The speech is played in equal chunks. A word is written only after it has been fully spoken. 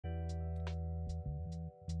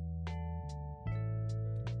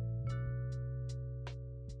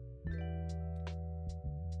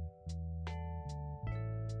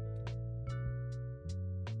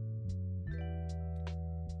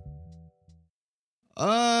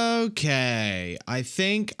Okay, I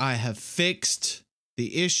think I have fixed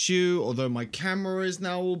the issue, although my camera is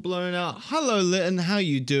now all blown out. Hello, Lytton, how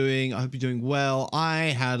you doing? I hope you're doing well. I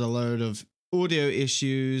had a load of audio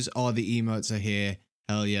issues. Oh, the emotes are here.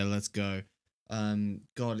 Hell yeah, let's go.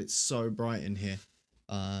 God, it's so bright in here.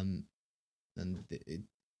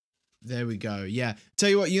 There we go. Yeah, tell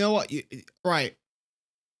you what, you know what? Right.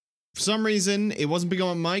 For some reason, it wasn't picking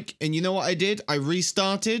up my mic, and you know what I did? I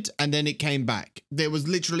restarted, and then it came back. There was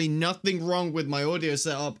literally nothing wrong with my audio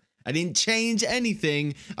setup. I didn't change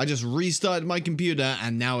anything. I just restarted my computer,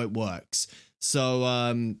 and now it works. So,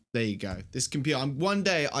 there you go. This computer, one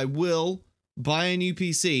day I will buy a new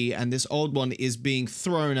PC, and this old one is being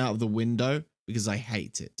thrown out of the window because I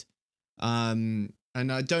hate it. And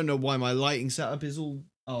I don't know why my lighting setup is all...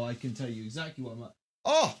 Oh, I can tell you exactly what my...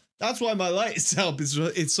 Oh! That's why my light setup is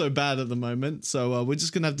it's so bad at the moment. So we're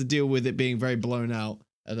just gonna have to deal with it being very blown out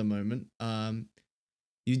at the moment.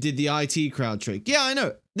 You did the IT crowd trick. Yeah, I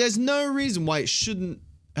know. There's no reason why it shouldn't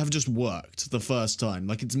have just worked the first time,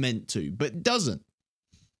 like it's meant to, but it doesn't.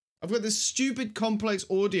 I've got this stupid complex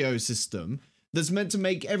audio system that's meant to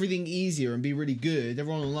make everything easier and be really good.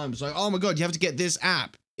 Everyone online was like, oh my god, you have to get this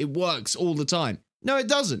app. It works all the time. No, it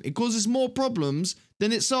doesn't. It causes more problems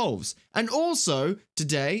than it solves. And also,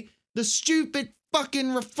 today, the stupid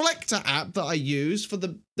fucking reflector app that I use for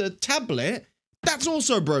the tablet, that's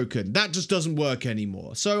also broken. That just doesn't work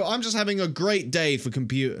anymore. So I'm just having a great day for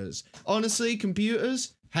computers. Honestly,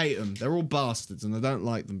 computers, hate them. They're all bastards and I don't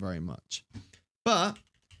like them very much. But,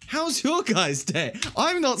 how's your guys' day?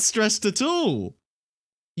 I'm not stressed at all.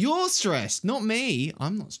 You're stressed, not me.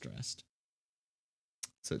 I'm not stressed.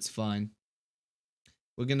 So it's fine.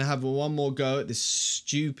 We're going to have one more go at this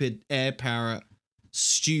stupid Air Parrot,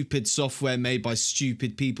 stupid software made by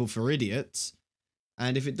stupid people for idiots.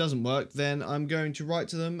 And if it doesn't work, then I'm going to write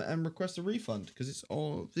to them and request a refund because it's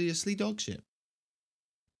obviously dog shit.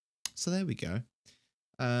 So there we go.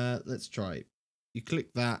 Let's try. You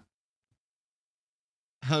click that.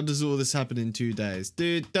 How does all this happen in 2 days?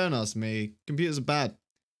 Dude, don't ask me. Computers are bad.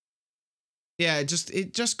 Yeah, it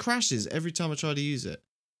just crashes every time I try to use it.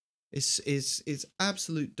 It's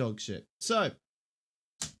absolute dog shit. So,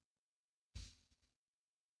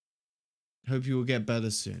 hope you will get better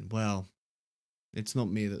soon. Well, it's not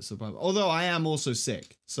me that's the problem. Although I am also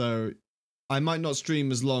sick, so I might not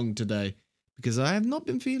stream as long today because I have not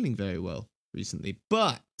been feeling very well recently.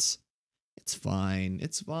 But it's fine.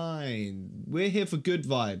 It's fine. We're here for good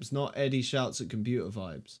vibes, not Eddie shouts at computer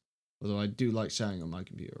vibes. Although I do like shouting on my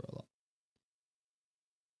computer a lot.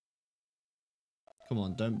 Come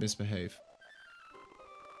on, don't misbehave.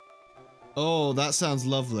 Oh, that sounds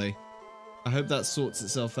lovely. I hope that sorts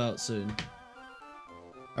itself out soon.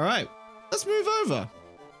 Alright, let's move over.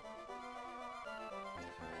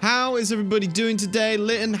 How is everybody doing today?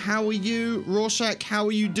 Lytton, how are you? Rorschach, how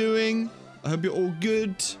are you doing? I hope you're all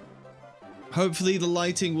good. Hopefully the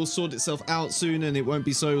lighting will sort itself out soon and it won't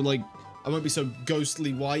be so, like, I won't be so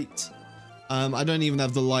ghostly white. I don't even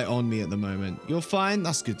have the light on me at the moment. You're fine?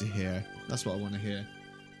 That's good to hear. That's what I want to hear.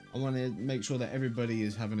 I want to make sure that everybody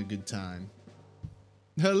is having a good time.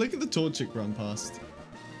 Look at the tall chick run past.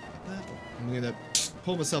 I'm going to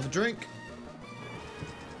pour myself a drink.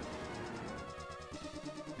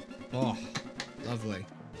 Oh, lovely.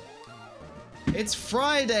 It's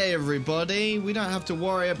Friday, everybody. We don't have to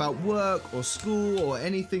worry about work or school or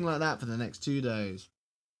anything like that for the next 2 days.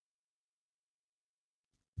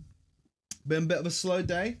 Been a bit of a slow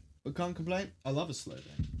day, but can't complain. I love a slow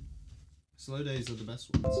day. Slow days are the best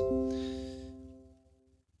ones.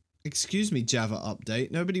 Excuse me, Java update.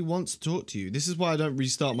 Nobody wants to talk to you. This is why I don't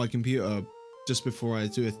restart my computer just before I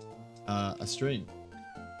do a stream.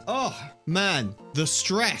 Oh, man. The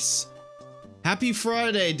stress. Happy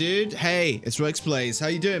Friday, dude. Hey, it's Rex Plays. How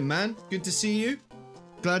you doing, man? Good to see you.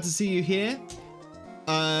 Glad to see you here.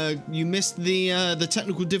 You missed the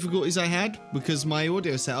technical difficulties I had because my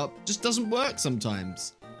audio setup just doesn't work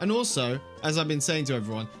sometimes. And also, as I've been saying to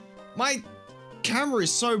everyone, my camera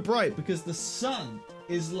is so bright because the sun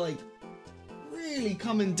is like really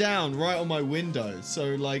coming down right on my window.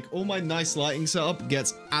 So like all my nice lighting setup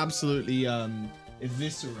gets absolutely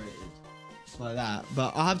eviscerated by that.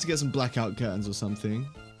 But I'll have to get some blackout curtains or something.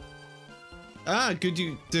 Ah, good.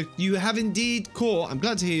 You have indeed caught. I'm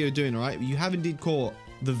glad to hear you're doing all right. You have indeed caught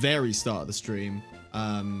the very start of the stream.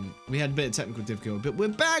 We had a bit of technical difficulty, but we're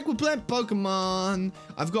back. We're playing Pokemon.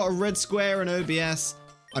 I've got a red square in OBS.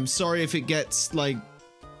 I'm sorry if it gets like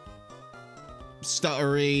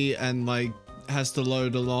stuttery and like has to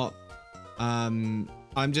load a lot. I'm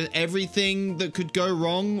just everything that could go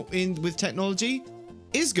wrong with technology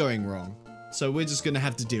is going wrong. So we're just gonna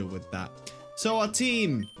have to deal with that. So our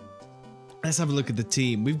team. Let's have a look at the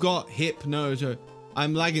team. We've got Hypnoto.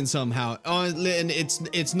 I'm lagging somehow. Oh,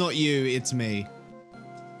 it's not you, it's me.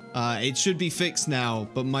 It should be fixed now,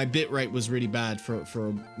 but my bitrate was really bad for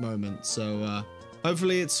a moment. So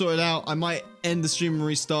hopefully it's sorted out. I might end the stream and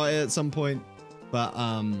restart it at some point, but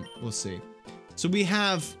we'll see. So we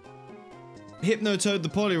have Hypnotoad the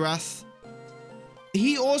Poliwrath.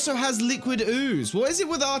 He also has Liquid Ooze. What is it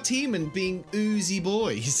with our team and being oozy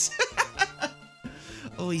boys?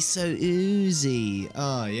 Oh, he's so oozy.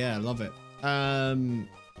 Oh, yeah, love it.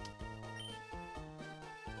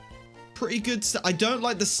 Pretty good. I don't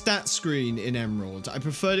like the stat screen in Emerald. I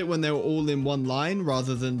preferred it when they were all in one line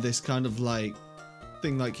rather than this kind of like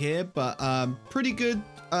thing like here. But pretty good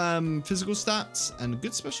physical stats and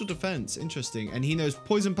good special defense. Interesting. And he knows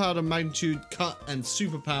Poison Powder, Magnitude, Cut, and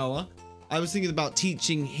Superpower. I was thinking about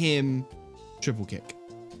teaching him Triple Kick.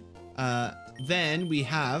 Then we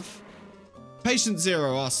have Patient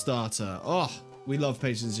Zero, our starter. Oh, we love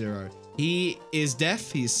Patient Zero. He is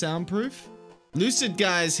deaf. He's soundproof. Lucid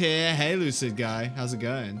Guy's here. Hey, Lucid Guy. How's it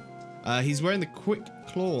going? He's wearing the Quick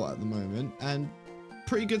Claw at the moment and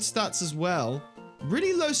pretty good stats as well.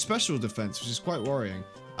 Really low special defense, which is quite worrying.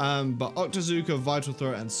 But Octazooka, Vital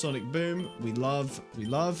Throat, and Sonic Boom, we love.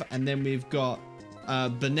 And then we've got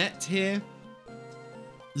Burnett here.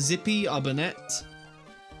 Zippy, our Burnett.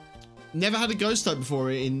 Never had a ghost type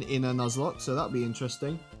before in a Nuzlocke, so that'll be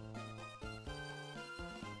interesting.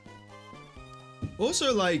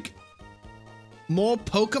 Also, like, more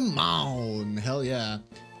Pokemon. Hell yeah.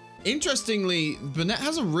 Interestingly, Burnett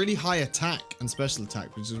has a really high attack and special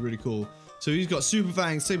attack, which is really cool. So he's got Super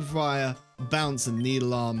Fang, Super Fire, Bounce, and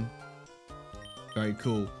Needle Arm. Very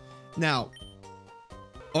cool. Now,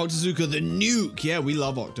 Octazooka the Nuke. Yeah, we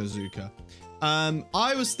love Octazooka.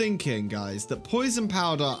 I was thinking, guys, that Poison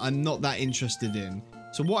Powder I'm not that interested in.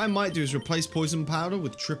 So what I might do is replace Poison Powder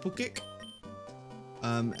with Triple Kick.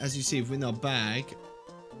 As you see, if we're in our bag.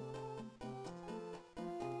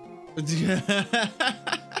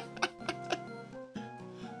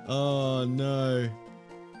 Oh, no.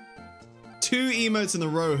 2 emotes in a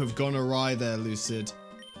row have gone awry there, Lucid.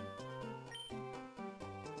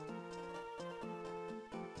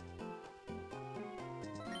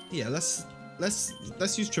 Yeah, let's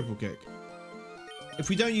use Triple Kick. If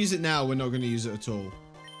we don't use it now, we're not going to use it at all.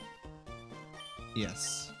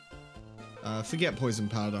 Yes. Forget Poison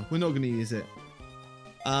Powder. We're not going to use it.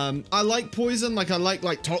 I like Poison, like I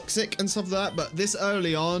like Toxic and stuff like that, but this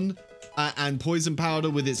early on, and Poison Powder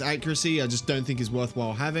with its accuracy, I just don't think is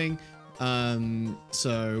worthwhile having.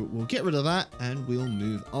 So we'll get rid of that and we'll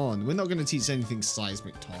move on. We're not going to teach anything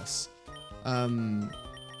Seismic Toss. How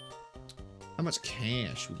much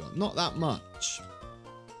cash we got? Not that much.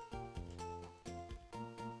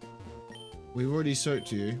 We've already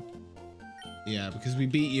soaked you. Yeah, because we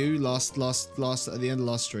beat you last at the end of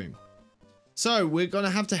last stream. So we're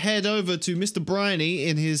gonna have to head over to Mr. Bryony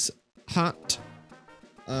in his hut.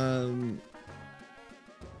 And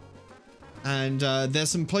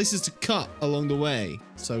there's some places to cut along the way.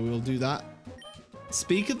 So we'll do that.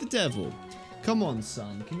 Speak of the devil. Come on,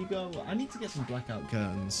 son. Can you go? I need to get some blackout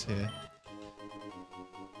curtains here.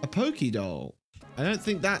 A Poké Doll. I don't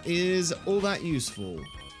think that is all that useful.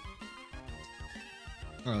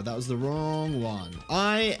 Oh, that was the wrong one.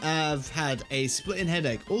 I have had a splitting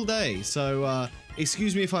headache all day, so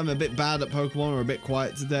excuse me if I'm a bit bad at Pokemon or a bit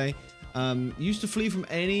quiet today. Used to flee from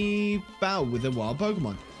any battle with a wild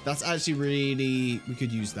Pokemon. That's actually really... we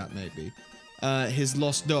could use that maybe. His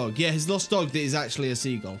lost dog. Yeah, his lost dog that is actually a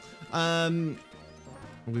seagull.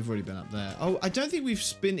 We've already been up there. Oh, I don't think we've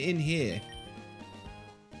been in here.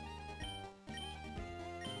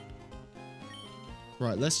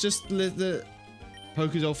 Right, let's just let the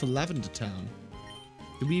Pokédoll for Lavender Town.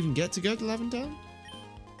 Did we even get to go to Lavender Town?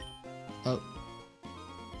 Oh.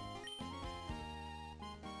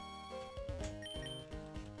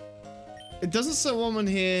 It doesn't say one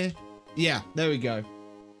here. Yeah, there we go.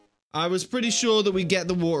 I was pretty sure that we get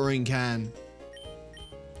the watering can.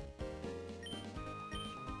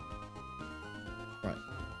 Right.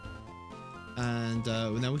 And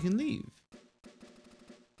now we can leave.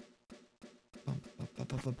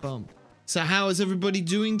 So how is everybody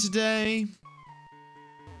doing today?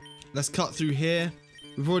 Let's cut through here.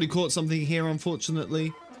 We've already caught something here,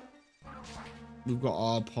 unfortunately. We've got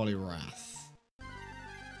our Poliwrath.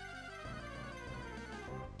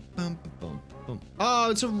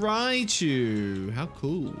 Oh, it's a Raichu. How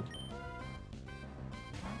cool.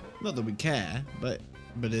 Not that we care, but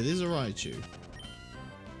it is a Raichu.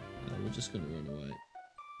 No, we're just gonna run away.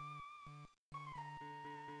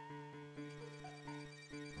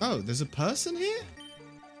 Oh, there's a person here?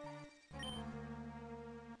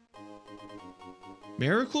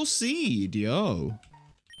 Miracle Seed, yo.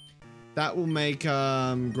 That will make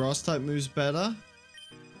grass type moves better.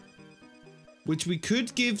 Which we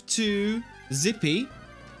could give to Zippy.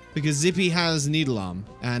 Because Zippy has Needle Arm.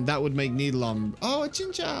 And that would make Needle Arm... Oh, a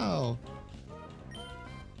Chinchou!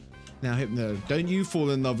 Now, Hypno, don't you fall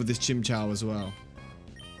in love with this Chimchou as well.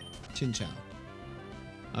 Chinchou.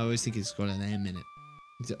 I always think it's got an M in it.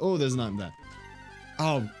 Oh, there's nothing there.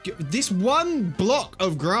 Oh, this one block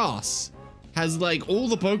of grass has like all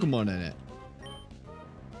the Pokemon in it.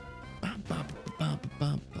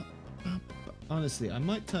 Honestly, I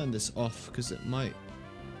might turn this off because it might...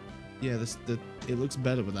 Yeah, it looks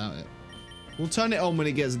better without it. We'll turn it on when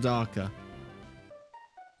it gets darker.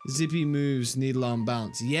 Zippy moves, Needle Arm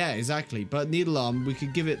bounce. Yeah, exactly. But Needle Arm, we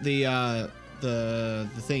could give it the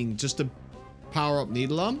thing just to power up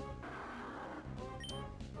Needle Arm.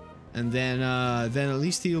 And then at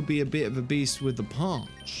least he'll be a bit of a beast with the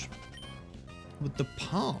punch. With the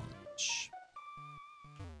punch.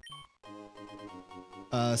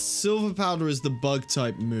 Silver Powder is the bug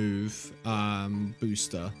type move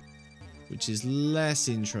booster, which is less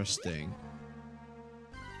interesting.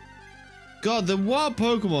 God, the wild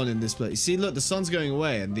Pokemon in this place. See, look, the sun's going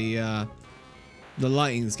away and the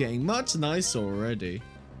lighting's getting much nicer already.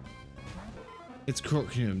 It's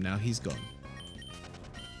Crocodile now. He's gone.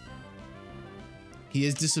 He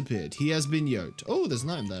has disappeared. He has been yoked. Oh, there's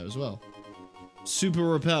nothing there as well. Super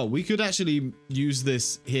Repel. We could actually use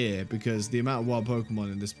this here because the amount of wild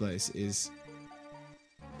Pokemon in this place is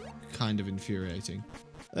kind of infuriating.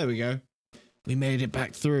 There we go. We made it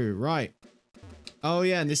back through. Right. Oh,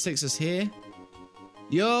 yeah, and this takes us here.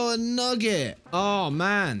 Yo, a nugget. Oh,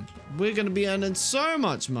 man. We're going to be earning so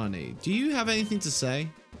much money. Do you have anything to say?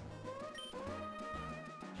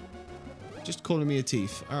 Just calling me a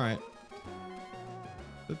thief. All right.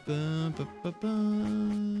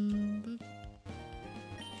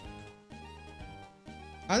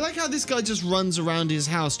 I like how this guy just runs around his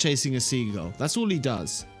house chasing a seagull. That's all he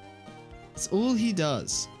does. That's all he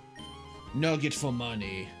does. Nugget for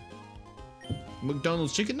money.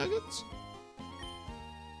 McDonald's chicken nuggets?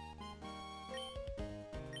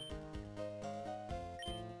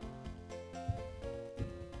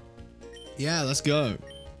 Yeah, let's go.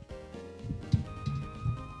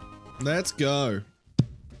 Let's go.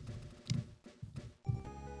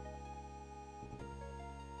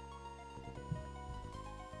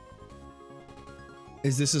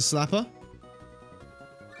 Is this a slapper?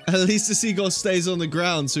 At least the seagull stays on the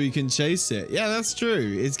ground so he can chase it. Yeah, that's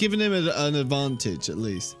true. It's giving him an advantage, at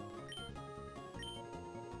least.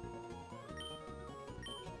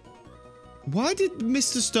 Why did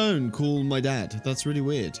Mr. Stone call my dad? That's really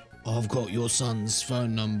weird. I've got your son's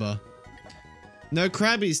phone number. No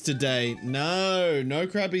Krabbies today. No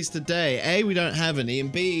Krabbies today. A, we don't have any.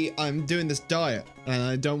 And B, I'm doing this diet. And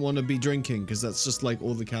I don't want to be drinking because that's just like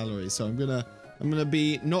all the calories. So I'm gonna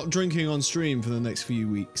be not drinking on stream for the next few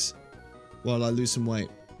weeks while I lose some weight.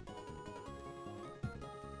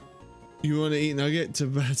 You want to eat nugget? To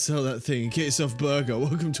bad sell that thing. Get yourself a burger.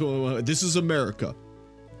 Welcome to our... This is America.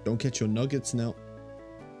 Don't get your nuggets now.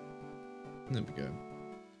 There we go.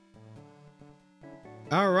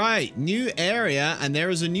 All right, new area, and there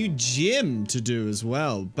is a new gym to do as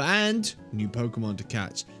well, and new Pokemon to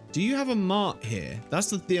catch. Do you have a mart here? That's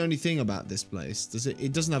the only thing about this place. Does it?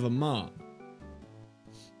 It doesn't have a mart.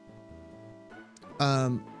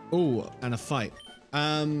 Oh, and a fight.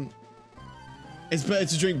 It's better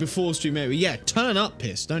to drink before stream, maybe. Yeah, turn up,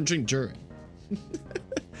 piss. Don't drink during.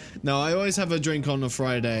 No, I always have a drink on a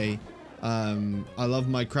Friday. I love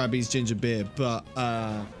my Krabby's ginger beer, but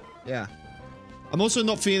yeah. I'm also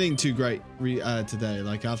not feeling too great today.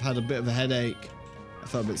 Like, I've had a bit of a headache. I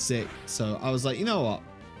felt a bit sick, so I was like, you know what?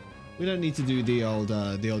 We don't need to do the old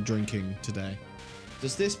drinking today.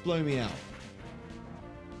 Does this blow me out?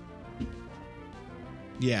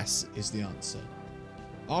 Yes, is the answer.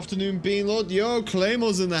 Afternoon, Bean Lord. Yo,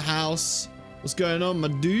 Claymore's in the house. What's going on, my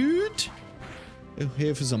dude? We're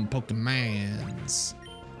here for some Pokemans.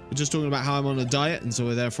 We're just talking about how I'm on a diet, and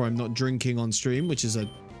so therefore I'm not drinking on stream, which is a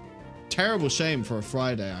terrible shame for a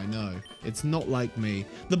Friday, I know. It's not like me.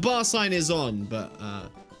 The bar sign is on, but,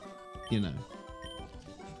 you know.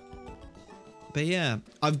 But yeah,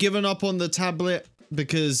 I've given up on the tablet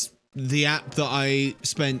because the app that I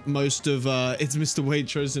spent most of, it's Mr.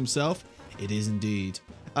 Waitrose himself. It is indeed.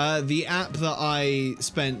 The app that I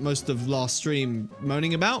spent most of last stream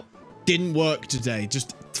moaning about didn't work today.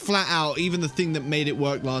 Just flat out, even the thing that made it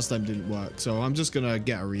work last time didn't work. So I'm just gonna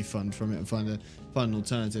get a refund from it and find an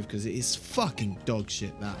alternative because it is fucking dog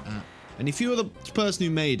shit, that app. And if you're the person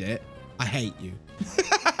who made it, I hate you.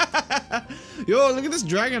 Yo, look at this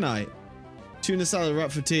Dragonite. Tuna salad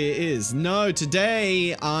wrap for tea it is. No,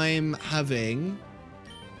 today I'm actually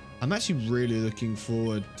really looking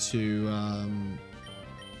forward to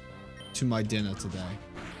my dinner today.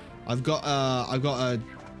 I've got a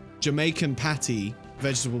Jamaican patty,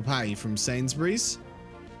 vegetable patty from Sainsbury's.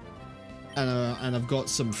 And I've got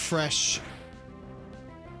some fresh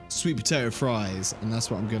sweet potato fries, and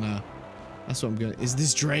that's what I'm gonna. Is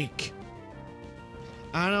this Drake?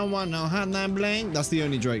 I don't want no hot night bling. That's the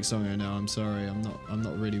only Drake song I know. I'm sorry, I'm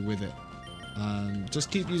not really with it.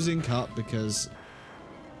 Just keep using cut because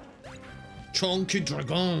Chunky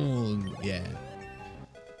Dragon. Yeah.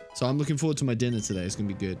 So I'm looking forward to my dinner today. It's gonna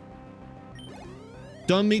be good.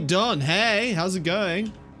 Don Meet Don. Hey, how's it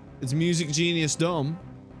going? It's Music Genius Dom.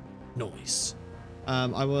 Nice.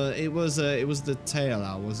 It was the tail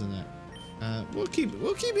out, wasn't it? We'll keep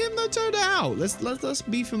Hypnotoad out. Let's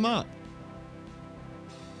beef him up.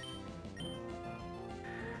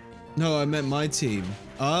 No, I meant my team.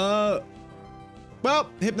 Well,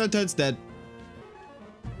 Hypnotoad's dead.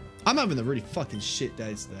 I'm having a really fucking shit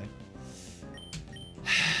day today.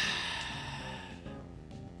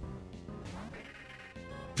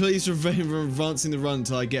 Please refrain from advancing the run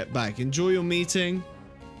until I get back. Enjoy your meeting.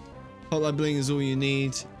 Hotline bling is all you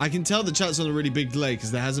need. I can tell the chat's on a really big delay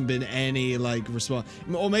because there hasn't been any like response.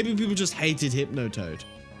 Or maybe people just hated Hypnotoad.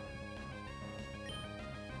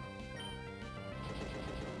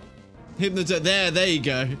 Hypnotoad, there you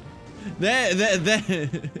go. There.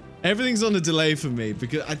 Everything's on a delay for me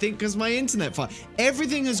because my internet file.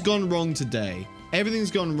 Everything has gone wrong today.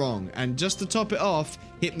 Everything's gone wrong. And just to top it off,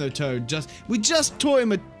 Hypnotoad we just taught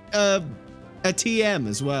him a TM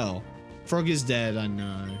as well. Frog is dead, I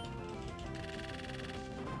know.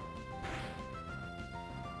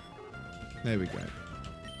 There we go.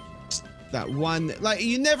 Just that one, like,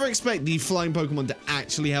 you never expect the flying Pokemon to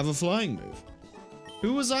actually have a flying move.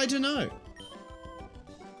 Who was I to know?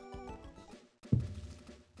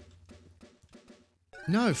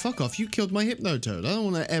 No, fuck off. You killed my Hypnotoad. I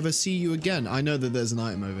don't want to ever see you again. I know that there's an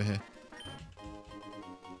item over here.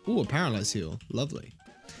 Ooh, a Paralyze Heal. Lovely.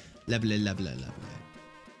 Lovely.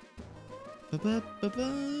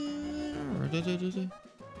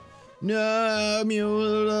 No,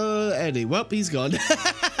 Mule Eddie. Well, he's gone.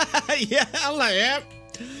 Yeah, I'm like, yeah.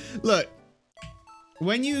 Look,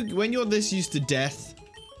 when you're this used to death,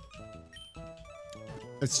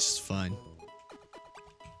 it's just fine.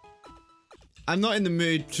 I'm not in the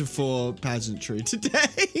mood for pageantry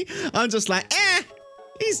today. I'm just like,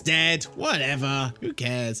 he's dead. Whatever. Who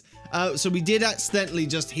cares? So we did accidentally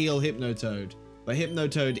just heal Hypnotoad, but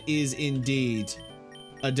Hypnotoad is indeed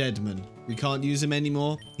a deadman. We can't use him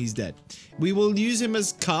anymore. He's dead. We will use him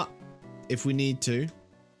as cut if we need to.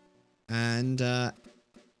 And I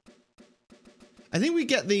think we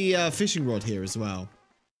get the fishing rod here as well.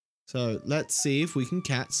 So let's see if we can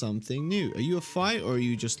catch something new. Are you a fight or are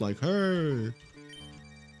you just like, hey,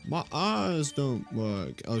 my eyes don't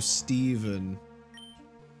work? Oh, Steven.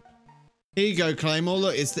 Here you go, Claymore.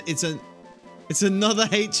 Look, it's another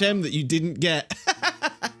HM that you didn't get.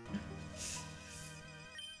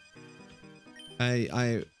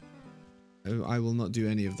 I will not do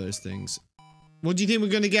any of those things. What do you think we're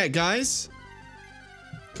gonna get, guys?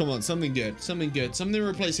 Come on, something good. Something good. Something to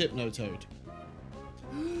replace Hypnotoad.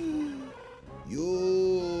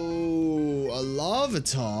 Yo, a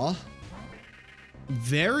Larvitar.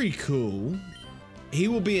 Very cool. He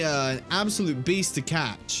will be an absolute beast to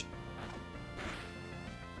catch.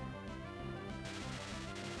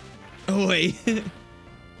 Oh, wait.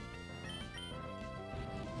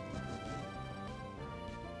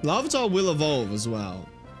 Larvitar will evolve as well.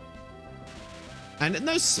 And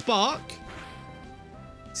no Spark.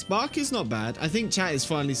 Spark is not bad. I think chat is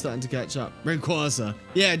finally starting to catch up. Rayquaza.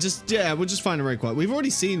 Yeah, we'll just find a Rayquaza. We've already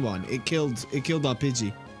seen one. It killed our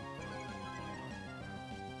Pidgey.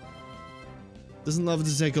 Doesn't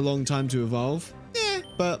Larvitar take a long time to evolve? Yeah,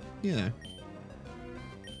 but you know.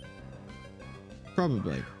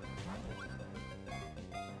 Probably.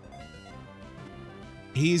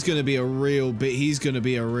 He's gonna be a real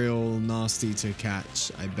nasty to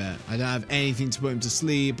catch, I bet. I don't have anything to put him to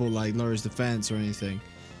sleep or like lower his defense or anything.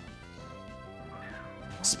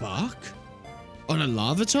 Spark? On a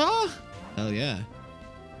Larvitar? Hell yeah.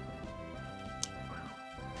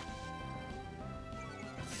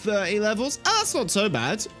 30 levels? Oh, that's not so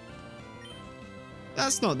bad.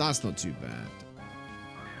 That's not too bad.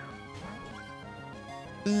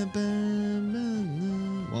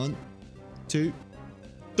 1, 2,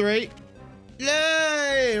 3.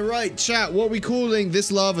 Yay! Right, chat, what are we calling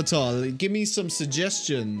this Larvitar? Give me some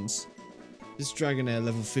suggestions. This Dragonair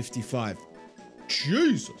level 55.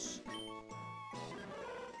 Jesus.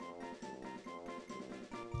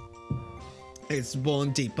 It's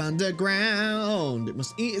born deep underground. It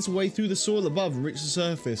must eat its way through the soil above and reach the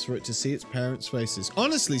surface for it to see its parents' faces.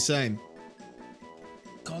 Honestly, same.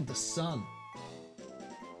 God, the sun.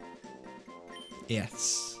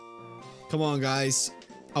 Yes. Come on, guys.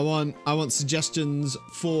 I want suggestions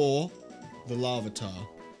for the Larvitar.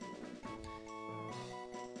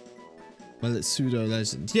 Well, it's pseudo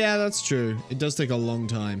legend. Yeah, that's true. It does take a long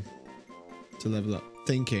time to level up.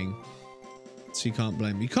 Thinking. So you can't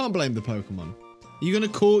blame. You can't blame the Pokemon. You're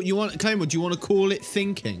gonna call. You want Claymore? Do you want to call it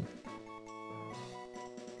thinking?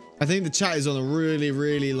 I think the chat is on a really,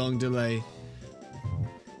 really long delay.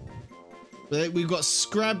 We've got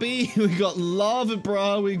Scrabby, we've got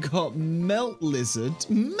Larvabra, we've got Melt Lizard.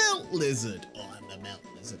 Melt Lizard! Oh, I'm the Melt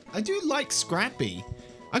Lizard. I do like Scrappy.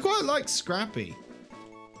 I quite like Scrappy.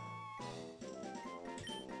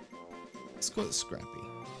 Let's call it Scrappy.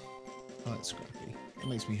 I like Scrappy. That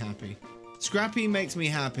makes me happy. Scrappy makes me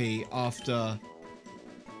happy after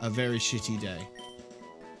a very shitty day.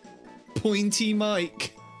 Pointy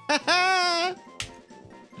Mike.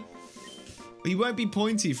 He won't be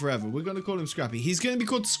Pointy forever. We're going to call him Scrappy. He's going to be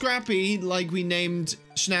called Scrappy like we named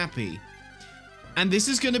Schnappy. And this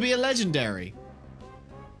is going to be a legendary.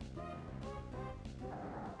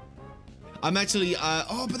 I'm actually...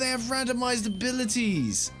 oh, but they have randomized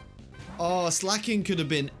abilities. Oh, Slacking could have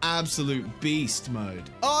been absolute beast mode.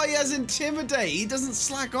 Oh, he has Intimidate. He doesn't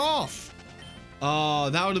slack off.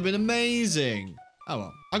 Oh, that would have been amazing. Oh,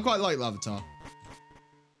 well. I quite like Larvitar.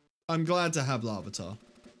 I'm glad to have Larvitar.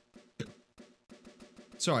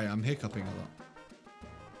 Sorry, I'm hiccuping a lot.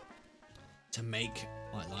 To make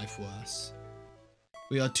my life worse.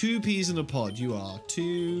 We are 2 peas in a pod. You are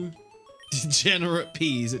 2 degenerate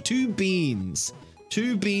peas. 2 beans.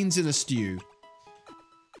 2 beans in a stew.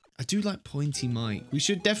 I do like Pointy Mike. We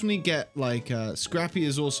should definitely get, like, Scrappy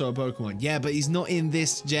is also a Pokemon. Yeah, but he's not in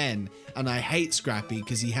this gen. And I hate Scrappy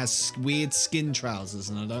because he has weird skin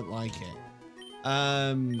trousers and I don't like it.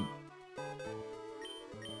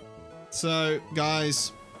 So,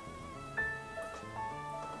 guys,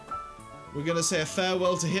 we're going to say a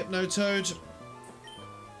farewell to Hypnotoad.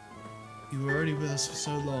 You were already with us for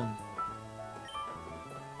so long.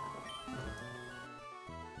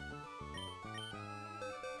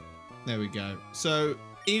 There we go. So,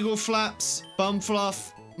 Eagle Flaps, Bum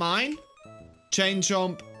Fluff, mine, Chain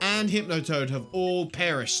Chomp, and Hypnotoad have all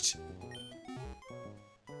perished.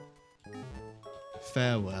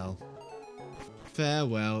 Farewell.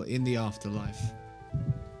 Farewell in the afterlife.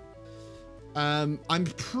 I'm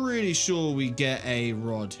pretty sure we get a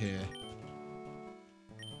rod here.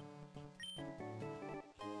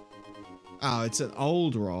 Oh, it's an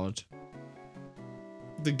old rod.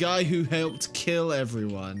 The guy who helped kill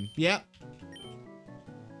everyone. Yep.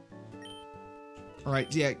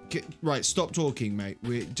 Alright, yeah. Right, stop talking, mate.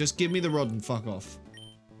 Just give me the rod and fuck off.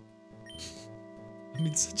 I'm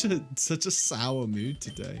in such a sour mood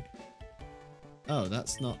today. Oh,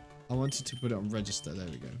 that's not... I wanted to put it on register. There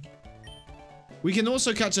we go. We can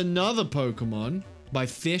also catch another Pokemon by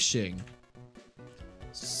fishing.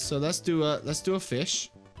 So let's do a fish.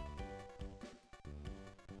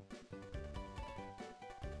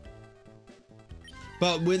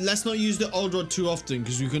 But let's not use the old rod too often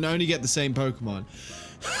because we can only get the same Pokemon.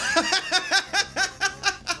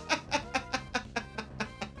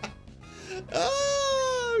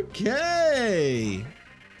 Okay.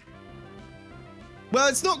 Well,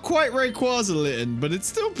 it's not quite Rayquaza, but it's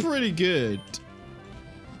still pretty good.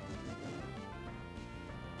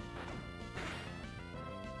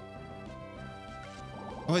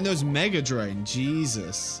 Oh, it knows Mega Drain.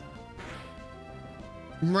 Jesus.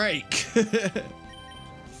 Rake.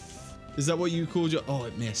 Is that what you called your... Oh,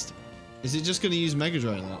 it missed. Is it just going to use Mega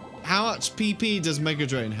Drain a lot? How much PP does Mega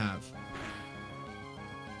Drain have?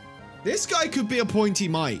 This guy could be a Pointy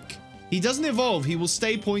Mike. He doesn't evolve. He will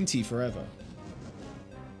stay pointy forever.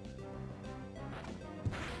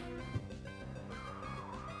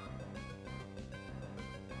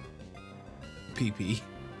 PP.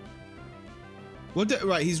 What?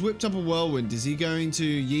 Right, he's whipped up a whirlwind. Is he going to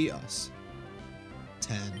yeet us?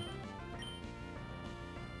 10.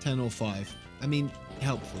 10 or 5. I mean,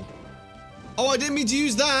 helpful. Oh, I didn't mean to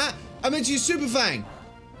use that. I meant to use Super Fang.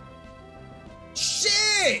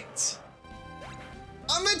 Shit!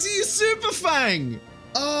 I meant to use Super Fang.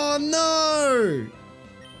 Oh, no.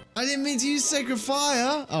 I didn't mean to use Sacred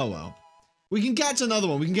Fire. Oh, well. We can catch another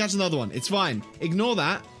one. We can catch another one. It's fine. Ignore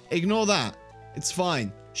that. Ignore that. It's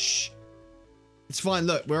fine. Shh. It's fine.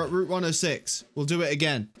 Look, we're at Route 106. We'll do it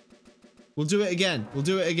again. We'll do it again. We'll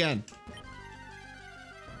do it again.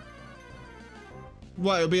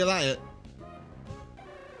 What? It'll be a light.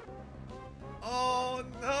 Oh,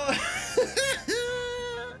 no.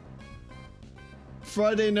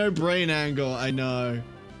 Friday no brain angle. I know.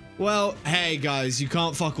 Well, hey guys, you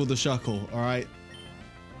can't fuck with the shuckle, all right?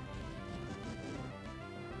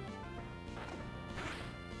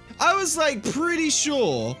 I was like pretty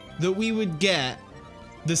sure that we would get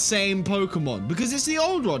the same Pokemon because it's the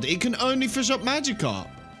old rod. It can only fish up Magikarp.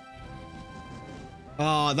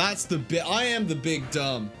 Ah, that's the bit. I am the big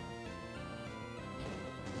dumb.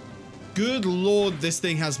 Good lord, this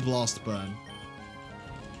thing has Blast Burn.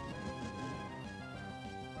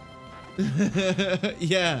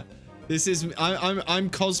 Yeah, this is. I'm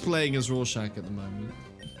cosplaying as Rorschach at the moment.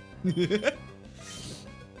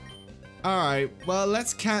 All right, well,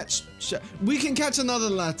 let's catch. We can catch another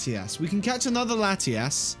Latias. We can catch another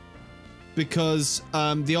Latias because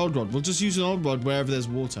the old rod. We'll just use an old rod wherever there's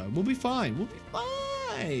water. We'll be fine. We'll be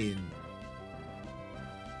fine.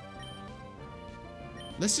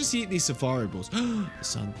 Let's just eat these safari balls. The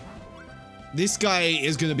sun. This guy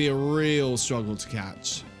is going to be a real struggle to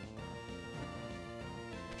catch.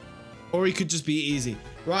 Or he could just be easy.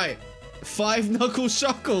 Right. 5-knuckle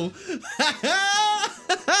shuckle.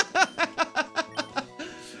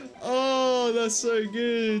 Oh, that's so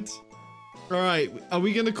good. All right. Are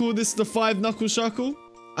we going to call this the 5-knuckle shuckle?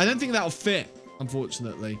 I don't think that'll fit,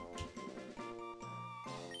 unfortunately.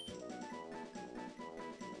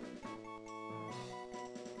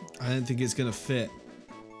 I don't think it's going to fit.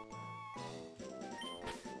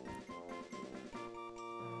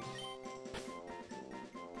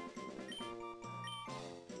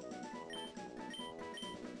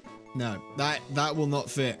 No, that will not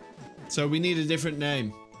fit. So we need a different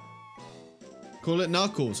name. Call it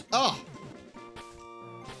Knuckles. Ah!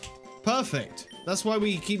 Perfect. That's why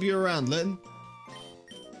we keep you around, Litten.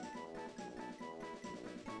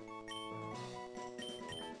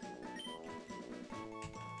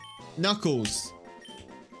 Knuckles.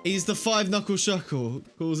 He's the 5-knuckle shuckle.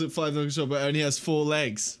 Calls it 5-knuckle shuckle, but it only has 4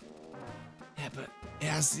 legs. Yeah, but it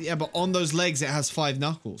has. Yeah, but on those legs, it has 5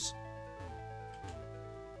 knuckles.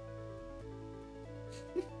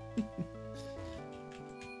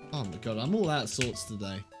 Oh my god, I'm all out of sorts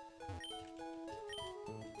today.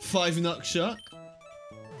 5-knuck shuck.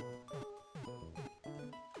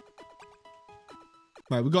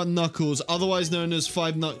 Right, we got Knuckles, otherwise known as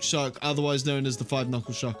 5-knuck shuck, otherwise known as the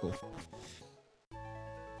 5-knuckle shuckle.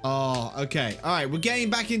 Oh, okay. All right, we're getting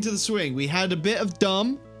back into the swing. We had a bit of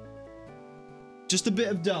dumb. Just a bit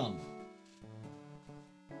of dumb.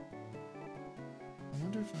 I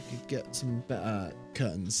wonder if I could get some better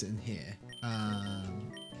curtains in here.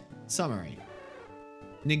 Summary.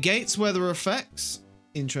 Negates weather effects.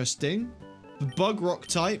 Interesting. The bug rock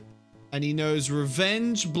type. And he knows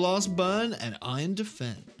Revenge, Blast Burn, and Iron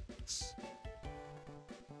Defense.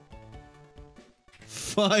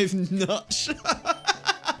 5-nut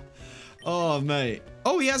shot. Oh, mate.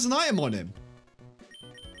 Oh, he has an item on him.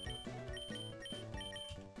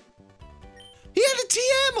 He had a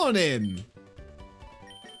TM on him.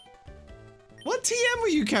 What TM were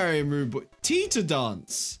you carrying, Rude Boy? Teeter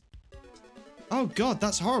Dance. Oh, God,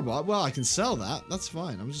 that's horrible. Well, I can sell that. That's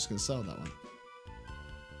fine. I'm just going to sell that one.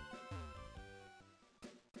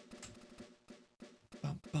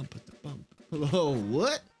 Oh,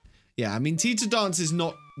 what? Yeah, I mean, Teeter Dance is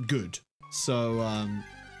not good. So,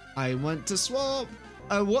 I went to swap.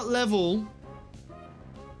 What level?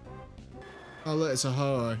 Oh, look, it's a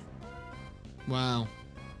Ho-Oh. Wow.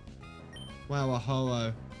 Wow, a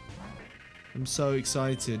Ho-Oh. I'm so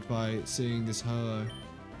excited by seeing this Ho-Oh.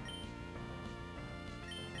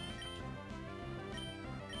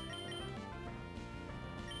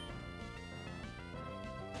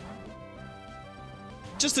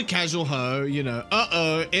 Just a casual Ho, you know.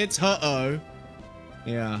 Uh-oh, it's Ho-Oh.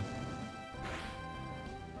 Yeah.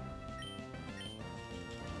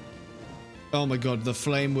 Oh my god, the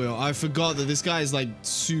flame wheel. I forgot that this guy is like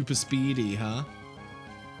super speedy, huh?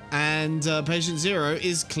 And Patient Zero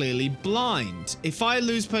is clearly blind. If I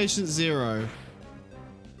lose Patient Zero,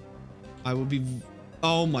 I will be...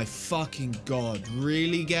 Oh my fucking god.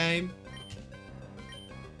 Really, game?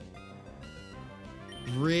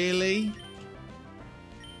 Really?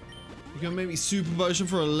 You're gonna make me super potion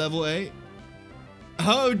for a level 8?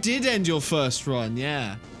 Oh, did end your first run,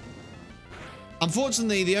 yeah.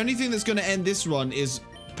 Unfortunately, the only thing that's gonna end this run is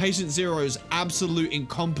Patient Zero's absolute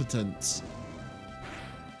incompetence.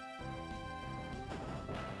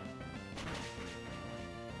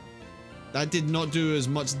 That did not do as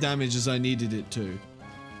much damage as I needed it to.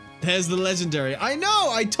 There's the legendary. I know,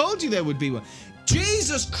 I told you there would be one.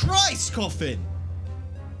 Jesus Christ, Coffin!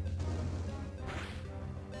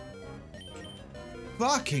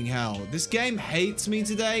 Fucking hell, this game hates me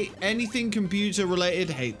today. Anything computer related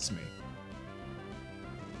hates me.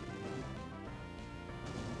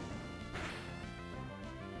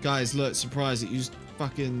 Guys, look, surprise, it used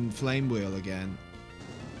fucking flame wheel again.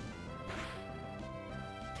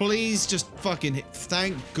 Please just fucking hit.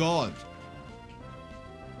 Thank God.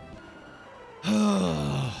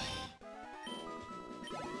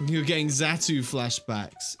 You're getting Zatu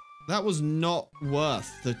flashbacks. That was not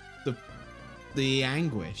worth the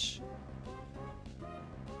anguish.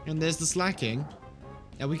 And there's the slacking.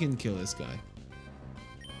 Yeah, we can kill this guy.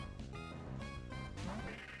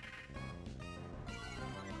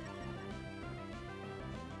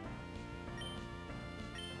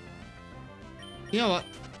 You know what?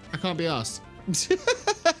 I can't be asked.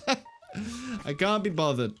 I can't be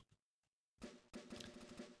bothered.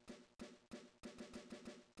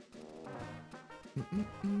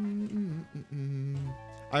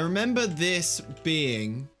 I remember this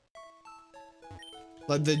being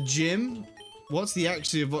like the gym. What's the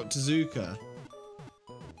accuracy of Octazooka?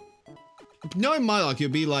 Knowing my luck,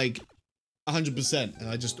 it'd be like 100%, and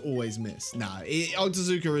I just always miss. Nah,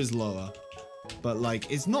 Octazooka is lower, but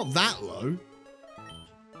like it's not that low.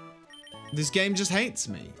 This game just hates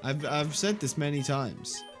me. I've said this many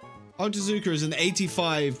times. Octazooka is an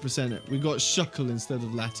 85%. We got Shuckle instead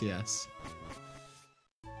of Latias.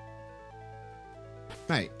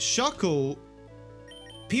 Mate, Shuckle,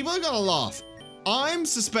 people are gonna laugh. I'm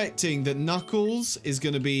suspecting that Knuckles is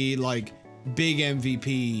gonna be like big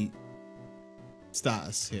MVP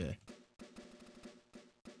status here.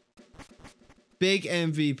 Big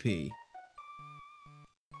MVP.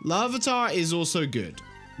 Larvitar is also good.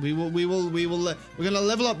 We're gonna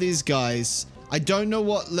level up these guys. I don't know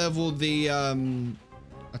what level the a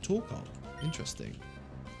Torkoal. Interesting.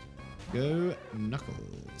 Go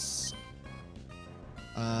Knuckles.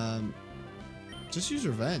 Just use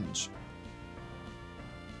revenge.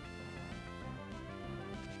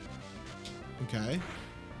 Okay.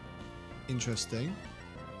 Interesting.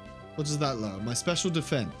 What does that lower? My special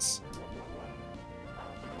defense.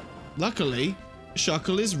 Luckily,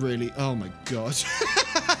 Shuckle is really... Oh my god.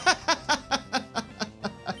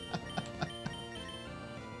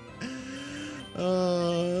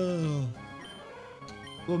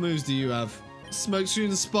 What moves do you have? Smoke Screen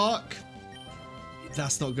and Spark?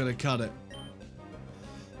 That's not gonna cut it.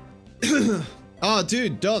 Oh,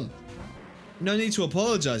 dude, done. No need to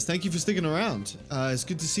apologize. Thank you for sticking around. It's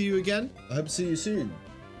good to see you again. I hope to see you soon.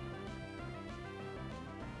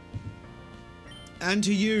 And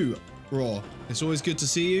to you, Raw. It's always good to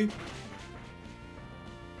see you.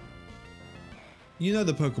 You know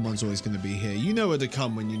the Pokemon's always going to be here. You know where to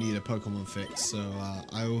come when you need a Pokemon fix. So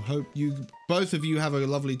I will hope you, both of you, have a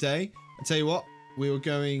lovely day. I tell you what, we were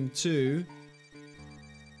going to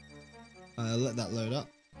let that load up.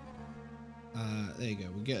 There you go.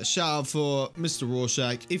 We'll get a shout out for Mr.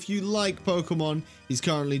 Rorschach. If you like Pokemon, he's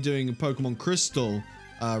currently doing a Pokemon Crystal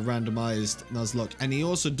randomized Nuzlocke, and he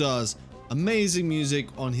also does amazing music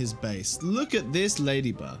on his bass. Look at this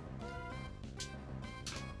ladybird.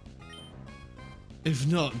 If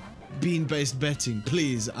not, bean-based betting,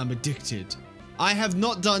 please, I'm addicted. I have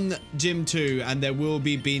not done Gym 2, and there will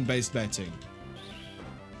be bean-based betting.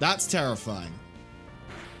 That's terrifying.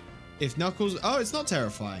 If Knuckles... Oh, it's not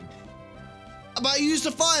terrifying. But I used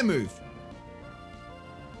a fire move.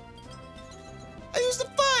 I used a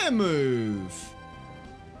fire move.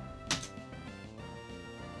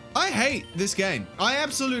 I hate this game. I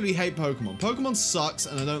absolutely hate Pokemon. Pokemon sucks,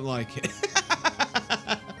 and I don't like it.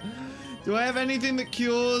 Do I have anything that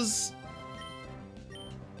cures?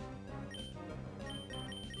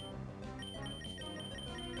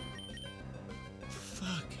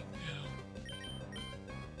 Fucking hell.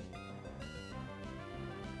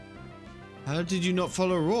 How did you not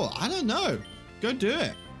follow Raw? I don't know. Go do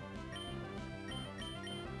it.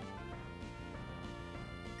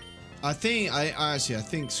 I think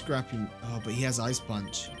Scrappy... Oh, but he has Ice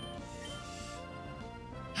Punch.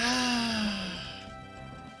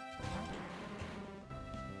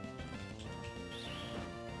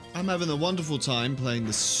 I'm having a wonderful time playing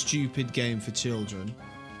this stupid game for children.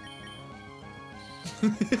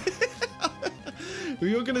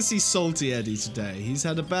 You're gonna see Salty Eddie today. He's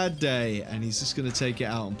had a bad day and he's just gonna take it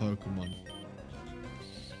out on Pokemon.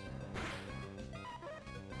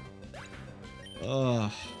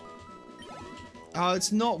 Ugh. Oh,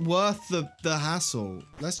 it's not worth the hassle.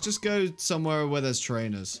 Let's just go somewhere where there's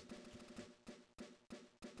trainers.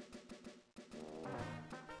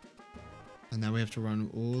 And now we have to run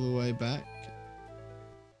all the way back.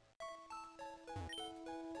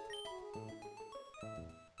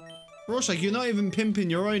 Rorschach, you're not even pimping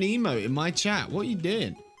your own emote in my chat. What are you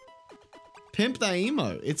doing? Pimp that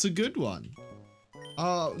emote. It's a good one.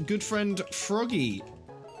 Our good friend Froggy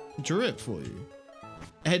drew it for you.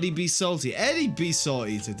 Eddie be salty. Eddie be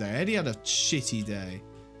salty today. Eddie had a shitty day.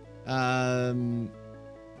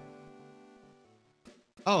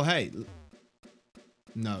 Oh, hey.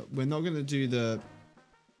 No, we're not going to do the...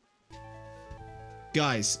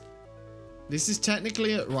 Guys, this is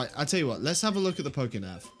technically... Right, I'll tell you what. Let's have a look at the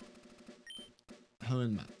PokéNav.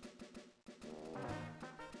 Home map.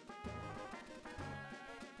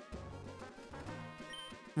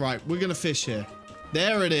 Right, we're going to fish here.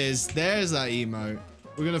 There it is. There's that emote.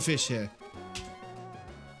 We're going to fish here.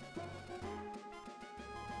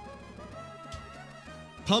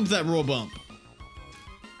 Pump that raw bump.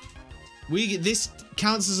 This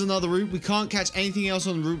counts as another route. We can't catch anything else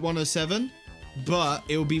on Route 107, but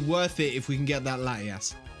it will be worth it if we can get that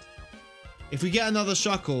Latias. If we get another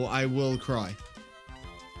Shuckle, I will cry.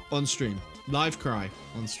 On stream. Live cry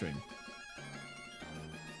on stream.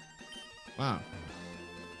 Wow.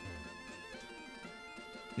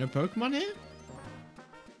 No Pokemon here?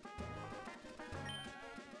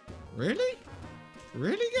 Really?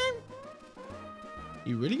 Really, game?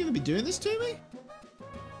 You really gonna be doing this to me?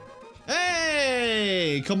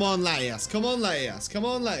 Hey! Come on, Latias. Come on, Latias. Come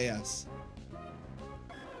on, Latias.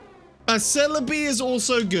 A Celebi is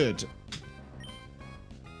also good.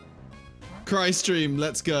 Cry stream,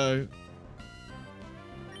 let's go.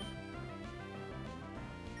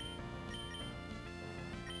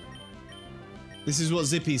 This is what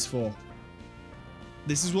Zippy's for.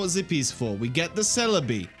 This is what Zippy's for. We get the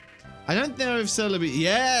Celebi. I don't know if Celebi...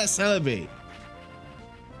 Yeah, Celebi.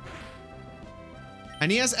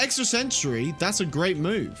 And he has Extra Sensory. That's a great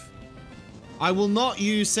move. I will not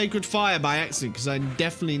use Sacred Fire by accident because I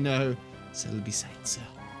definitely know Celebi Saints.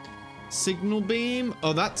 Signal Beam.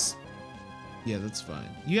 Oh, that's... Yeah, that's fine.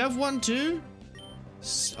 You have one too?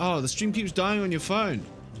 Oh, the stream keeps dying on your phone.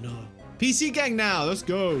 No. PC gang now. Let's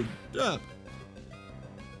go. Yeah.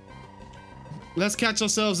 Let's catch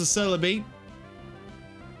ourselves a Celebi.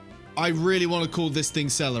 I really want to call this thing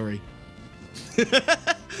Celery.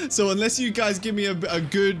 So unless you guys give me a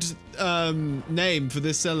good name for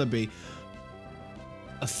this Celebi.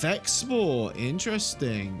 Effect Spore.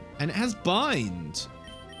 Interesting. And it has Bind.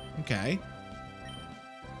 Okay.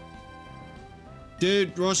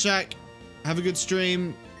 Dude, Rorschach, have a good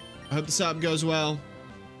stream. I hope the setup goes well.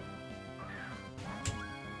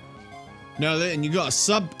 No, and you got a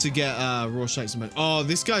sub to get Rorschach's money. Oh,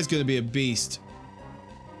 this guy's gonna be a beast.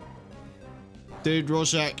 Dude,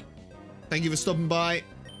 Rorschach, thank you for stopping by.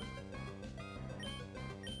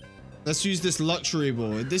 Let's use this luxury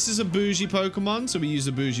ball. This is a bougie Pokemon, so we use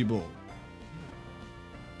a bougie ball.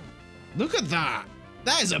 Look at that.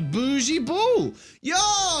 That is a bougie ball.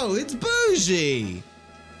 Yo, it's bougie.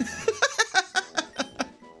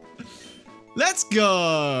 Let's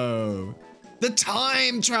go. The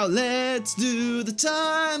time trial. Let's do the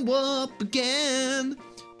time warp again.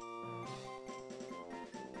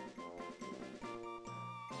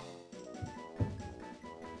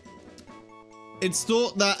 It's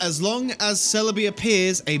thought that as long as Celebi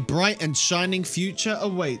appears, a bright and shining future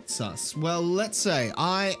awaits us. Well, let's say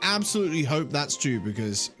I absolutely hope that's true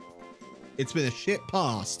because it's been a shit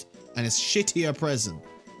past and a shittier present.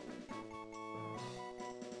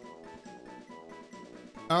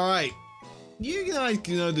 All right, you guys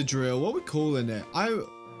know the drill. What we calling it?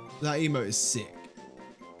 That emote is sick.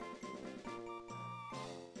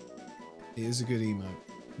 It is a good emote.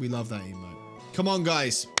 We love that emote. Come on,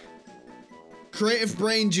 guys. Creative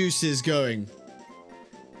brain juices going.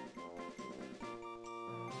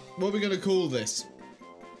 What are we gonna call this?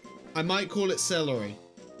 I might call it celery.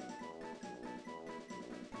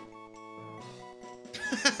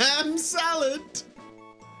 Ham salad.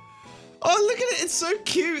 Oh, look at it. It's so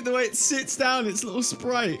cute the way it sits down. Its little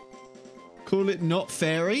sprite. Call it not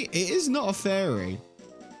fairy. It is not a fairy.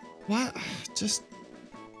 What? Just...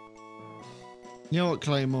 You know what,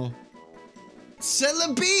 Claymore?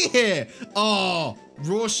 Celebi here! Oh,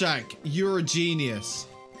 Rorschach, you're a genius.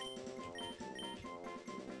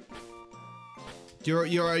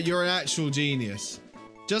 You're an actual genius.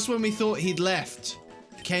 Just when we thought he'd left,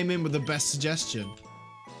 came in with the best suggestion.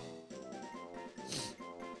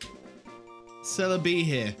 Celebi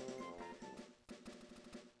here.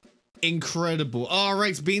 Incredible. Oh,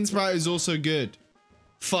 Rex Beansprout is also good.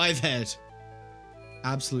 5-head.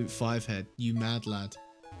 Absolute 5-head. You mad lad.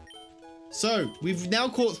 So, we've now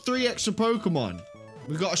caught 3 extra Pokemon.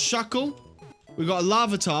 We've got a Shuckle, we've got a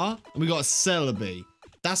Larvitar, and we've got a Celebi.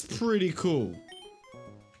 That's pretty cool.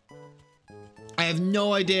 I have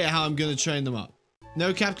no idea how I'm going to train them up.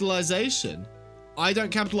 No capitalization. I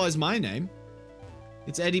don't capitalize my name.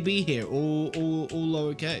 It's Eddie B here, all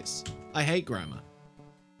lowercase. I hate grammar.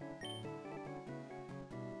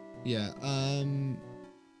 Yeah,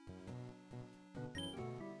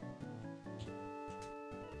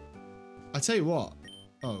 tell you what.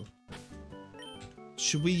 Oh.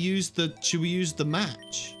 Should we use the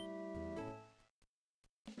match?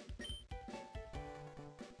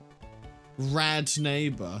 Rad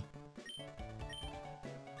neighbor.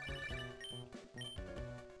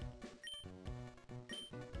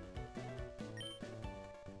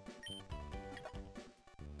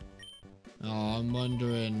 Oh, I'm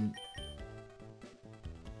wondering.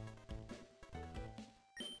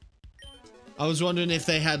 I was wondering if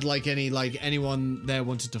they had like anyone there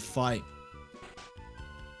wanted to fight.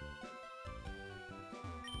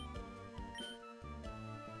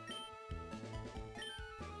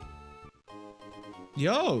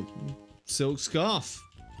 Yo, silk scarf.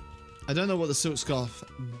 I don't know what the silk scarf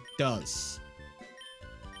does,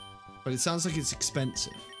 but it sounds like it's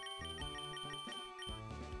expensive.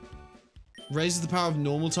 Raises the power of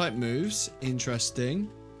normal type moves. Interesting.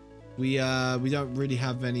 We don't really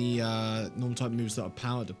have any normal type moves that are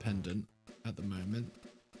power dependent at the moment.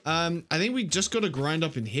 I think we just got to grind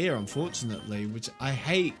up in here, unfortunately, which I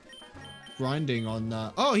hate grinding on.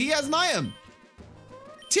 Oh, he has an item.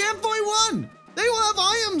 TM41. They all have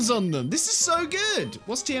items on them. This is so good.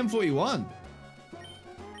 What's TM41?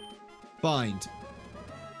 Bind.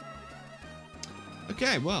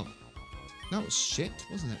 Okay, well, that was shit,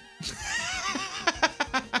 wasn't it?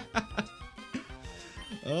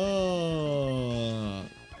 Oh.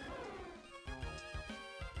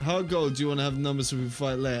 How gold do you want to have numbers so we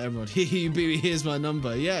fight later, everyone? You beat me, here's my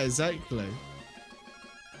number. Yeah, exactly.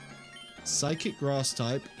 Psychic grass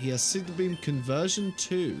type. He has Signal Beam conversion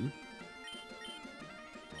 2.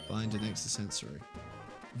 Bind an extrasensory.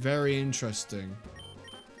 Very interesting.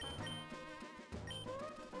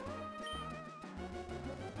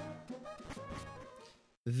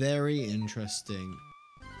 Very interesting.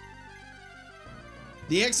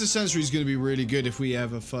 The extrasensory is going to be really good if we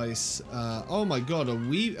ever face. Oh my god, a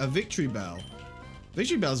victory bell.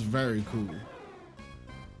 Victory bell's very cool.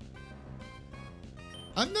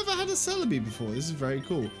 I've never had a Celebi before. This is very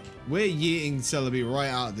cool. We're yeeting Celebi right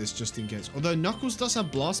out of this just in case. Although Knuckles does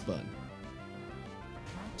have Blast Burn.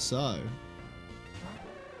 So.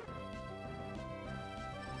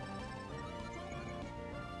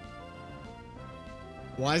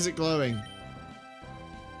 Why is it glowing?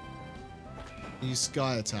 Use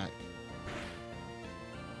Sky Attack.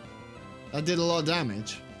 That did a lot of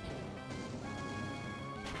damage.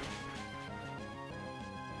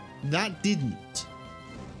 That didn't.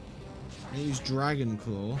 I use Dragon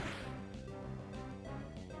Claw.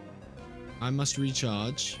 I must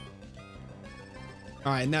recharge.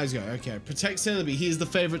 Alright, now he's going. Okay, protect Celebi. He is the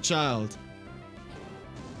favorite child.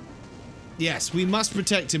 Yes, we must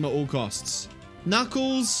protect him at all costs.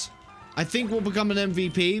 Knuckles, I think will become an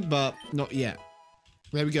MVP, but not yet.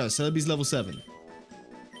 There we go. Celebi's level 7.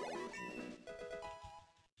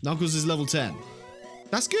 Knuckles is level 10.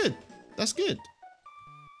 That's good. That's good.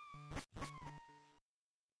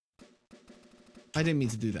 I didn't mean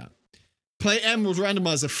to do that. Play Emerald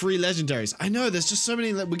Randomizer, free legendaries. I know, there's just so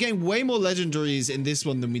many. We're getting way more legendaries in this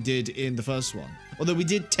one than we did in the first one. Although we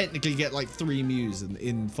did technically get like 3 Mews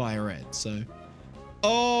in Fire Red, so.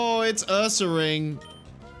 Oh, it's Ursaring.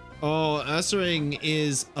 Oh, Ursaring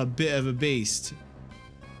is a bit of a beast.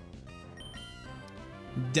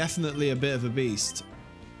 Definitely a bit of a beast.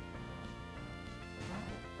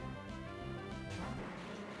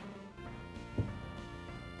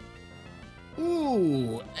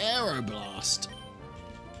 Ooh, Aeroblast.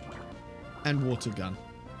 And Water Gun.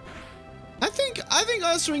 I think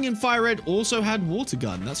Ursaring in Fire Red also had Water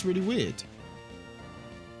Gun. That's really weird.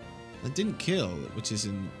 That didn't kill, which is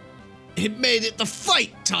in... It made it the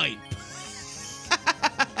fight type!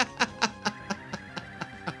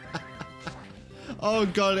 Oh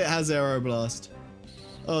god, it has Aeroblast.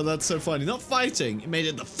 Oh, that's so funny. Not fighting, it made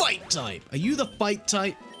it the fight type. Are you the fight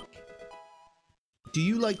type? Do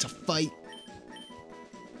you like to fight?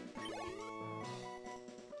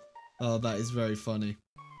 Oh, that is very funny.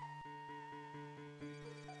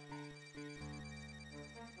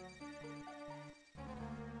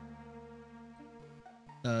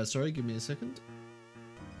 Sorry, give me a second.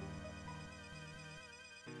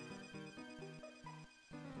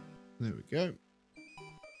 There we go.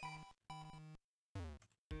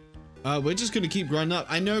 We're just gonna keep grinding up.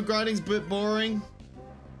 I know grinding's a bit boring.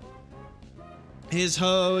 Here's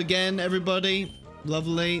Ho again, everybody.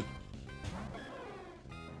 Lovely.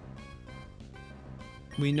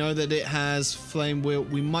 We know that it has Flame Wheel.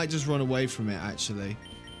 We might just run away from it, actually.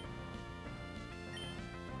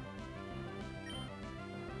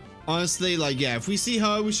 Honestly, like, yeah, if we see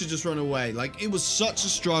Ho, we should just run away. Like, it was such a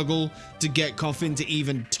struggle to get Coffin to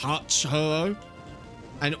even touch Ho.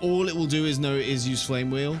 And all it will do is use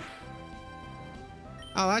Flame Wheel.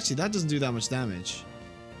 Oh, actually, that doesn't do that much damage.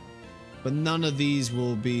 But none of these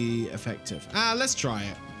will be effective. Let's try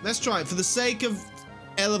it. Let's try it. For the sake of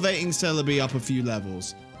elevating Celebi up a few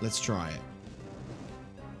levels, let's try it.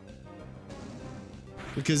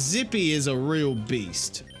 Because Zippy is a real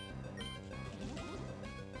beast.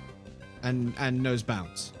 And knows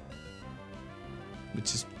bounce.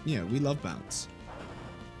 Which is, you know, we love bounce.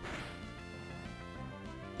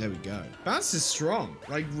 There we go. Bounce is strong.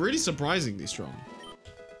 Like, really surprisingly strong.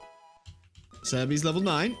 Celebi's level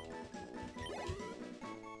 9.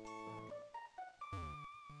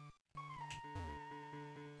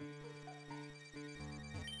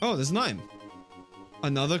 Oh, there's 9.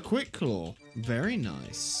 Another Quick Claw. Very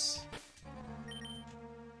nice.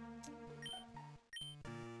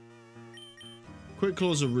 Quick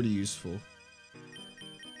Claws are really useful.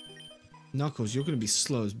 Knuckles, you're going to be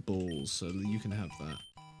slow as balls, so you can have that.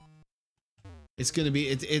 It's going to be...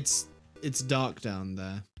 It's dark down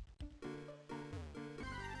there.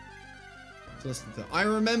 So I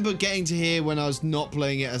remember getting to here when I was not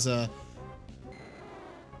playing it as a...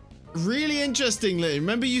 Really interestingly,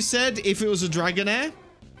 remember you said if it was a Dragonair?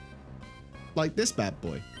 Like this bad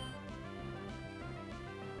boy.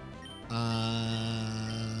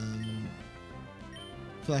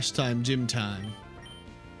 Flash time, gym time.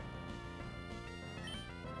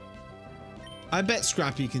 I bet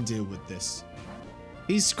Scrappy can deal with this.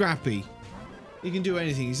 He's Scrappy. He can do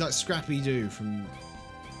anything. He's like Scrappy Doo from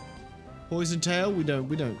Poison Tail. We don't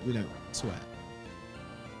sweat.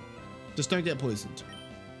 Just don't get poisoned.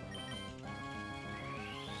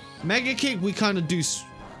 Mega Kick, we kind of do.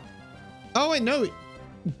 Oh, wait, no.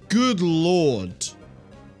 Good lord.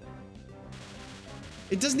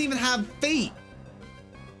 It doesn't even have feet.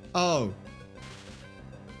 Oh.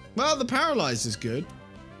 Well, the Paralyze is good.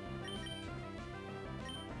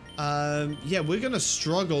 Yeah, we're going to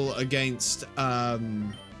struggle against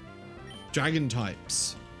dragon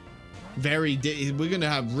types. We're going to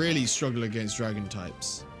have really struggle against dragon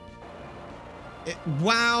types.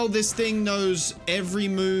 Wow, this thing knows every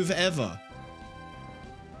move ever.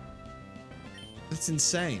 That's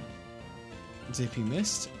insane. Zippy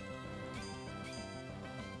missed.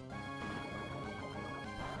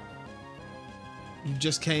 You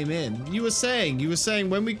just came in. You were saying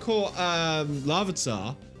when we caught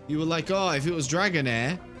Larvitar, you were like, oh, if it was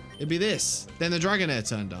Dragonair, it'd be this. Then the Dragonair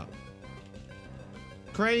turned up.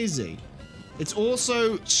 Crazy. It's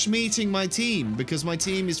also schmeating my team because my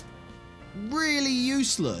team is really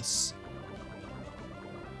useless.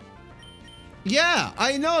 Yeah,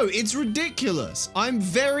 I know. It's ridiculous. I'm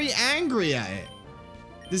very angry at it.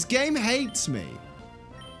 This game hates me.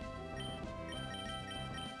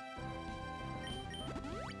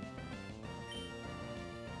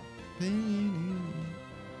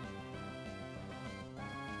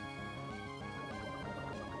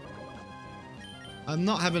 I'm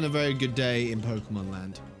not having a very good day in Pokemon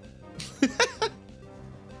Land.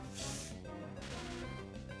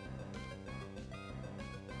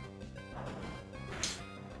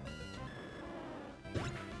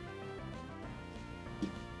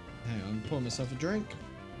 Hang on, pour myself a drink.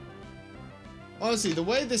 Honestly, the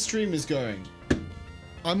way this stream is going,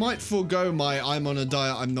 I might forego my I'm on a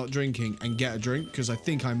diet, I'm not drinking, and get a drink, because I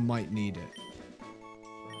think I might need it.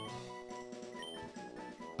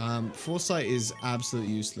 Foresight is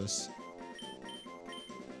absolutely useless.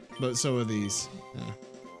 But so are these. Yeah.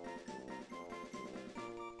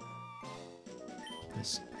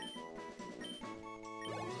 Yes.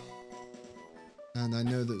 And I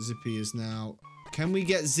know that Zippy is now... Can we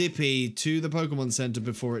get Zippy to the Pokemon Center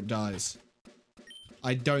before it dies?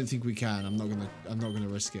 I don't think we can. I'm not gonna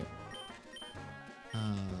risk it.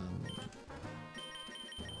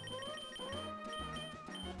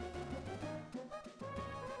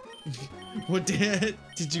 What did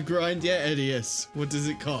you grind yet, Edius? What does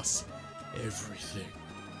it cost? Everything.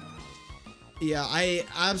 Yeah, I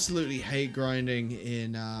absolutely hate grinding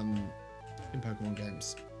in Pokemon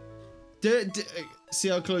games. See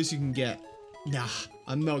how close you can get. Nah,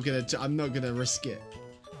 I'm not gonna risk it.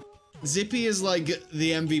 Zippy is like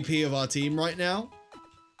the MVP of our team right now.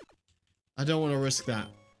 I don't want to risk that.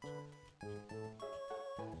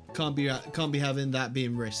 Can't be having that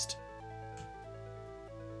being risked.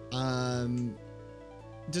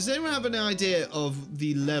 Does anyone have an idea of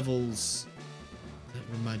the levels? That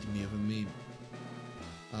reminded me of a meme.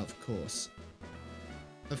 Of course.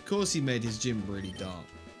 Of course he made his gym really dark.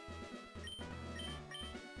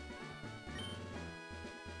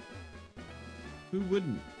 Who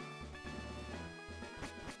wouldn't?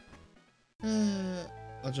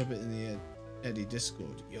 I'll drop it in the Eddie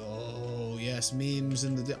Discord. Yo, yes, memes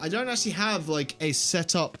in the... I don't actually have like a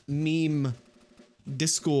set up meme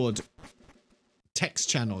Discord text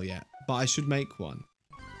channel yet, but I should make one.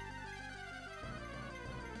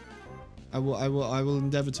 I will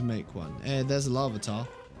endeavor to make one. There's a Larvitar.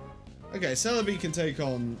 Okay, Celebi can take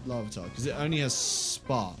on Larvitar because it only has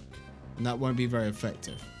Spark, and that won't be very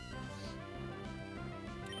effective.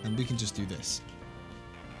 And we can just do this.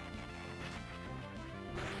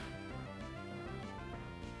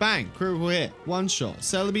 Bang! Critical hit. One shot.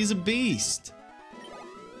 Celebi's a beast.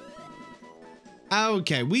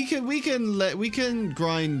 Okay, we can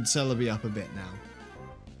grind Celebi up a bit now.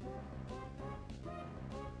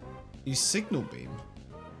 Use Signal Beam.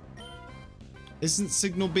 Isn't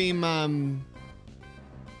Signal Beam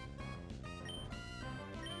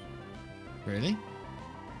really?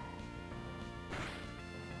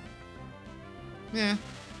 Yeah.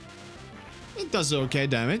 It does okay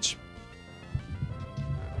damage.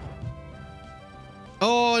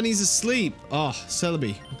 Oh, and he's asleep. Oh,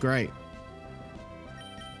 Celebi. Great.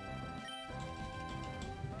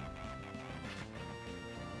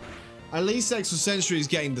 At least Extra Sentry is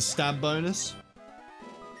getting the stab bonus.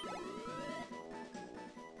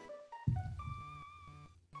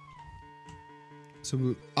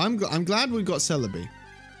 So I'm glad we got Celebi.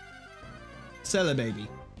 Celebaby.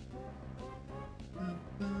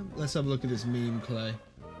 Let's have a look at this meme, Clay.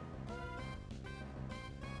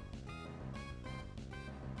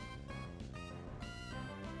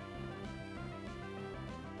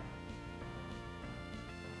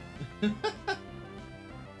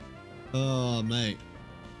 Oh, mate.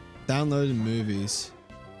 Downloading movies.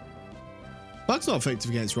 Bug's not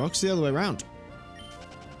effective against Rock, it's the other way around.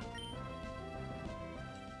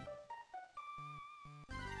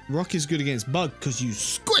 Rock is good against Bug because you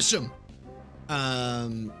squish him.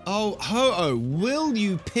 Oh, Ho-Oh, will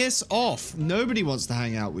you piss off? Nobody wants to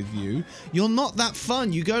hang out with you. You're not that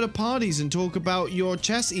fun. You go to parties and talk about your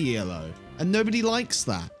chess ELO, and nobody likes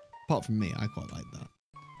that. Apart from me, I quite like that.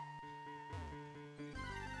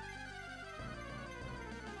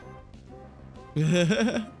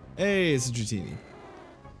 Hey, it's a Dratini.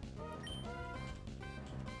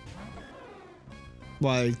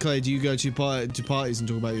 Why, Clay, do you go to parties and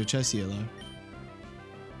talk about your chess yellow?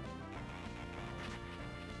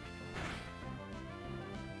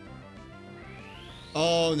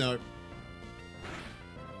 Oh, no.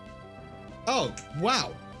 Oh,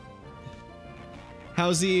 wow.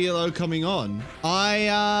 How's the ELO coming on?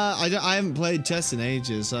 I haven't played chess in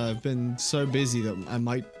ages. I've been so busy that I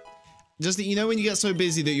might... Just, you know, when you get so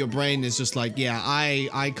busy that your brain is just like, yeah,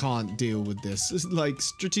 I can't deal with this. It's like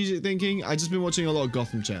strategic thinking. I've just been watching a lot of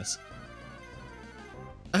Gotham chess.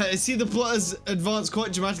 I see the plot has advanced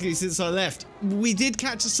quite dramatically since I left. We did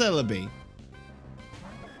catch a Celebi.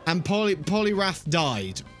 And Poliwrath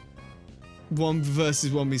died. 1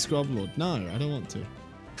 versus 1 me Scrublord. No, I don't want to.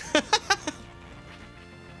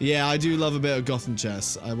 Yeah, I do love a bit of Gotham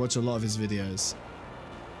chess. I watch a lot of his videos.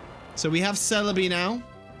 So we have Celebi now,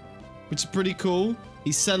 which is pretty cool.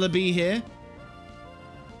 He's Celebi here.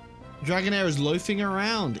 Dragonair is loafing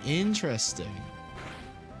around. Interesting.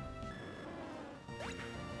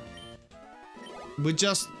 We're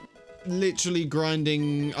just literally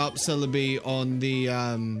grinding up Celebi on the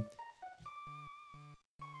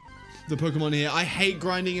Pokemon here. I hate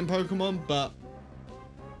grinding in Pokemon, but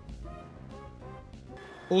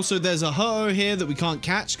also there's a Ho-Oh here that we can't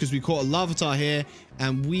catch because we caught a Larvitar here,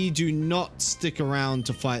 and we do not stick around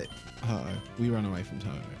to fight Ho-Oh. We run away from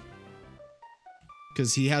Ho-Oh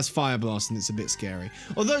because he has Fire Blast and it's a bit scary.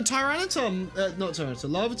 Although Tyranitar, not Tyranitar,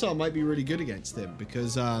 Larvitar might be really good against him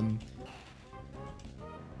because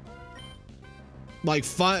like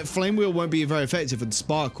Flame Wheel won't be very effective and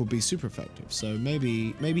Spark will be super effective. So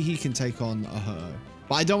maybe he can take on a Ho-Oh.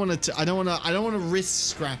 But I don't want to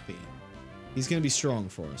risk Scrappy. He's going to be strong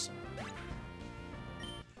for us.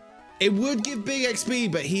 It would give big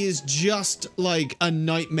XP, but he is just like a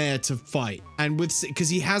nightmare to fight. And because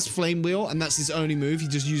he has Flame Wheel and that's his only move, he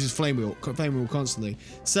just uses Flame Wheel constantly.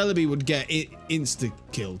 Celebi would get insta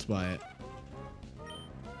killed by it.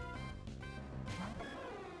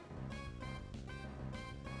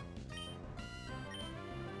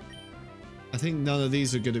 I think none of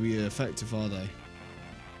these are going to be effective, are they?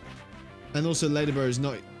 And also Ladybird is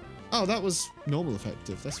not... Oh, that was normal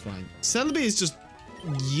effective. That's fine. Celebi is just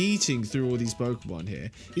yeeting through all these Pokemon here.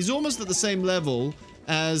 He's almost at the same level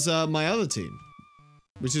as my other team,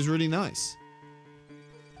 which is really nice.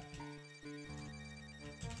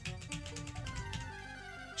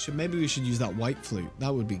 Maybe we should use that White Flute.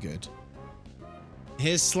 That would be good.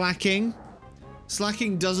 Here's Slacking.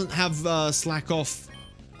 Slacking doesn't have Slack Off...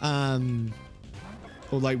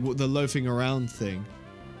 or like the loafing around thing.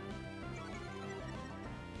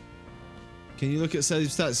 Can you look at save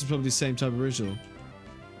stats? It's probably the same type of original.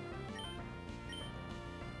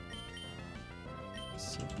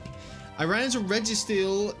 I ran into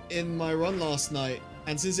Registeel in my run last night,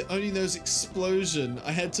 and since it only knows explosion,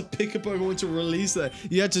 I had to pick a Pokemon to release that.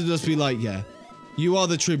 You had to just be like, yeah, you are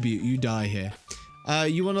the tribute, you die here.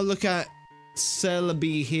 You want to look at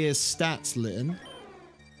Celebi here's stats, Litten?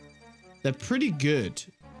 They're pretty good.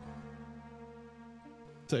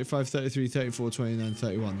 35, 33, 34, 29,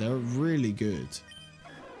 31. They're really good.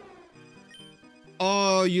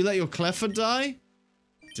 Oh, you let your Cleffa die?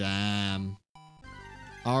 Damn.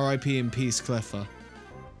 R.I.P. in peace, Cleffa.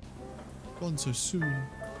 Gone so soon.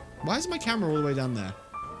 Why is my camera all the way down there?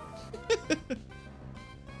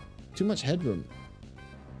 Too much headroom.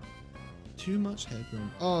 Too much headroom.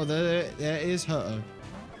 Oh, there is Hurto.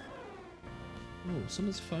 Oh,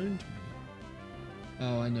 someone's phoned me.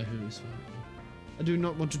 Oh, I know who is phoned me. I do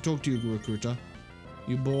not want to talk to you, recruiter.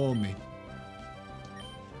 You bore me.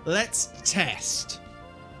 Let's test.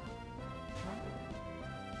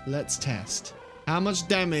 Let's test. How much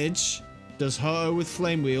damage does Hurto with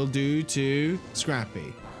Flame Wheel do to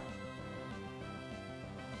Scrappy?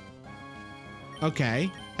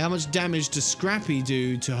 Okay. How much damage does Scrappy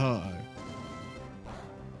do to Hurto?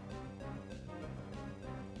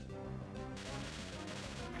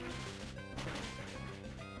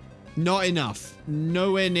 Not enough.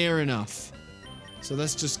 Nowhere near enough. So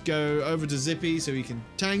let's just go over to Zippy so he can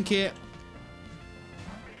tank it.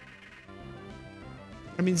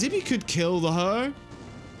 I mean, Zippy could kill the Ho.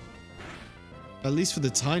 At least for the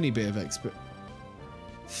tiny bit of expert.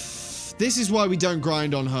 This is why we don't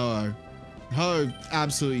grind on Ho. Ho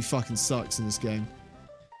absolutely fucking sucks in this game.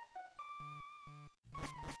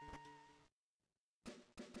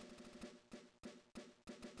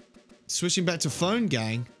 Switching back to phone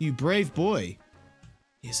gang. You brave boy.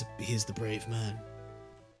 Here's the brave man.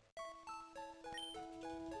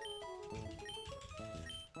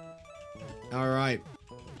 Alright.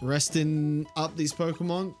 Resting up these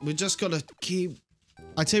Pokemon. We just gotta keep...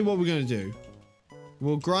 I tell you what we're gonna do.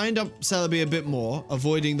 We'll grind up Celebi a bit more,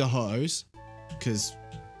 avoiding the Hoes. Because,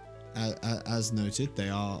 as noted, they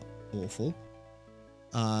are awful.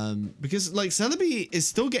 Because, like, Celebi is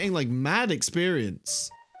still getting, like, mad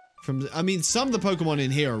experience. From, I mean, some of the Pokemon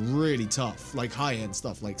in here are really tough. Like, high-end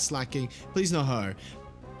stuff, like Slacking. Please no Ho.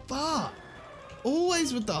 Fuck!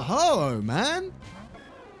 Always with the Ho, man!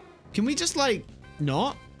 Can we just, like,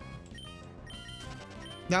 not?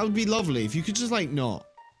 That would be lovely if you could just, like, not.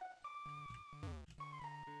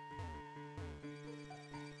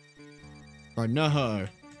 Right, no Ho.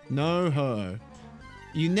 No Ho.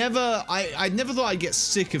 You never... I never thought I'd get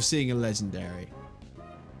sick of seeing a legendary.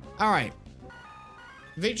 Alright.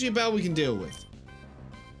 Victory Bell we can deal with.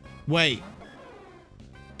 Wait.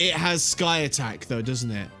 It has Sky Attack, though,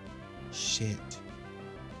 doesn't it? Shit. It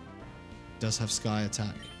does have Sky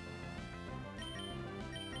Attack.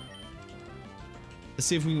 Let's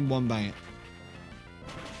see if we can one-bang it.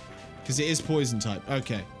 Because it is Poison type.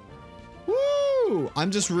 Okay. Woo!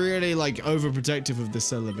 I'm just really, like, overprotective of the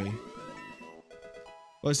Celebi.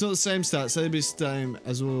 Well, it's not the same stats. Celebi's the same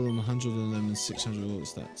as all of them, 100 of them and 600 all the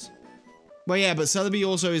stats. Well, yeah, but Celebi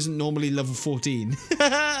also isn't normally level 14.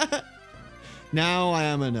 Now I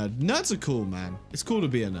am a nerd. Nerds are cool, man. It's cool to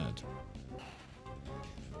be a nerd.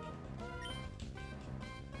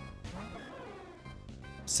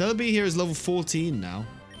 Celebi here is level 14 now.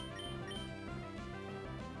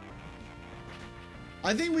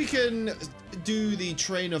 I think we can do the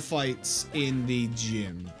trainer fights in the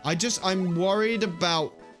gym. I'm worried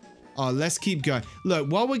about... Oh, let's keep going. Look,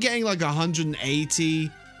 while we're getting like 180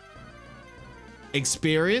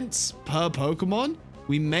 experience per Pokemon,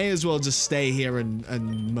 we may as well just stay here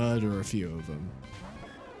and murder a few of them.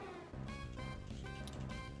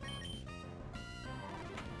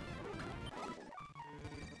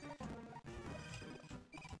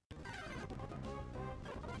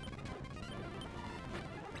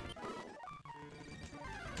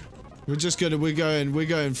 We're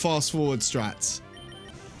going fast forward strats.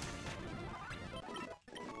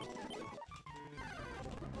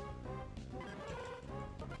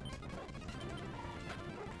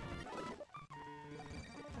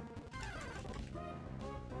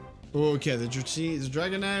 Okay, the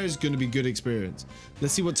Dragonair is going to be good experience.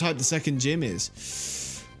 Let's see what type the second gym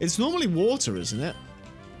is. It's normally water, isn't it?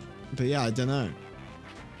 But yeah, I don't know.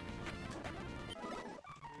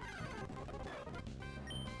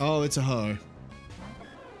 Oh, it's a Ho.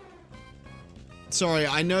 Sorry,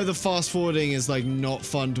 I know the fast forwarding is like not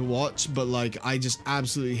fun to watch, but like I just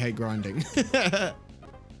absolutely hate grinding.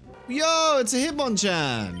 Yo, it's a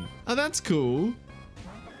Hitmonchan. Oh, that's cool.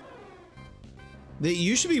 They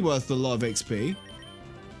usually be worth a lot of XP.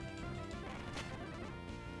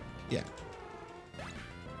 Yeah.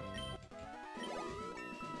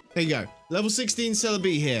 There you go. Level 16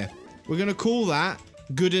 Celebi here. We're going to call that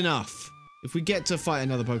good enough. If we get to fight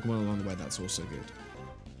another Pokemon along the way, that's also good.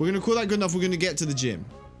 We're going to call that good enough. We're going to get to the gym.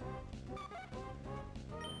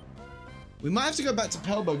 We might have to go back to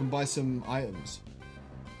Pelberg and buy some items.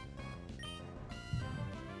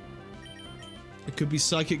 It could be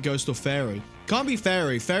Psychic, Ghost, or Fairy. Can't be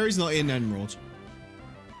Fairy. Fairy's not in Emerald.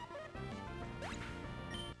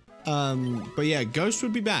 But yeah, Ghost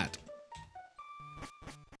would be bad.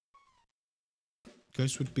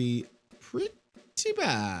 Ghost would be pretty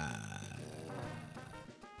bad.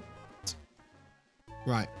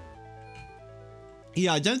 Right.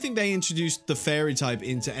 Yeah, I don't think they introduced the Fairy type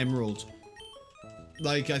into Emerald.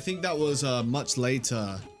 Like, I think that was much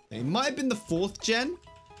later. It might have been the 4th gen.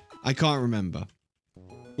 I can't remember.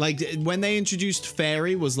 Like, when they introduced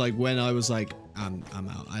Fairy was like when I was like, I'm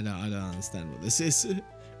out. I don't understand what this is.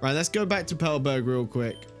 Right, let's go back to Pelberg real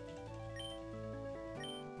quick.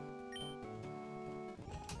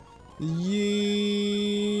 Yeet.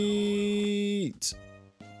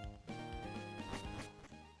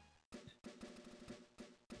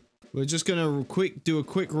 We're just gonna do a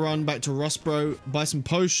quick run back to Rustbro, buy some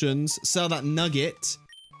potions, sell that nugget,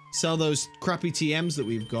 sell those crappy TMs that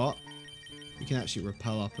we've got. We can actually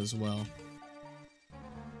rappel up as well.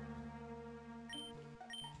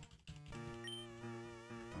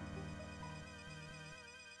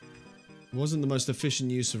 It wasn't the most efficient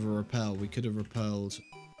use of a rappel. We could have repelled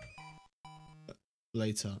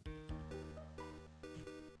later.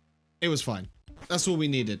 It was fine. That's all we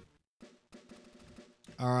needed.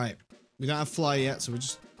 Alright. We don't have fly yet, so we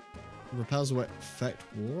just... Repels away. Effect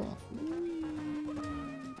wore off.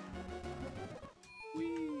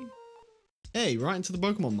 Whee. Hey, right into the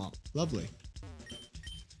Pokemon map. Lovely.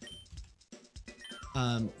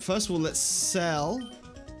 First of all, let's sell...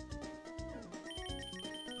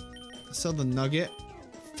 Sell the nugget.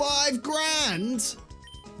 5 grand!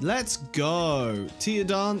 Let's go. Tia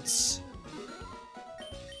Dance.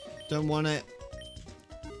 Don't want it.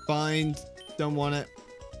 Bind. Don't want it.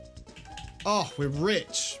 Oh, we're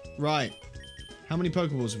rich. Right. How many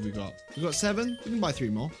Pokeballs have we got? We've got 7. We can buy 3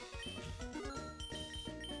 more.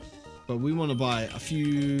 But we want to buy a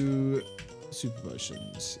few Super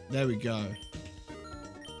Potions. There we go.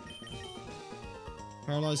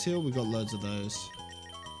 Paralyzed Heal. We've got loads of those.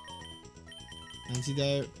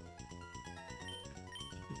 Antidote.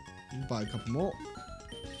 Buy a couple more.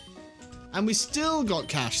 And we still got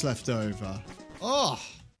cash left over. Oh.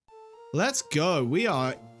 Let's go. We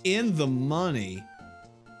are in the money.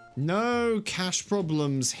 No cash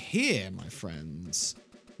problems here, my friends.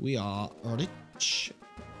 We are rich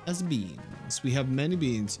as beans. We have many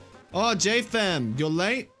beans. Oh, JFM, you're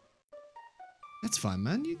late? That's fine,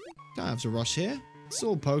 man. You don't have to rush here. It's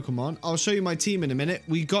all Pokemon. I'll show you my team in a minute.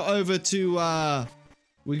 We got over to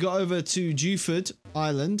Dewford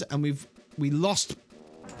Island and we lost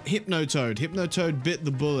Hypnotoad. Hypnotoad bit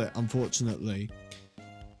the bullet, unfortunately.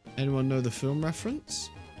 Anyone know the film reference?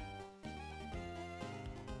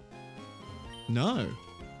 No.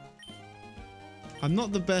 I'm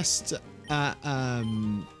not the best at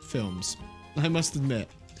films, I must admit.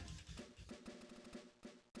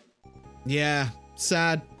 Yeah,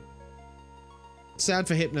 sad. Sad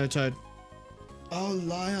for Hypnotoad. Oh,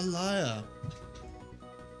 Liar Liar.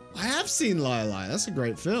 I have seen Liar Liar. That's a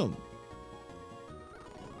great film.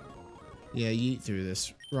 Yeah, you eat through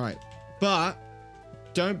this. Right. But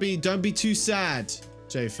don't be too sad,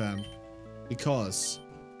 JFam. Because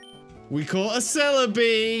we caught a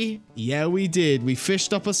Celebi. Yeah, we did. We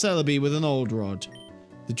fished up a Celebi with an old rod.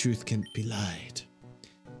 The truth can't be lied.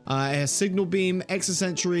 It has Signal Beam,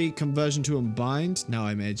 Exosensory, Conversion to Unbind. Now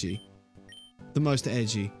I'm edgy. The most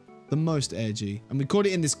edgy. The most edgy. And we caught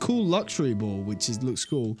it in this cool luxury ball, which looks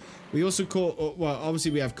cool. We also caught, well,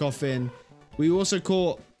 obviously we have Coffin. We also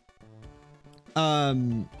caught,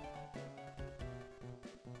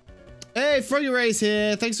 hey, Froggy Ray's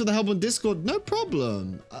here. Thanks for the help on Discord. No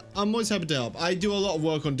problem. I'm always happy to help. I do a lot of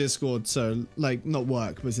work on Discord, so, like, not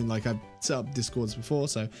work, but as in, like, I've set up Discords before,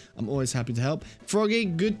 so I'm always happy to help. Froggy,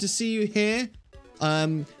 good to see you here.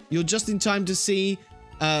 You're just in time to see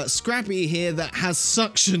Scrappy here that has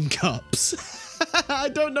suction cups. I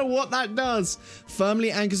don't know what that does.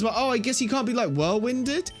 Firmly anchors. Oh, I guess he can't be, like,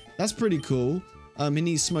 whirlwinded. That's pretty cool. He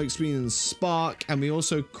needs Smoke Screen and Spark, and we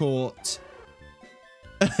also caught...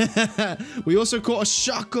 we also caught a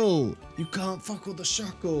Shuckle. You can't fuck with the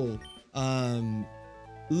Shuckle.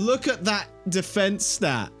 Look at that defense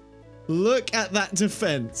stat. Look at that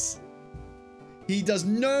defense. He does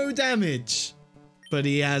no damage. but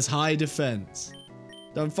he has high defense.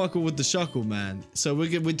 Don't fuckle with the shuckle, man. So we're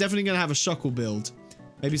definitely gonna have a shuckle build.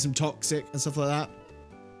 Maybe some toxic and stuff like that.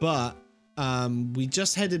 But we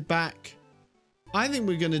just headed back. I think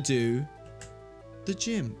we're gonna do the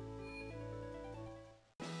gym.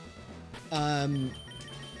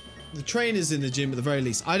 The trainer's in the gym at the very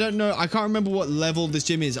least. I don't know. I can't remember what level this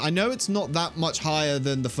gym is. I know it's not that much higher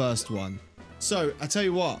than the first one. So I tell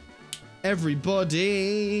you what,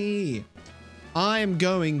 everybody, I am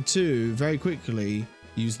going to very quickly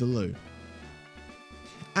use the loo.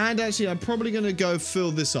 And actually, I'm probably going to go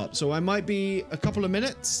fill this up. So I might be a couple of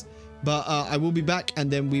minutes, but I will be back, and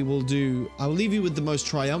then we will do... I'll leave you with the most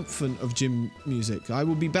triumphant of gym music. I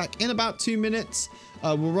will be back in about 2 minutes.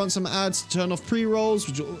 We'll run some ads to turn off pre-rolls,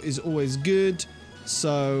 which is always good.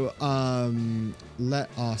 So let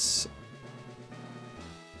us...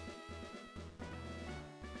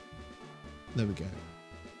 There we go.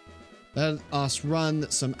 Let us run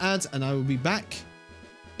some ads, and I will be back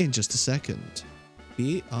in just a second.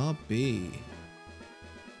 BRB.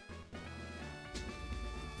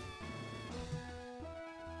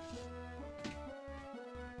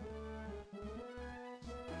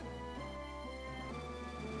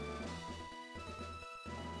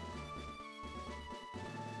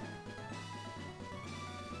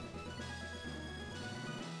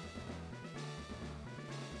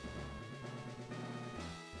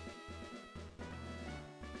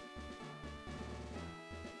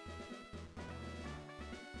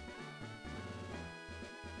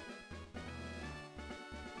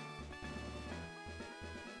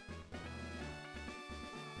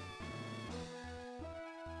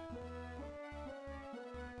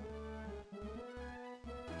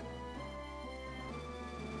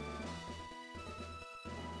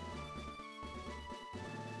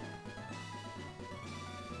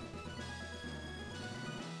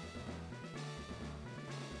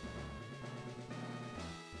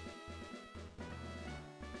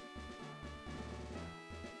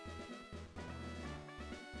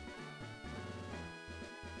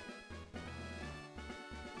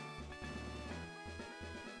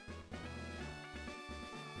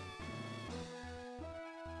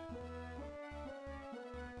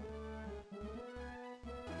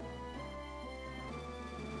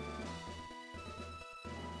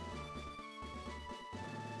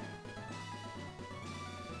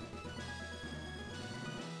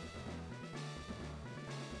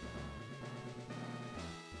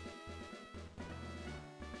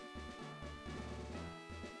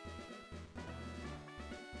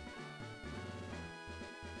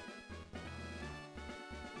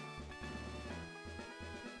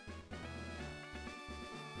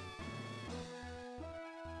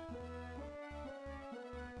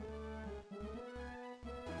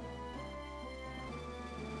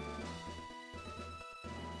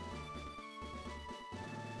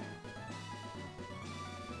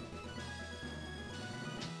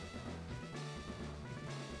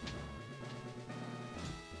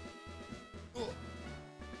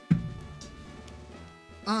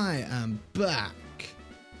 I am back.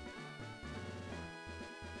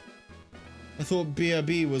 I thought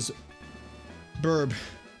BRB was burb.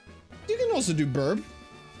 You can also do burb.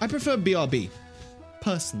 I prefer BRB,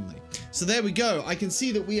 personally. So there we go. I can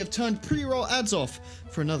see that we have turned pre-roll ads off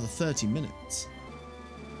for another 30 minutes.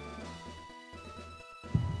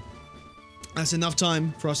 That's enough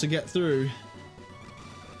time for us to get through.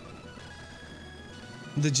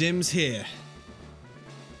 The gym's here.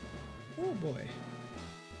 Oh boy.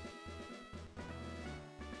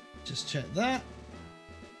 Just check that.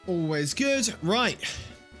 Always good. Right.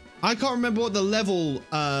 I can't remember what the level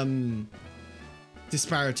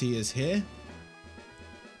disparity is here.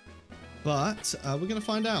 But we're going to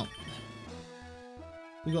find out.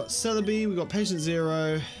 We got Celebi, we got Patient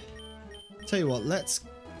Zero. Tell you what, let's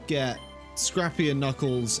get Scrappy and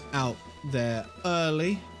Knuckles out there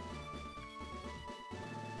early.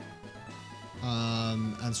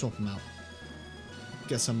 And swap them out.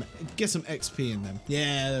 Get some XP in them.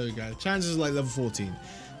 Yeah, there we go. Challenge is like level 14.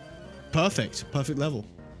 Perfect. Perfect level.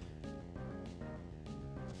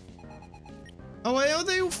 Oh wait, are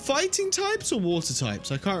they all fighting types or water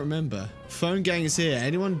types? I can't remember. Phone gang is here.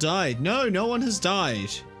 Anyone died? No, no one has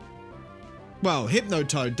died. Well,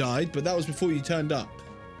 Hypnotoad died, but that was before you turned up.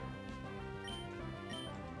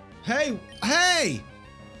 Hey, hey!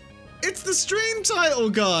 It's the stream title,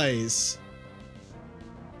 guys!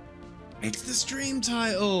 It's the stream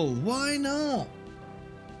title. Why not?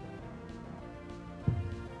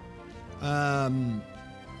 I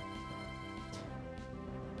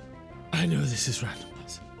know this is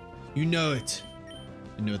randomized. You know it.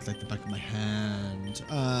 I know it's like the back of my hand.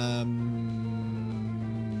 I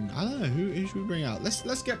don't know. Who should we bring out?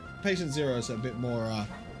 Let's get Patient Zero so a bit more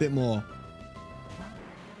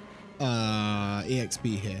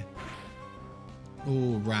EXP here.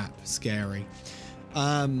 Oh, rap, scary.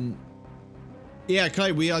 Yeah,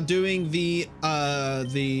 okay, we are doing the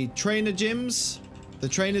trainer gyms, the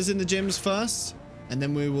trainers in the gyms first, and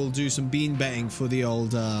then we will do some bean betting for the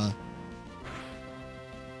old the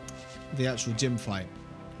actual gym fight,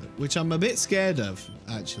 which I'm a bit scared of,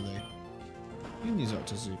 actually. You can use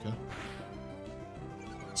Octazooka.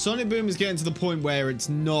 Sonic Boom is getting to the point where it's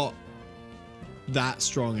not that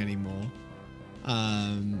strong anymore.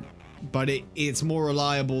 But it's more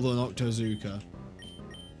reliable than Octazooka.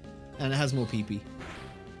 And it has more PP.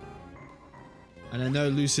 And I know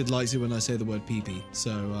Lucid likes it when I say the word PP,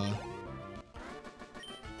 so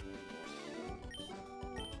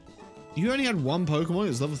you only had one Pokemon, it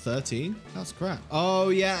was level 13? That's crap. Oh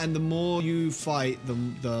yeah, and the more you fight,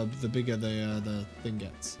 the bigger the thing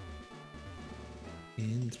gets.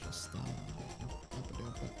 Interesting.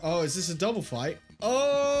 Oh, is this a double fight?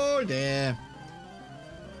 Oh dear.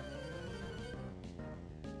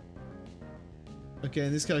 Okay,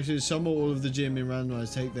 in this character, some or all of the gym in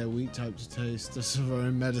randomized take their weak type to taste their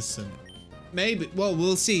own medicine. Maybe. Well,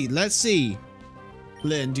 we'll see. Let's see.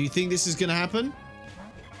 Lynn, do you think this is gonna happen?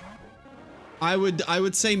 I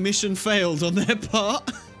would say mission failed on their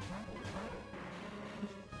part.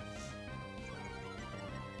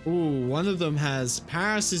 Ooh, one of them has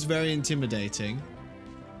Paris is very intimidating.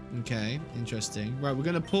 Okay, interesting. Right, we're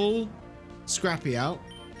gonna pull Scrappy out,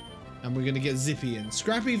 and we're gonna get Zippy in.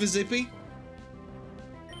 Scrappy for Zippy.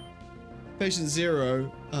 Patient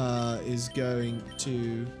Zero is going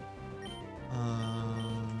to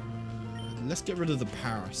let's get rid of the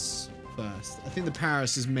Paris first. I think the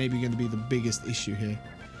Paris is maybe going to be the biggest issue here.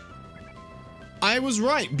 I was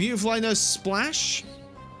right. Beautiful, I know Splash.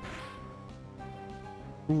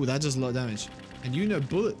 Ooh, that does a lot of damage. And you know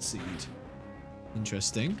Bullet Seed.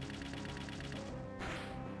 Interesting.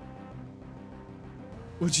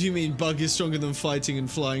 What do you mean Bug is stronger than fighting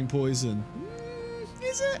and flying poison?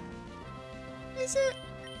 Is it? Is it?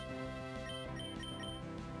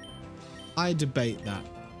 I debate that.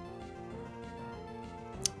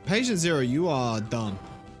 Patient Zero, you are done.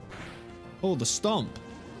 Oh, the stomp.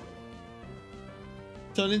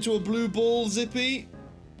 Turn into a blue ball, Zippy.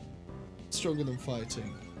 Stronger than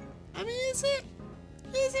fighting. I mean, is it?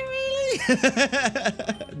 Is it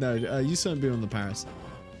really? No, you shouldn't be on the Paris.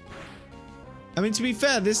 I mean, to be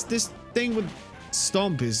fair, this thing with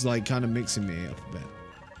stomp is like kind of mixing me up a bit.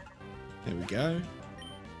 There we go.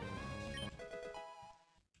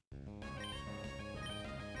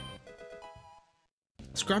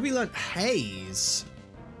 Scrappy learned Haze.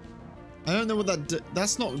 I don't know what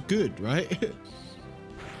that's not good, right?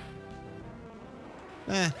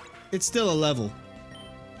 It's still a level.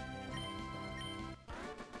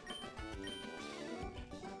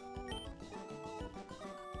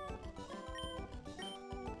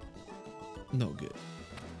 Not good.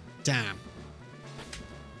 Damn.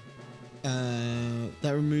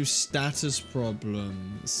 That removes status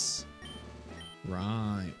problems.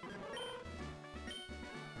 Right.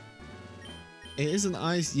 It is an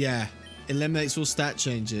ice. Yeah. Eliminates all stat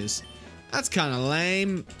changes. That's kind of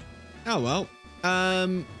lame. Oh well.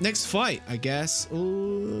 Next fight, I guess.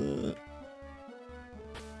 Ooh.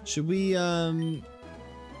 Should we Alright,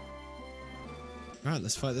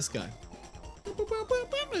 let's fight this guy.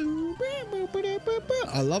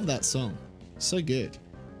 I love that song. So good.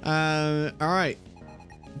 Alright.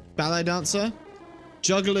 Ballet dancer.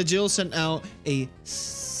 Juggler Jill sent out a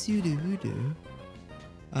pseudo.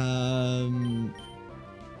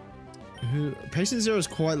 Who Patient Zero is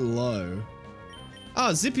quite low.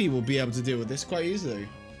 Oh, Zippy will be able to deal with this quite easily.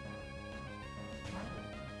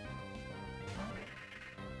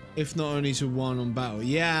 If not only to one on battle.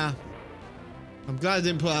 Yeah. I'm glad I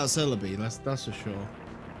didn't put out Celebi, that's for sure.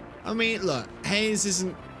 I mean, look, Haze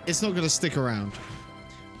isn't, it's not gonna stick around.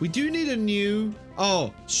 We do need a new,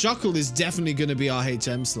 oh, Shuckle is definitely gonna be our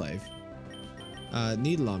HM slave.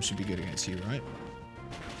 Needle Arm should be good against you, right?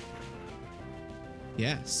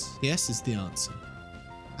 Yes. Yes is the answer.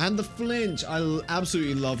 And the flinch. I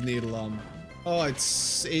absolutely love Needle Arm. Oh,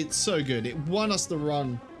 it's so good. It won us the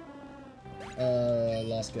run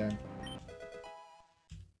last game.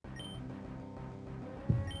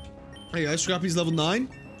 There you go. Scrappy's level 9.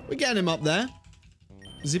 We're getting him up there.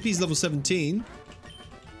 Zippy's level 17.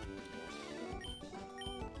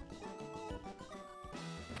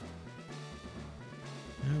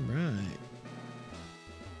 Alright.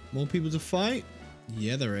 More people to fight?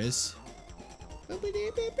 Yeah, there is.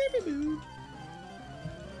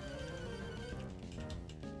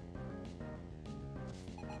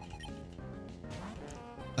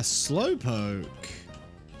 A slowpoke.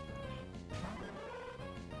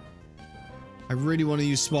 I really want to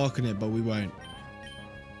use Spark on it, but we won't.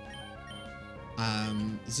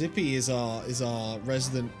 Zippy is our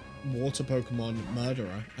resident water Pokemon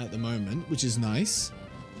murderer at the moment, which is nice.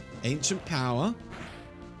 Ancient Power.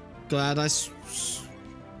 Glad I...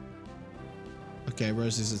 Okay,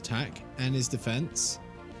 Rose's attack, and his defense,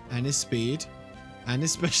 and his speed, and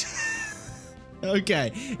his special...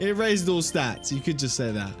 Okay, it raised all stats. You could just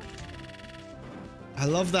say that. I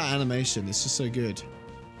love that animation. It's just so good.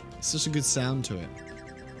 It's such a good sound to it.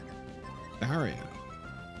 Barrier.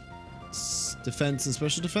 Defense and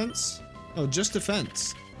special defense? Oh, just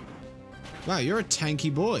defense. Wow, you're a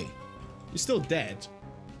tanky boy. You're still dead.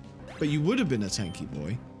 But you would have been a tanky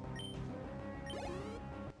boy.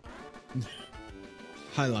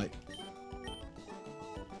 Highlight.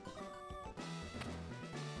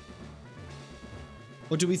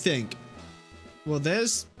 What do we think? Well,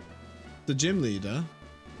 there's the gym leader.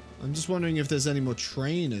 I'm just wondering if there's any more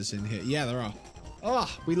trainers in here. Yeah, there are.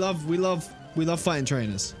 Oh, we love fighting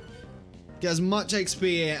trainers. Get as much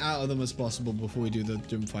XP out of them as possible before we do the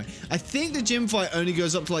gym fight. I think the gym fight only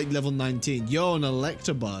goes up to like level 19. Yo, an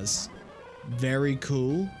Electabuzz. Very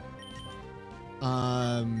cool.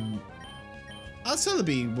 I'll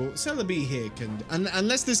Celebi here can,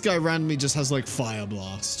 unless this guy randomly just has like Fire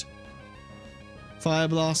Blast. Fire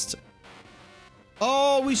Blast.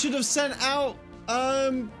 Oh, we should have sent out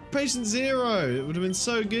Patient Zero. It would have been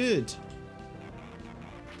so good.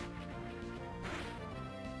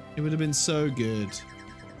 It would have been so good.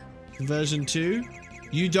 Conversion 2?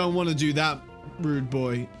 You don't want to do that, rude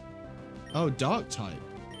boy. Oh, Dark type.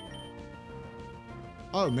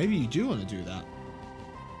 Oh, maybe you do want to do that.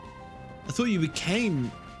 I thought you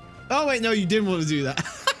became... Oh, wait, no, you didn't want to do that.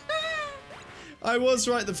 I was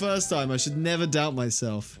right the first time. I should never doubt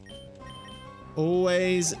myself.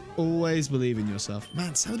 Always believe in yourself.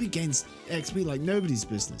 Man, Celebi gains XP like nobody's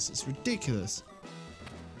business. It's ridiculous.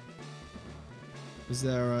 Is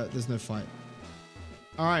there, there's no fight.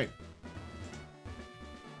 All right.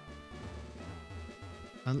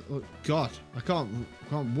 And oh, God, I can't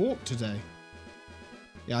walk today.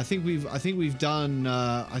 Yeah, I think we've done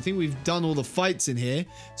all the fights in here,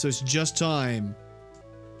 so it's just time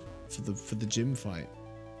for the gym fight.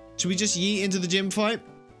 Should we just yeet into the gym fight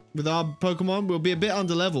with our Pokemon? We'll be a bit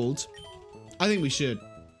underleveled. I think we should.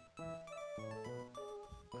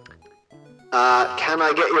 Can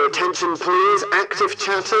I get your attention, please? Active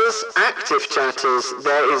chatters,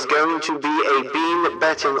 there is going to be a bean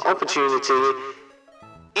betting opportunity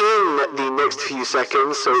in the next few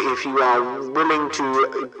seconds, so if you are willing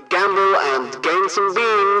to gamble and gain some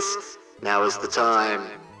beans, now is the time.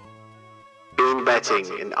 Bean betting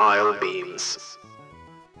in Isle Beans.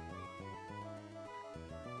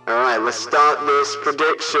 Alright, let's start this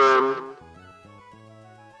prediction.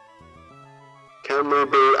 Can we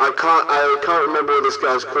be... I can't remember what this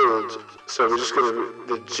guy's called, so we're just gonna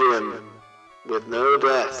the gym with no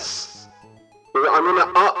deaths. I'm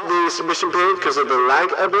gonna up the submission period because of the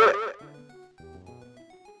lag a bit.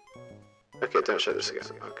 Okay, don't show this again.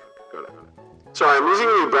 Okay, got it. Sorry, I'm using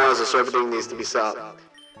a new browser, so everything needs to be set up.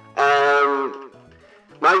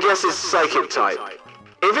 My guess is Psychic type.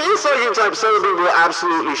 If it is Psychic type, Celebi will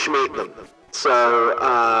absolutely schmeat them. So,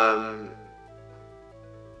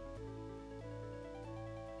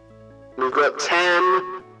 we've got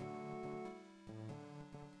 10.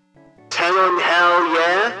 10 on hell,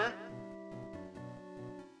 yeah?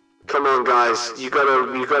 Come on, guys. You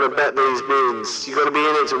gotta bet these beans. You gotta be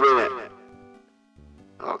in it to win it.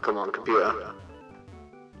 Oh, come on, computer.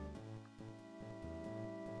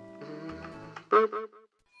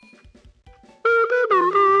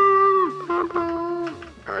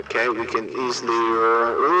 Okay, we can easily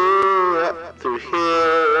through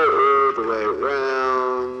here, all the way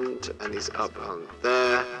around, and he's up on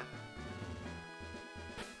there.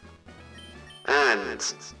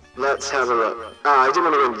 And let's have a look. Ah, I didn't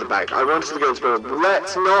want to go into the back. I wanted to go into the middle.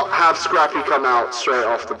 Let's not have Scrappy come out straight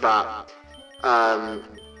off the bat.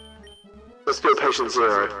 Let's do a Patient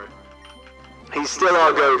Zero. He's still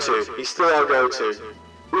our go-to. He's still our go-to.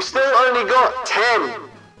 We still only got 10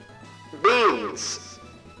 beans.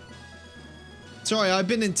 Sorry, I've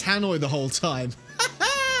been in Tannoy the whole time.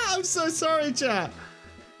 I'm so sorry, chat.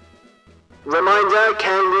 Reminder,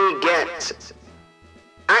 can we get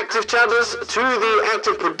active chatters to the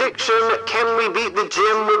active prediction? Can we beat the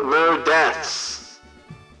gym with no deaths?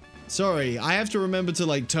 Sorry, I have to remember to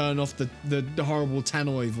like turn off the horrible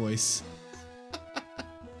Tannoy voice.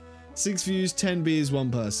 6 views, 10 beers, 1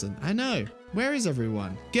 person. I know. Where is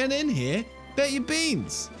everyone? Get in here. Bet your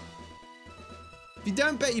beans. If you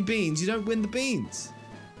don't bet your beans, you don't win the beans.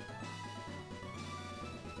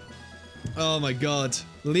 Oh my god.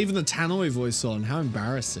 Leaving the Tannoy voice on. How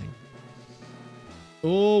embarrassing.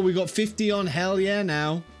 Oh, we got 50 on hell yeah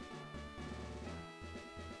now.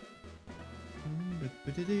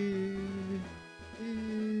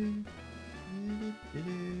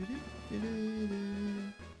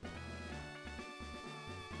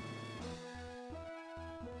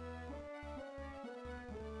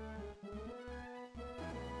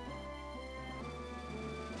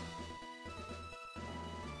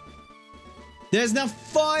 There's now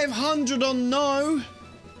 500 on no.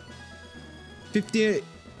 58.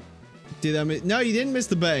 Did I miss? No, you didn't miss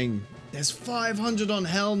the betting. There's 500 on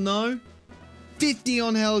hell no. 50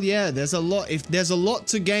 on hell yeah. There's a lot. If there's a lot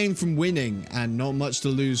to gain from winning and not much to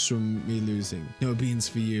lose from me losing. No beans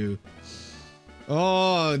for you.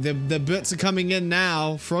 Oh, the bets are coming in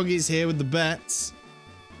now. Froggy's here with the bets.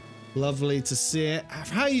 Lovely to see it.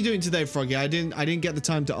 How are you doing today, Froggy? I didn't get the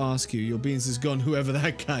time to ask you. Your beans is gone, whoever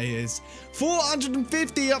that guy is.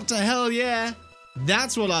 450 up to hell yeah.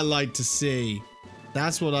 That's what I like to see.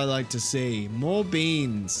 That's what I like to see. More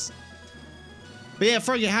beans. But yeah,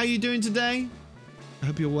 Froggy, how are you doing today? I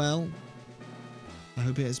hope you're well. I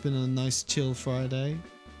hope it's been a nice chill Friday.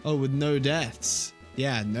 Oh, with no deaths.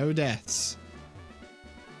 Yeah, no deaths.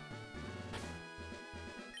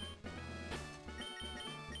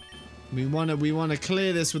 We wanna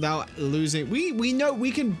clear this without losing. We know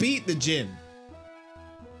we can beat the gym.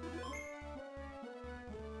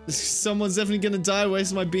 Someone's definitely gonna die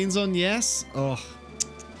wasting my beans on. Yes. Oh,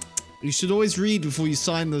 you should always read before you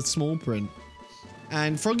sign the small print.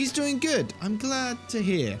 And Froggy's doing good. I'm glad to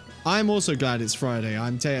hear. I'm also glad it's Friday.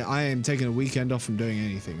 I am taking a weekend off from doing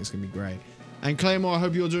anything. It's gonna be great. And Claymore, I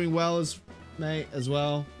hope you're doing well mate as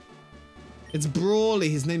well. It's Brawly.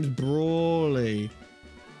 His name's Brawly.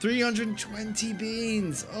 320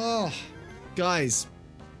 beans. Oh, guys.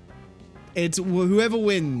 It's whoever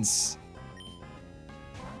wins.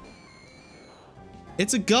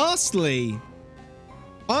 It's a Ghastly.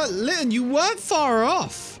 Oh, Lynn, you weren't far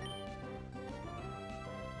off.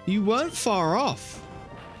 You weren't far off.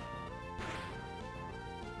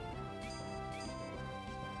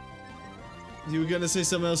 You were going to say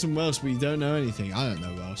something else in Welsh, but you don't know anything. I don't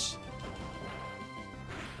know Welsh.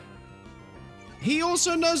 He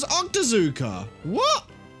also knows Octazooka. What?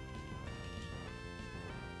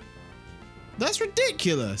 That's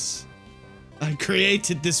ridiculous. I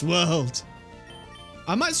created this world.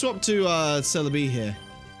 I might swap to Celebi here.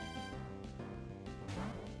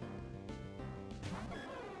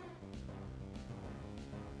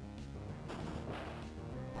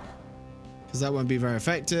 Because that won't be very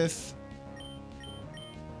effective.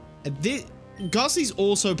 Ghastly's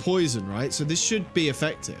also poison, right? So this should be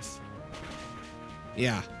effective.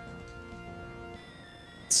 Yeah.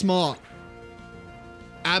 Smart.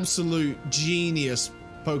 Absolute genius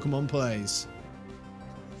Pokemon plays.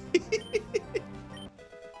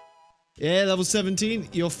 Yeah, level 17.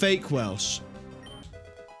 You're fake Welsh.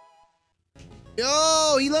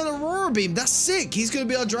 Oh, he learned Aurora Beam. That's sick. He's going to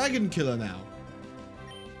be our Dragon Killer now.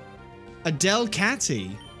 A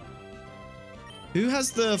Delcatty. Who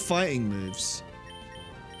has the fighting moves?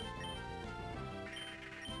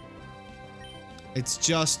 It's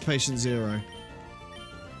just Patient Zero.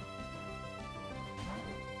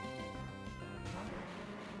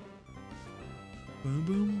 Boom,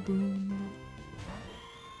 boom, boom.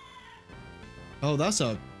 Oh, that's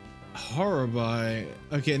a horrible.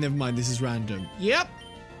 Okay, never mind. This is random. Yep.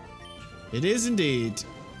 It is indeed.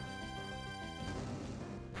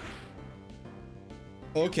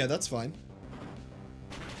 Okay, that's fine.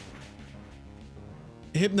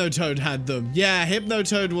 Hypnotoad had them. Yeah,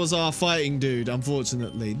 Hypnotoad was our fighting dude,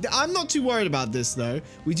 unfortunately. I'm not too worried about this, though.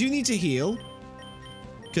 We do need to heal.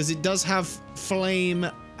 Because it does have Flame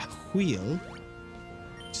Wheel.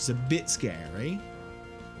 Which is a bit scary.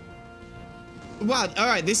 Wow,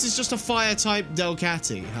 alright, this is just a fire-type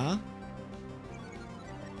Delcatty, huh?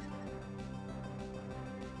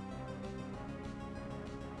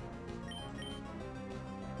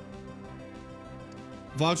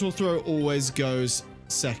 Vital Throw always goes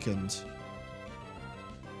second.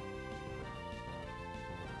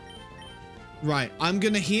 Right, I'm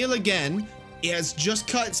gonna heal again. It has just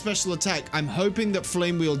cut its special attack. I'm hoping that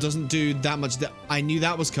Flame Wheel doesn't do that much. I knew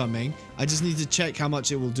that was coming. I just need to check how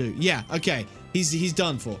much it will do. Yeah, okay. He's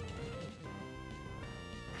done for.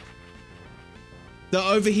 The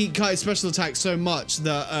Overheat cut its special attack so much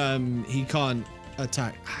that he can't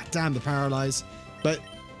attack. Ah, damn, the Paralyze. But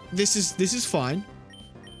this is fine.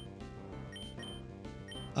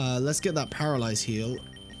 Let's get that Paralyze heal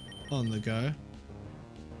on the go.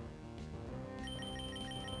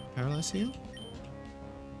 Paralyze heal?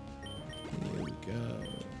 Here we go.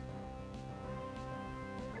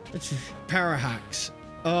 Parahacks.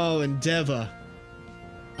 Oh, Endeavor.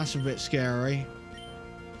 That's a bit scary.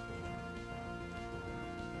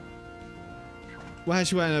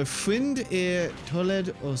 Wash one friend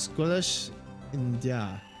toilet or scholars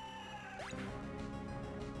India.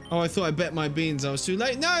 Oh, I thought I bet my beans. I was too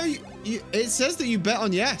late. No, it says that you bet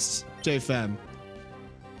on yes, JFM.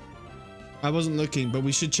 I wasn't looking, but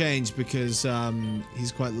we should change because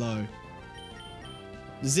he's quite low.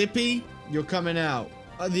 Zippy, you're coming out.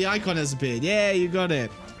 The icon has appeared. Yeah, you got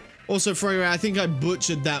it. Also, Freya, I think I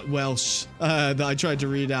butchered that Welsh that I tried to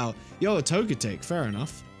read out. Yo, a Togetic. Fair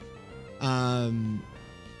enough. Oh,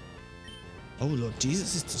 Lord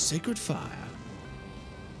Jesus, it's the sacred fire.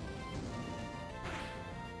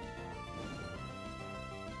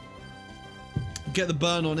 Get the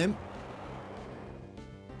burn on him.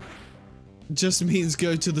 Just means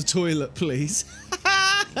go to the toilet, please.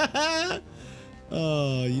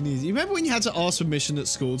 Oh, you remember when you had to ask permission at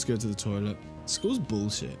school to go to the toilet? School's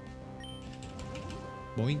bullshit.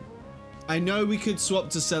 Boing. I know we could swap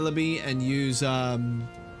to Celebi and use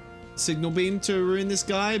Signal Beam to ruin this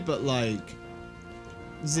guy, but like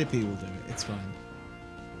Zippy will do it. It's fine.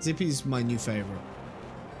 Zippy's my new favorite.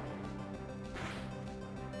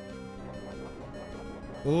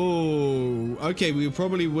 Oh, okay, we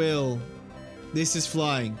probably will. This is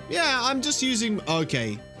flying. Yeah, I'm just using...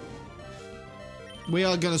 Okay. We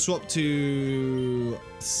are going to swap to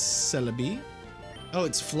Celebi. Oh,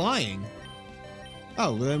 it's flying.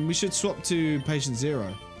 Oh, well then we should swap to Patient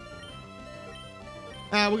Zero.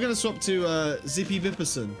 We're going to swap to Zippy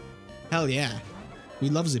Bipperson. Hell yeah. We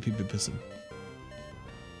love Zippy Bipperson.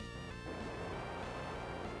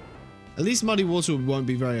 At least Muddy Water won't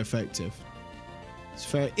be very effective. It's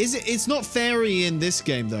fair. Is it? It's not fairy in this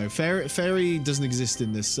game though. Fairy doesn't exist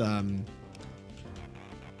in this gen.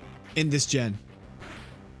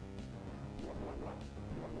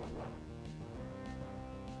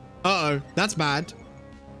 Uh-oh, that's bad.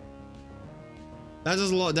 That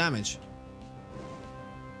does a lot of damage.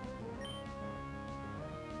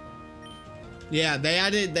 Yeah, they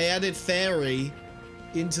added fairy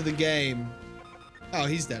into the game. Oh,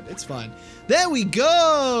 he's dead. It's fine. There we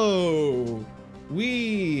go.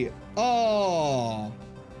 We are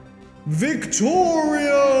victorious.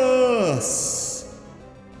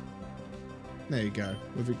 There you go.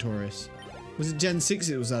 We're victorious. Was it Gen 6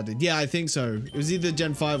 it was added? Yeah, I think so. It was either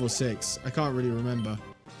Gen 5 or 6. I can't really remember.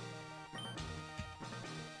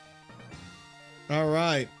 All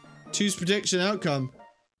right. Choose prediction outcome.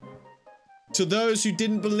 To those who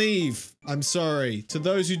didn't believe, I'm sorry. To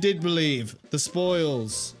those who did believe, the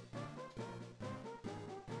spoils.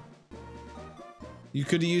 You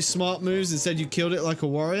could have used smart moves, instead you killed it like a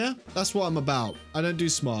warrior? That's what I'm about. I don't do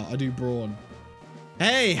smart, I do brawn.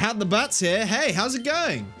 Hey, Hat the Bat's here. Hey, how's it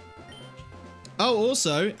going? Oh,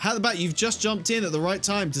 also, Hat the Bat, you've just jumped in at the right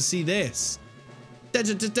time to see this. Da,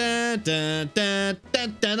 da, da, da, da, da,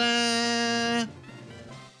 da, da.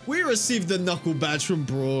 We received the Knuckle Badge from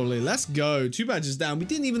Brawley. Let's go. 2 badges down. We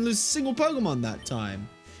didn't even lose a single Pokemon that time.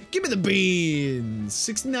 Give me the beans.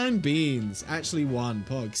 69 beans. Actually won,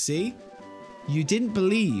 Pog. See? You didn't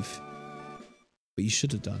believe, but you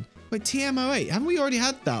should have done. Wait, TM08, haven't we already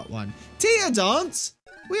had that one? Tia Dance?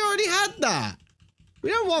 We already had that.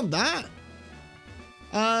 We don't want that.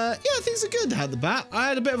 Yeah, things are good, Had the Bat. I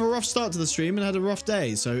had a bit of a rough start to the stream and had a rough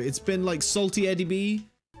day, so it's been like salty Eddie B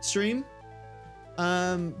stream.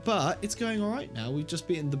 But it's going all right now. We've just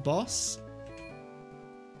beaten the boss.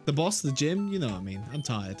 The boss, the gym, you know what I mean. I'm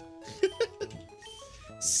tired.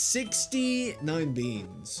 69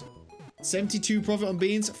 beans. 72 profit on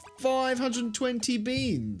beans, 520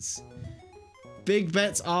 beans. Big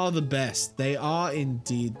bets are the best. They are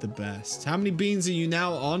indeed the best. How many beans are you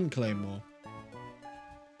now on, Claymore?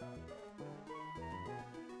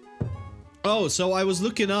 Oh, so I was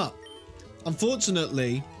looking up.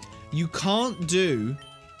 Unfortunately, you can't do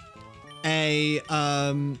a,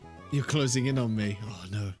 you're closing in on me. Oh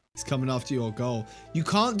no, he's coming after your goal. You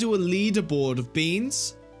can't do a leaderboard of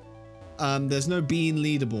beans. There's no bean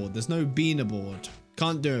leaderboard. There's no beanaboard.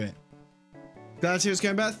 Can't do it. Glad was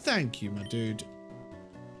going back. Thank you, my dude.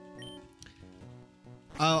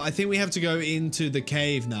 Oh, I think we have to go into the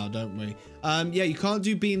cave now, don't we? Yeah, you can't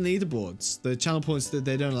do bean leaderboards. The channel points that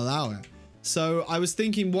they don't allow it. So I was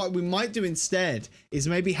thinking what we might do instead is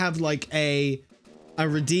maybe have like a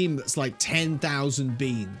redeem that's like 10,000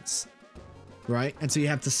 beans, right? And so you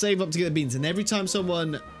have to save up to get the beans. And every time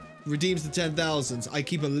someone redeems the 10,000s, I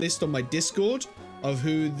keep a list on my Discord of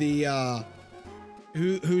who the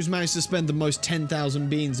who's managed to spend the most 10,000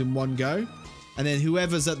 beans in one go, and then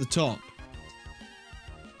whoever's at the top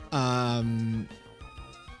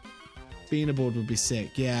Beaner board would be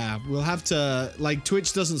sick. Yeah, we'll have to, like,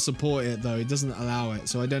 Twitch doesn't support it though. It doesn't allow it,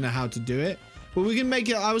 so I don't know how to do it. But we can make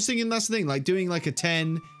it, I was thinking that's the thing, like doing like a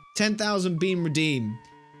 10,000 bean redeem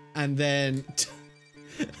and then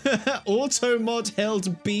auto mod held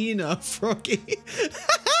beaner froggy.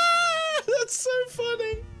 That's so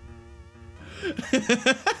funny.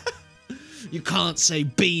 You can't say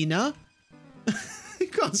beaner. You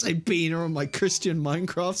can't say beaner on my Christian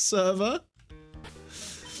Minecraft server.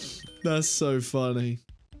 That's so funny.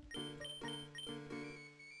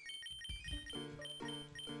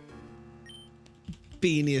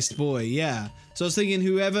 Beaniest boy, yeah. So I was thinking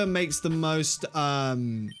whoever makes the most,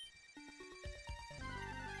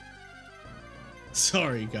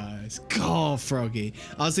 sorry guys. God, Froggy.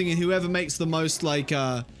 I was thinking whoever makes the most, like,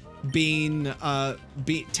 bean,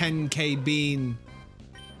 10k bean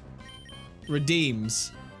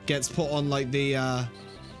redeems gets put on, like, the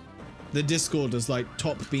Discord as, like,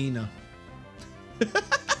 top beaner.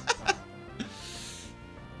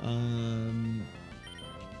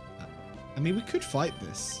 I mean, we could fight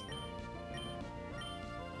this.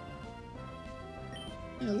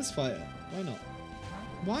 Yeah, let's fight it. Why not?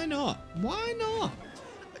 Why not? Why not?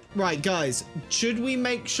 Right, guys. Should we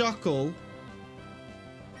make Shuckle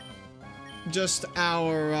just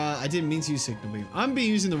our... I didn't mean to use Signal Beam. I'm been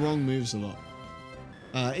using the wrong moves a lot.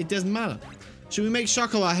 It doesn't matter. Should we make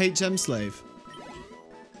Shuckle our HM slave?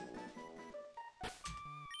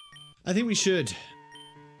 I think we should.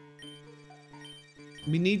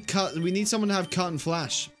 We need cut. We need someone to have cut and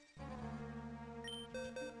flash.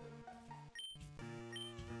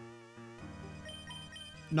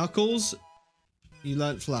 Knuckles, you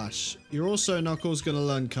learnt flash. You're also, Knuckles, gonna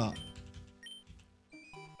learn cut.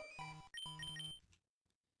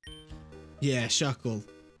 Yeah, Shuckle.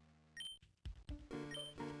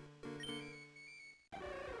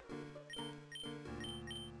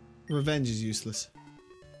 Revenge is useless.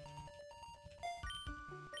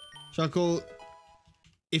 Shuckle,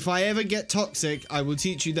 if I ever get toxic, I will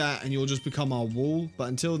teach you that and you'll just become our wall. But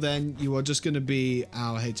until then, you are just going to be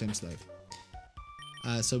our HM slave.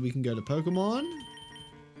 So we can go to Pokemon.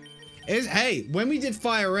 Hey, when we did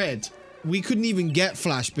Fire Red, we couldn't even get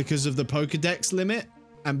Flash because of the Pokedex limit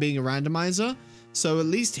and being a randomizer. So at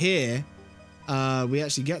least here, we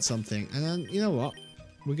actually get something. And then, you know what?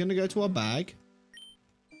 We're going to go to our bag.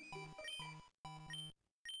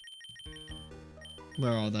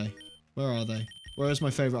 Where are they? Where are they? Where is my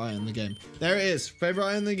favorite item in the game? There it is. Favorite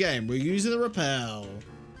item in the game. We're using the repel.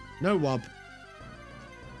 No wob.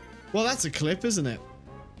 Well, that's a clip, isn't it?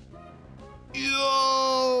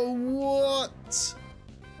 Yo, what?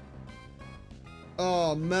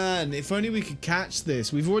 Oh, man. If only we could catch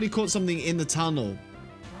this. We've already caught something in the tunnel.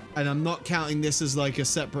 And I'm not counting this as like a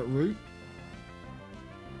separate route.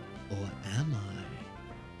 Or am I?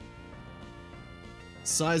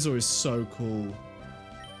 Scizor is so cool.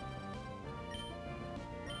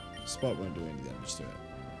 Spot won't do any damage to it.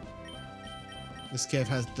 This cave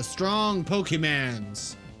has the strong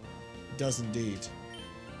Pokemons. It does indeed.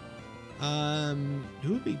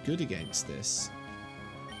 Who would be good against this?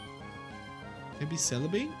 Maybe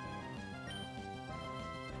Celebi?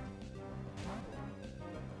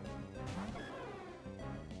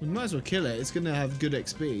 We might as well kill it. It's gonna have good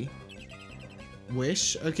XP.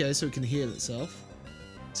 Wish. Okay, so it can heal itself.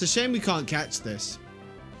 It's a shame we can't catch this.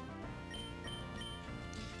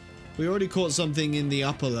 We already caught something in the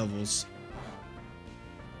upper levels.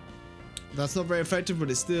 That's not very effective, but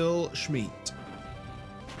it's still schmeat.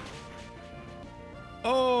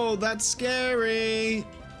 Oh, that's scary.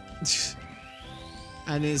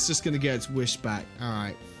 And it's just going to get its wish back. All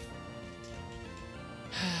right.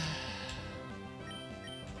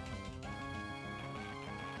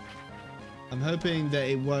 I'm hoping that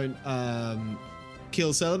it won't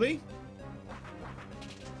kill Celebi.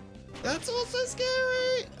 That's also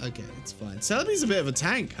scary. Okay, it's fine. Celebi's a bit of a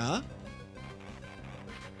tank, huh?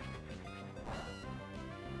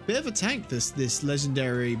 Bit of a tank, this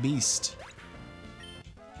legendary beast.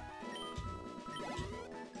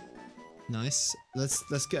 Nice.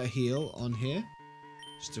 Let's get a heal on here.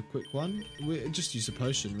 Just a quick one. We just use a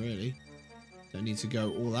potion, really. Don't need to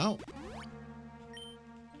go all out.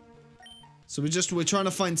 So we're trying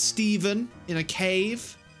to find Steven in a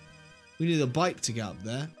cave. We need a bike to get up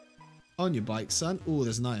there. On your bike, son. Oh,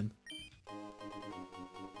 there's an item.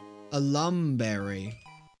 A lumberry.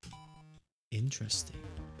 Interesting.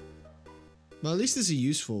 Well, at least it's a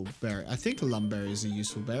useful berry. I think a lumberry is a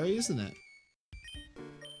useful berry, isn't it?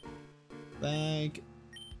 Bag.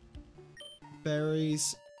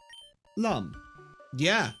 Berries. Lum.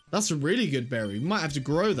 Yeah, that's a really good berry. We might have to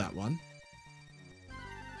grow that one.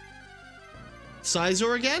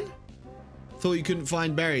 Scizor again? thought you couldn't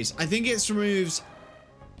find berries. I think it removes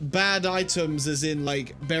bad items, as in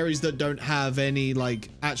like berries that don't have any like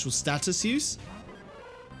actual status use.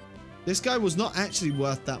 This guy was not actually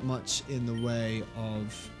worth that much in the way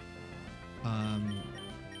of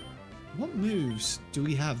what moves do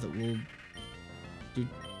we have that will do?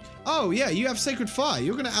 Oh yeah, you have Sacred Fire.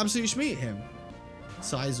 You're gonna absolutely schmeat him.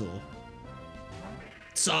 Sizor.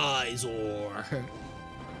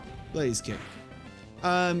 Blaze Kick.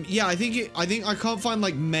 Yeah, I think I can't find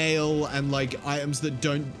like mail and like items that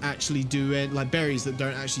don't actually do it, like berries that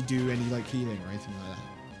don't actually do any like healing or anything like that,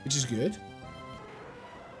 which is good.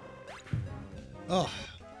 Oh.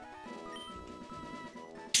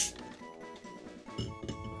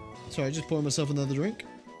 Sorry, I just poured myself another drink.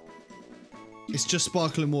 It's just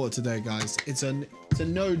sparkling water today, guys. It's a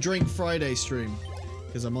no drink Friday stream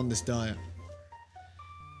because I'm on this diet.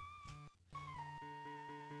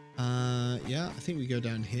 Yeah, I think we go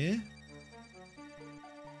down here.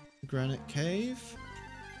 Granite Cave.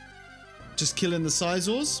 Just killing the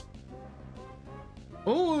Sizors.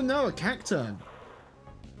 Oh no, a Cacturn.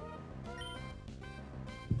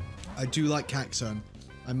 I do like Cacturn,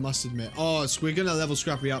 I must admit. Oh, so we're gonna level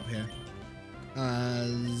Scrappy up here.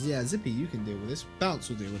 Yeah, Zippy, you can deal with this. Bounce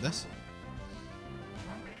will deal with this.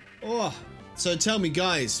 Oh, so tell me,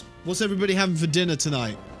 guys, what's everybody having for dinner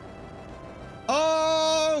tonight?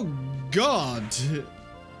 Oh, God.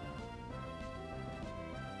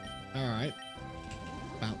 All right.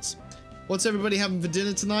 Bounce. What's everybody having for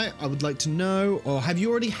dinner tonight? I would like to know. Or have you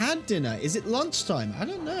already had dinner? Is it lunchtime? I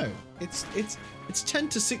don't know. It's 10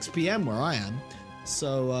 to 6 p.m. where I am.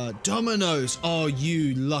 So, Domino's. Oh,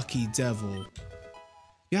 you lucky devil.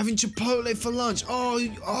 You're having Chipotle for lunch.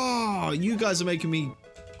 Oh, you guys are making me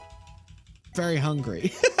very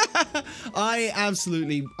hungry. I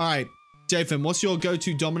absolutely... All right, JFM, what's your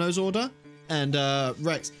go-to Domino's order? And,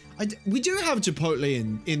 Rex, we do have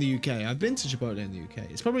Chipotle in the UK. I've been to Chipotle in the UK.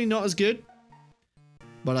 It's probably not as good,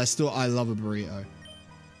 but I love a burrito.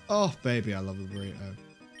 Oh, baby, I love a burrito.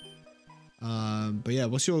 But yeah,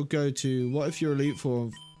 what's your go-to? What if you're Elite Four?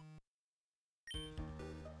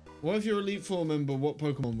 What if you're Elite Four member? What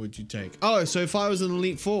Pokemon would you take? Oh, so if I was an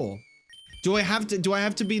Elite Four, do I have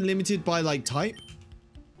to be limited by like type?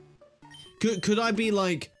 Could I be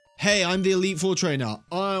like, hey, I'm the Elite Four trainer.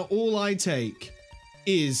 All I take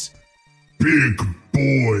is big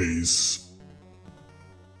boys,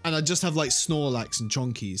 and I just have like Snorlax and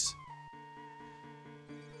Chonkies.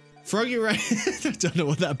 Froggy Ray, I don't know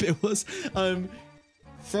what that bit was.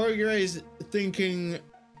 Froggy Ray's thinking,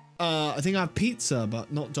 I think I have pizza,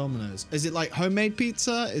 but not Domino's. Is it like homemade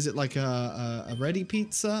pizza? Is it like a ready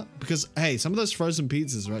pizza? Because hey, some of those frozen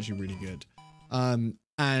pizzas are actually really good. And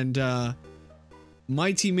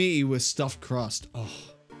Mighty Meaty with stuffed crust. Oh,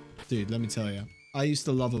 dude, let me tell you, I used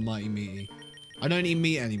to love a Mighty Meaty. I don't eat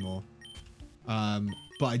meat anymore,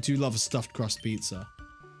 but I do love a stuffed crust pizza.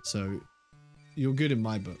 So. You're good in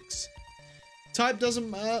my books. Type doesn't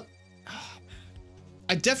matter. Oh,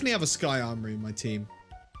 I definitely have a Sky Armory in my team.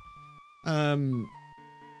 Oh.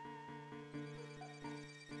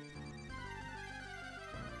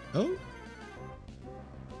 Oh,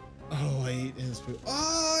 I eat Espeon.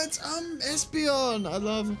 Oh, it's Espeon. I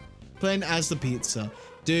love playing as the pizza.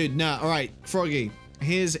 Dude, nah, alright, Froggy.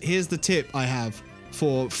 Here's the tip I have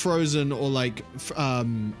for frozen or like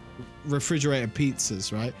refrigerated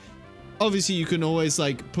pizzas, right? Obviously, you can always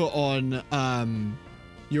like put on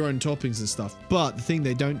your own toppings and stuff, but the thing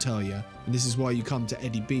they don't tell you, and this is why you come to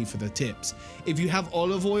Eddie B for the tips, if you have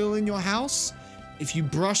olive oil in your house, if you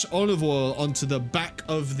brush olive oil onto the back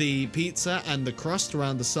of the pizza and the crust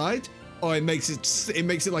around the side, oh, it makes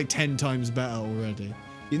it like 10 times better already.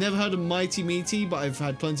 You never heard of Mighty Meaty, but I've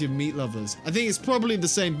had plenty of meat lovers. I think it's probably the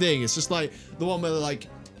same thing. It's just like the one where they're like,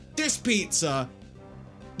 this pizza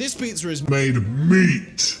is made of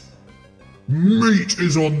meat. Meat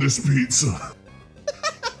is on this pizza.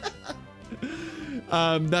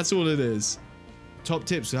 That's all it is. Top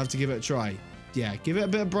tips, you have to give it a try. Yeah, give it a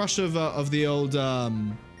bit of brush of the old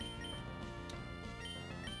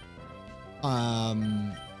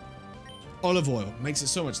olive oil. Makes it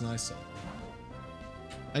so much nicer.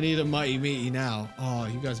 I need a Mighty Meaty now. Oh,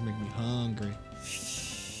 you guys make me hungry.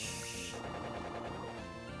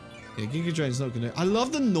 Yeah, Giga Drain's not gonna... I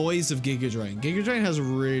love the noise of Giga Drain. Giga Drain has a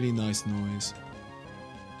really nice noise.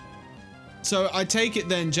 So I take it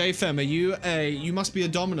then, JFem, you must be a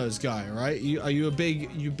Domino's guy, right? Are you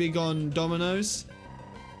big on Domino's?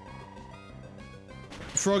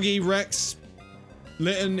 Froggy, Rex,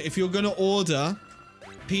 Litton, if you're gonna order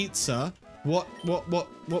pizza, what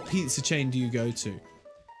pizza chain do you go to?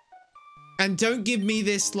 And don't give me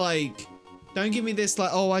this like Don't give me this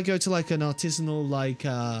like, oh, I go to like an artisanal like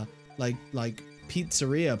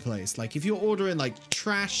pizzeria place. Like if you're ordering like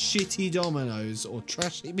trash shitty Domino's or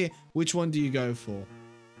trash beer, which one do you go for?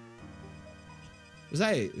 Was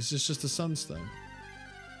that it? It's just a sunstone.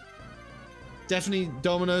 Definitely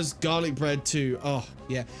Domino's garlic bread too. Oh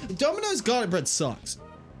yeah, Domino's garlic bread sucks.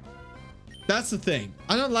 That's the thing.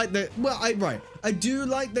 I don't like the, well, I do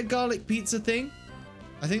like the garlic pizza thing.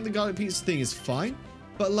 I think the garlic pizza thing is fine,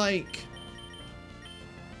 but like,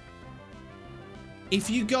 if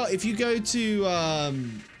you go to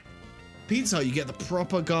Pizza Hut, you get the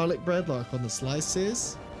proper garlic bread like on the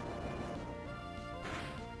slices.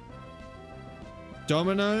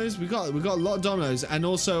 Domino's, we got a lot of Domino's, and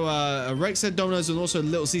also Rex said Domino's and also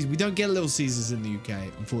Little Caesars. We don't get Little Caesars in the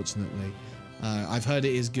UK, unfortunately. I've heard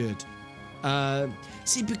it is good.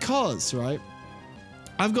 See, because right,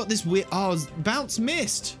 I've got this weird, oh, bounce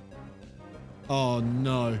missed. Oh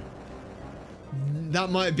no, that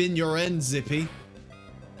might have been your end, Zippy.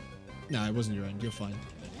 No, it wasn't your end. You're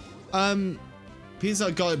fine. Pizza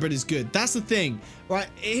Hut garlic bread is good. That's the thing, right?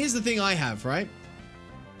 Here's the thing I have, right?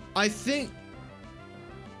 I think,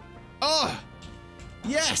 oh,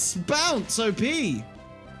 yes, bounce OP. I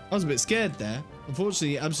was a bit scared there.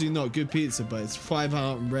 Unfortunately, absolutely not good pizza, but it's 5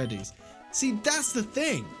 out and readies. See, that's the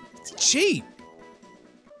thing. It's cheap.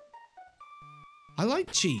 I like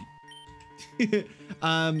cheap.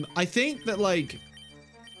 I think that like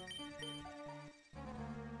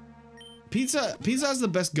Pizza has the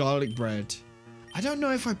best garlic bread. I don't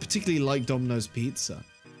know if I particularly like Domino's pizza,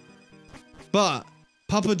 but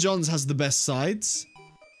Papa John's has the best sides.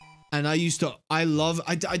 And I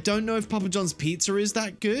don't know if Papa John's pizza is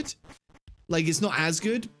that good. Like, it's not as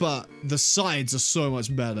good, but the sides are so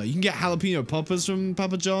much better. You can get jalapeno poppers from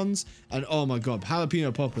Papa John's, and oh my god,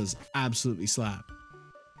 jalapeno poppers absolutely slap.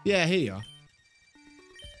 Yeah, here you are.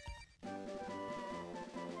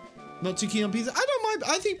 Not too keen on pizza? I don't mind.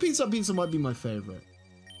 I think pizza might be my favorite.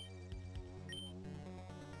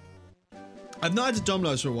 I've not had a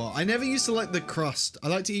Domino's for a while. I never used to like the crust. I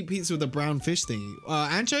like to eat pizza with a brown fish thingy.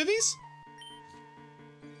 Anchovies?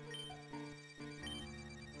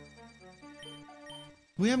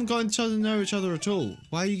 We haven't gotten to know each other at all.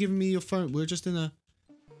 Why are you giving me your phone? We're just in a...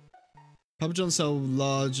 Papa John's sell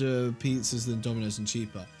larger pizzas than Domino's and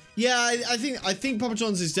cheaper. Yeah, I think Papa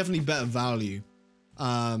John's is definitely better value.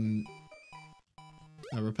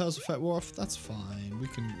 Repels effect wore off. That's fine. We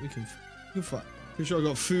can fight. Pretty sure I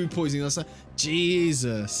got food poisoning last night.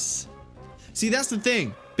 Jesus. See, that's the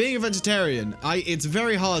thing. Being a vegetarian, it's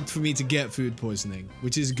very hard for me to get food poisoning,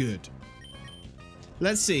 which is good.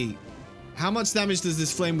 Let's see. How much damage does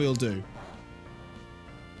this flame wheel do?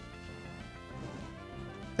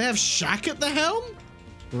 They have Shaq at the helm?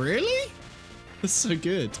 Really? That's so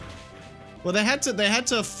good. Well, they had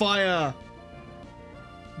to fire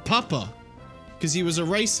Papa because he was a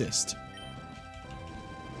racist.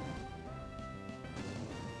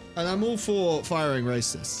 And I'm all for firing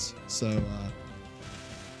racists. So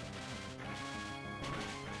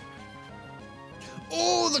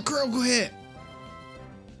oh, the critical hit.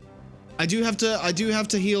 I do have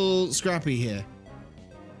to heal Scrappy here.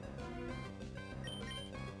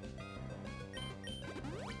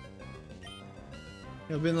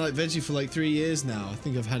 I've been like veggie for like 3 years now. I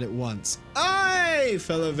think I've had it once. Aye,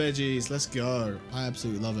 fellow veggies, let's go. I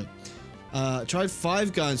absolutely love it. Tried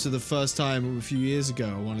Five Guys for the first time a few years ago.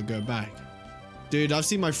 I want to go back. Dude, I've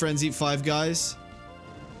seen my friends eat Five Guys.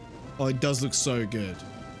 Oh, it does look so good.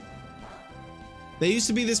 There used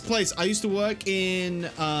to be this place. I used to work in,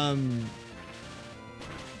 I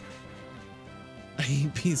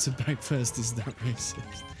eat pizza breakfast. Is that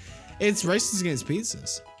racist? It's racist against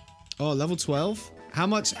pizzas. Oh, level 12. How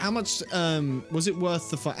much, was it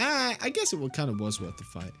worth the fight? I guess it kind of was worth the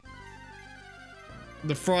fight.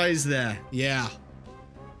 The fries there. Yeah.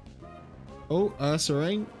 Oh,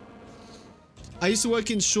 Ursa. I used to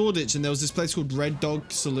work in Shoreditch and there was this place called Red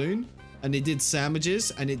Dog Saloon and it did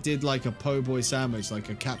sandwiches and it did like a po' boy sandwich, like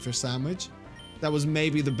a catfish sandwich. That was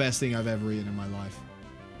maybe the best thing I've ever eaten in my life.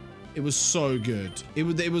 It was so good. It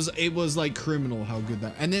was like criminal how good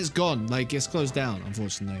that, and it's gone. Like it's closed down,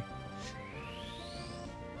 unfortunately.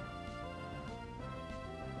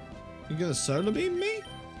 You gonna solar beam me?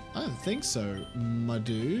 I don't think so, my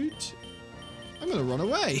dude. I'm gonna run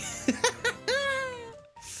away.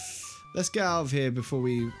 Let's get out of here before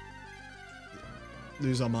we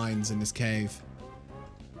lose our minds in this cave.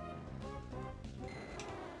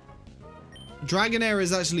 Dragonair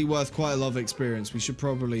is actually worth quite a lot of experience. We should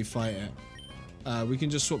probably fight it. We can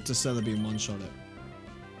just swap to Celebi and one-shot it.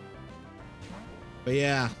 But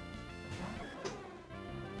yeah.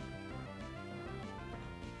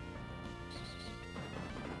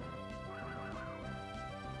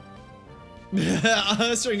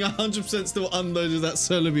 Ursering 100% still unloaded that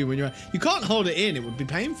solar beam when you're. You can't hold it in. It would be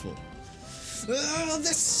painful. Oh,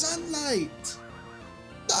 the sunlight.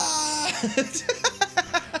 Ah!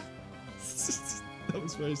 That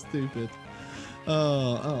was very stupid.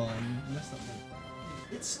 Oh, I messed up.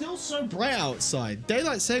 It's still so bright outside.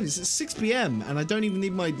 Daylight savings. It's 6 p.m. and I don't even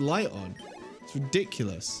need my light on. It's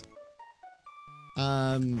ridiculous.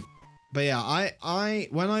 But yeah, I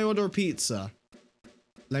when I order a pizza,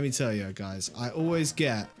 let me tell you guys, I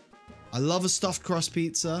love a stuffed crust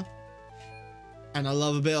pizza, and I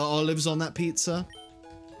love a bit of olives on that pizza.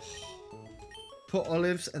 Put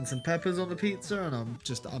olives and some peppers on the pizza, and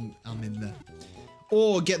I'm in there.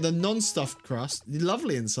 Or get the non-stuffed crust.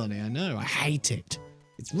 Lovely and sunny, I know. I hate it.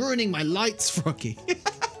 It's ruining my lights, Froggy.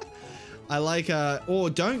 I like, or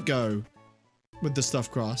don't go with the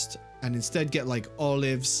stuffed crust and instead get like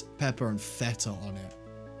olives, pepper, and feta on it.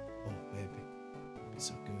 Oh, baby. It'd be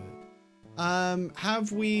so good.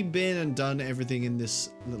 Have we been and done everything in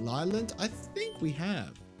this little island? I think we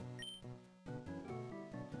have.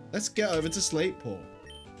 Let's get over to Slateport.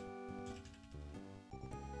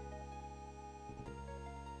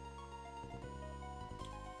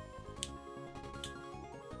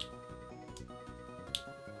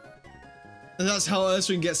 And that's how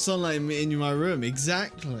Urswin gets sunlight in my room.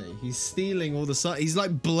 Exactly. He's stealing all the sun. He's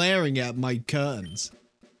like blaring at my curtains.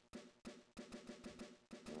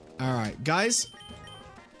 All right, guys.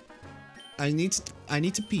 I need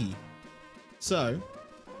to pee. So.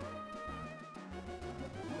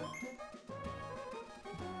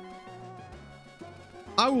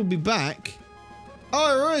 I will be back.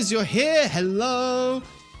 Oh, Rose, you're here. Hello.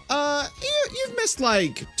 You've missed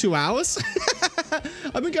like 2 hours.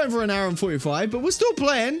 I've been going for 1 hour and 45, but we're still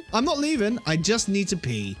playing. I'm not leaving. I just need to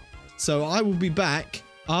pee. So I will be back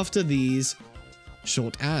after these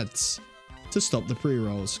short ads to stop the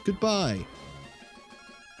pre-rolls. Goodbye.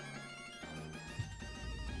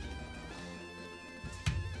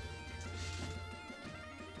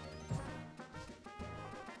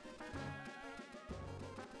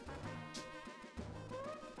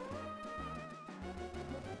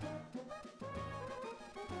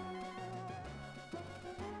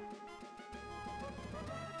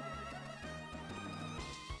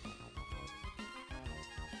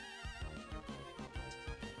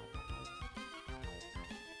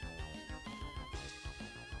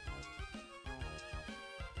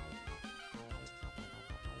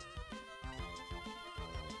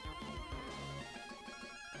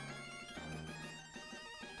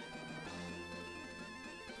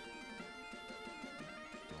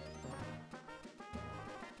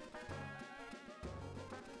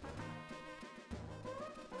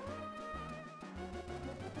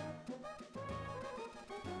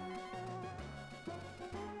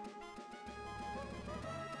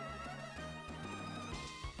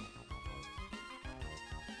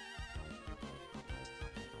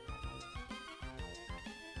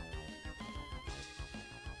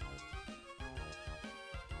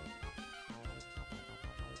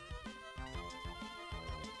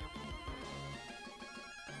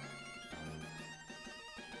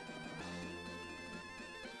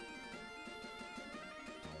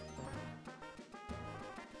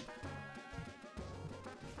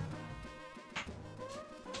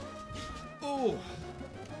 Oh,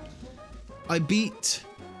 I beat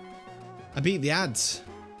the ads.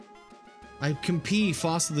 I can pee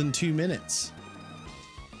faster than 2 minutes.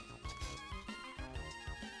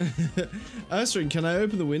 Urswin, can I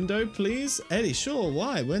open the window, please? Eddie, sure.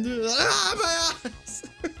 Why? When do? Ah, my eyes!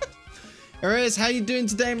 Arias, how you doing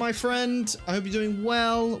today, my friend? I hope you're doing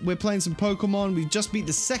well. We're playing some Pokemon. We just beat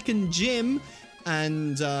the second gym,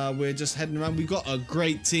 and we're just heading around. We've got a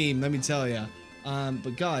great team, let me tell you.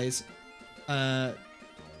 But guys,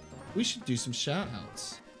 we should do some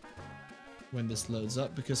shout-outs when this loads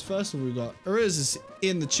up, because first of all, we've got Arias is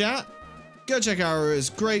in the chat. Go check out Arias.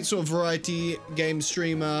 Great sort of variety game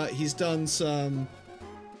streamer. He did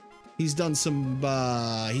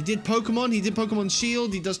Pokemon, he did Pokemon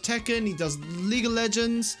Shield, he does Tekken, he does League of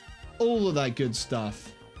Legends, all of that good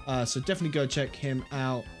stuff. So definitely go check him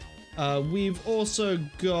out. We've also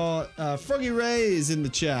got Froggy Ray is in the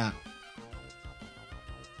chat.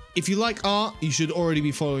 If you like art, you should already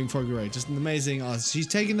be following Froggy Ray. Just an amazing artist. She's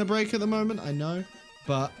taking a break at the moment, I know,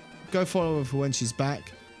 but go follow her for when she's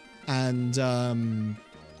back. And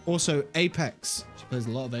also Apex. She plays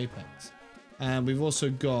a lot of Apex. And we've also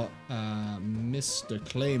got Mr.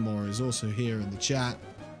 Claymore is also here in the chat,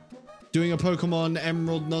 doing a Pokemon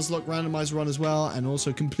Emerald Nuzlocke randomized run as well, and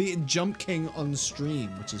also completed Jump King on stream,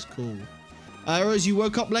 which is cool. Rose, you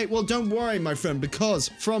woke up late? Well, don't worry, my friend, because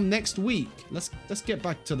from next week, let's get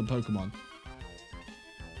back to the Pokemon.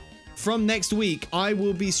 from next week, I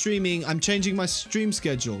will be streaming. I'm changing my stream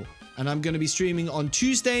schedule. And I'm going to be streaming on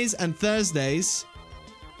Tuesdays and Thursdays.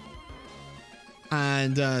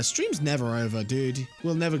 And stream's never over, dude.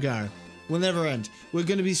 We'll never go. We'll never end. We're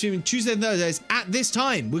going to be streaming Tuesdays and Thursdays at this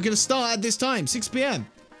time. We're going to start at this time, 6 p.m.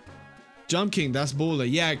 Jump King, that's baller.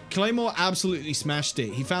 Yeah, Claymore absolutely smashed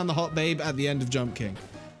it. He found the hot babe at the end of Jump King.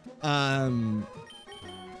 And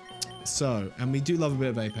we do love a bit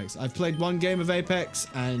of Apex. I've played one game of Apex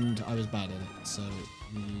and I was bad at it. So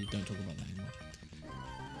we don't talk about that anymore.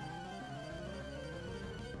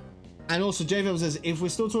 And also, JVM says, if we're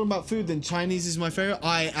still talking about food, then Chinese is my favorite.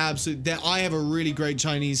 I have a really great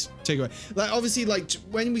Chinese takeaway. Like, obviously, like,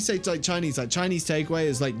 when we say, like, Chinese takeaway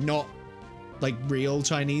is, like, not, like, real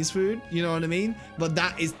Chinese food. You know what I mean? But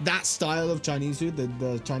that style of Chinese food,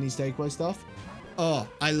 the Chinese takeaway stuff. Oh,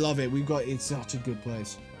 I love it. It's such a good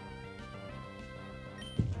place.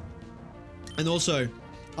 And also,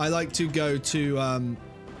 I like to go to,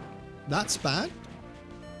 that's bad.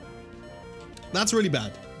 That's really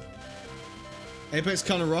bad. Apex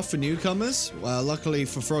kind of rough for newcomers. Well, luckily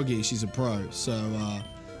for Froggy, she's a pro. So,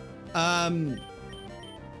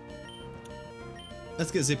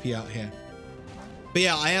 let's get Zippy out here. But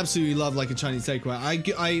yeah, I absolutely love like a Chinese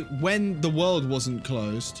takeaway. When the world wasn't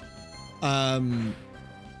closed, I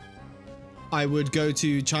would go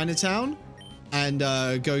to Chinatown and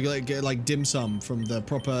go get like dim sum from the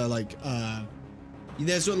proper like.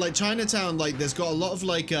 There's sort of like Chinatown, like there's got a lot of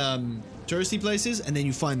like touristy places, and then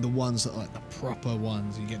you find the ones that are like the proper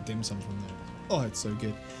ones. You get dim sum from there. Oh, it's so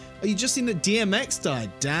good. Oh, you just seen that DMX died?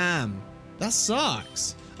 Damn, that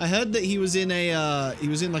sucks. I heard that he was in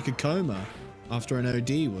like a coma after an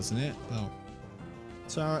OD, wasn't it? Oh,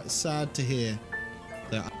 so sad to hear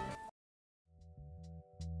that.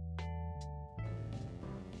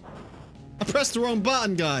 I pressed the wrong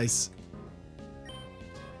button, guys.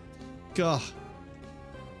 God.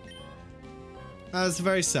 That's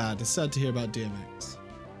very sad. It's sad to hear about DMX.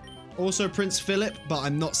 Also Prince Philip, but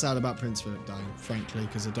I'm not sad about Prince Philip dying, frankly,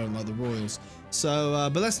 because I don't like the royals. So,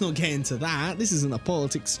 but let's not get into that. This isn't a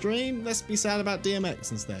politics stream. Let's be sad about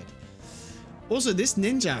DMX instead. Also, this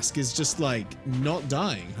Ninjask is just like not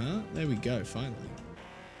dying, huh? There we go, finally.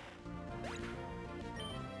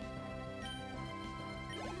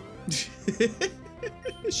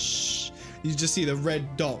 Shh. You just see the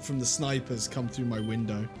red dot from the snipers come through my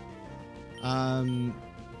window. You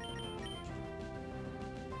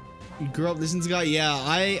grew up listening to guy? Yeah,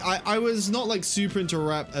 I was not like super into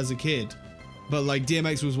rap as a kid, but like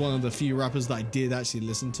DMX was one of the few rappers that I did actually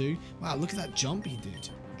listen to. Wow, look at that jump he did.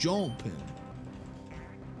 Jumping.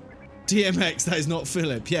 DMX, that is not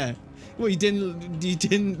Philip. Yeah. Well, you didn't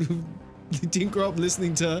grow up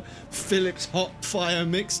listening to Philip's Hot Fire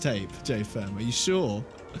mixtape, JFM. Are you sure?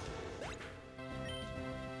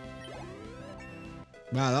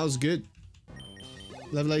 Wow, that was good.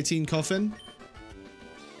 Level 18 Coffin.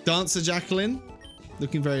 Dancer Jacqueline.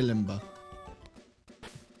 Looking very limber.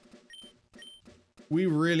 We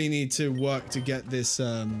really need to work to get this,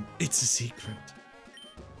 it's a secret.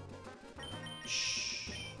 Shh.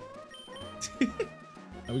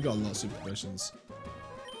 Oh, we got a lot of super potions.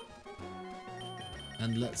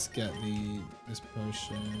 And let's get this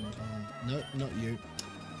potion. No, not you.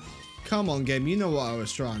 Come on, game. You know what I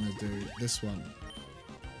was trying to do. This one.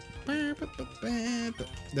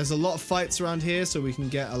 There's a lot of fights around here, so we can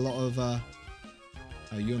get a lot of oh,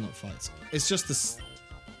 you're not fights. It's just this.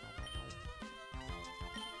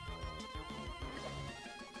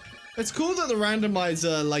 It's cool that the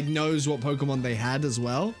randomizer like knows what Pokemon they had as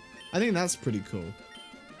well. I think that's pretty cool.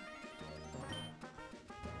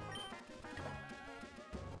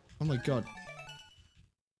 Oh my god.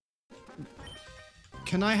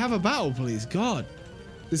 Can I have a battle, please? God.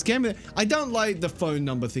 This game, I don't like the phone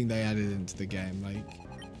number thing they added into the game. Like,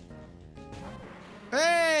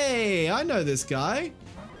 hey, I know this guy.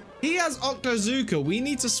 He has Octozooka. We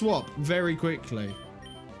need to swap very quickly.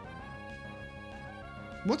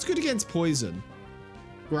 What's good against poison?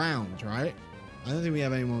 Ground, right? I don't think we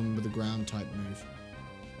have anyone with a ground type move.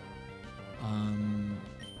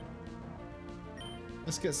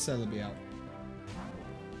 Let's get Celebi out.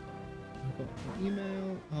 I've got an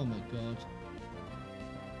email. Oh my god.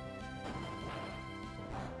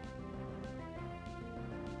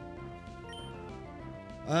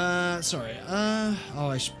 Sorry. Oh,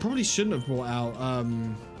 I probably shouldn't have brought out,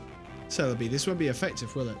 Celebi. This won't be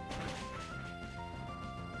effective, will it?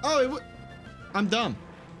 Oh, it would. I'm dumb.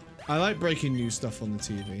 I like breaking news stuff on the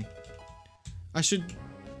TV. I should.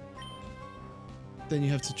 Then you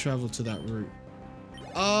have to travel to that route.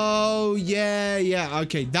 Oh, yeah, yeah.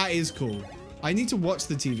 Okay, that is cool. I need to watch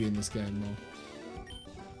the TV in this game more.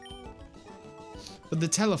 But the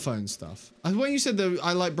telephone stuff. When you said that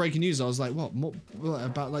I like breaking news, I was like, what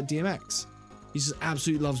about like DMX? He just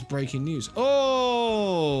absolutely loves breaking news.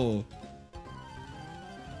 Oh!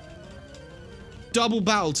 Double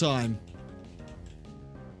battle time.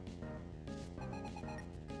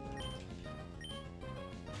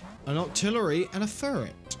 An artillery and a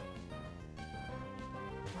ferret.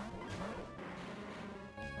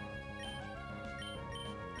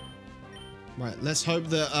 Right, let's hope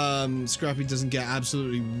that Scrappy doesn't get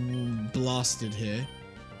absolutely blasted here.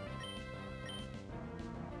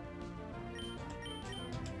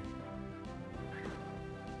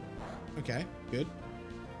 Okay, good.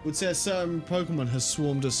 Would say a certain Pokemon has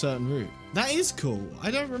swarmed a certain route. That is cool.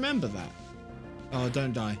 I don't remember that. Oh,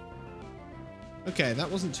 don't die. Okay, that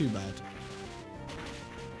wasn't too bad.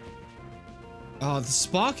 Oh, the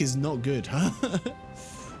spark is not good, huh?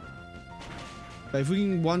 But if we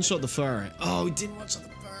can one-shot the ferret. Oh, we didn't one-shot the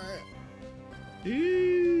ferret.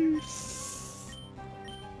 Eee.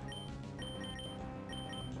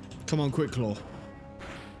 Come on, Quick Claw.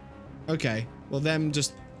 Okay, well, them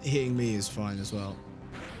just hitting me is fine as well.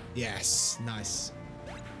 Yes, nice.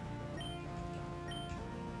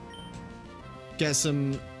 Get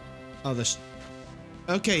some other...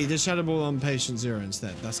 Okay, the Shadow Ball on Patient Zero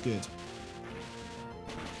instead. That's good.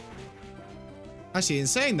 Actually, in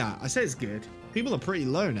saying that, I say it's good. People are pretty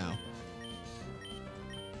low now.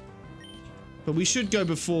 But we should go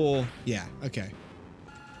before... Yeah, okay.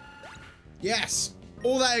 Yes!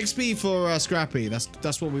 All that XP for Scrappy.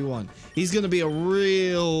 That's what we want. He's going to be a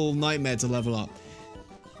real nightmare to level up.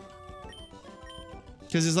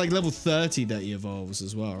 Because it's like level 30 that he evolves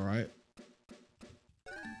as well, right?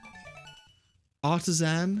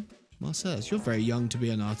 Artisan? Marcellus, you're very young to be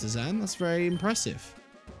an artisan. That's very impressive.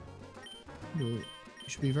 You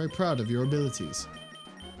should be very proud of your abilities.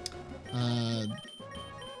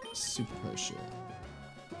 Super potion.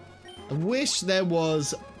 I wish there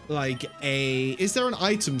was like a... Is there an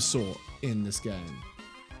item sort in this game?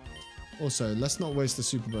 Also, let's not waste the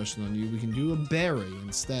super potion on you. We can do a berry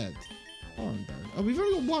instead. Orange berry. Oh, we've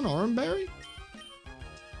only got one orange berry?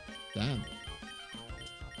 Damn.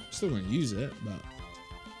 Still gonna use it, but...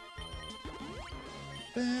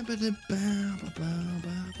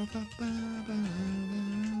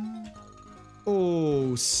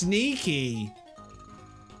 Oh, sneaky.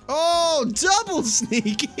 Oh, double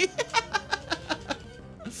sneaky.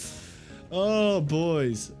 Oh,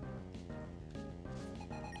 boys.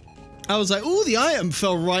 I was like, oh, the item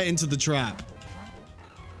fell right into the trap.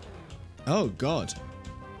 Oh, God.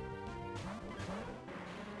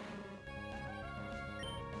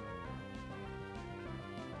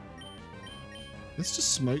 Let's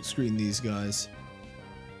just smoke screen these guys.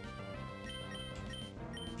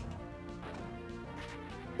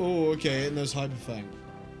 Oh, okay, it knows Hyper Fang.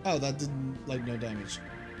 Oh, that didn't, like, no damage.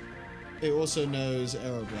 It also knows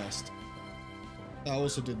Aeroblast. That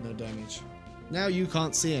also did no damage. Now you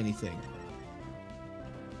can't see anything.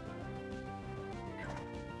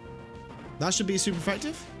 That should be super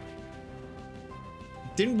effective.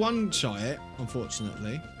 Didn't one-shot it,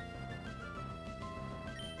 unfortunately.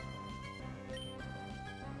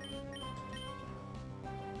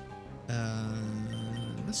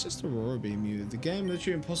 Let's just Aurora Beam you. The game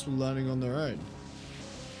literally impossible learning on their own.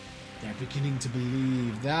 They're beginning to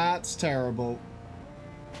believe. That's terrible.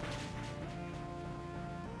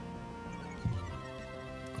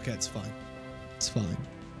 Okay, it's fine. It's fine.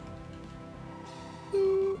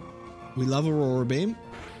 We love Aurora Beam.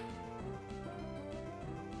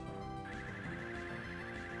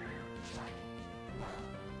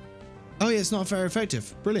 Oh yeah, it's not very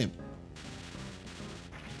effective. Brilliant.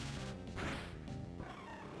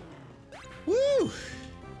 Woo!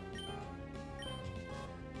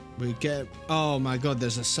 We get... Oh my god,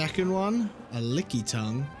 there's a second one? A Licky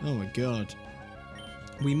Tongue. Oh my god.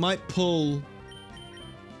 We might pull...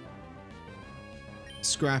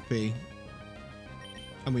 Scrappy.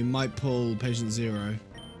 And we might pull Patient Zero.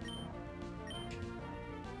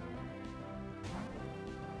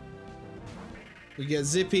 We get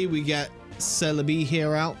Zippy, we get Celebi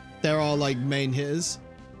here out. There are like main hitters.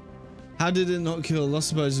 How did it not kill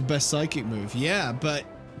Lostopo's best psychic move? Yeah, but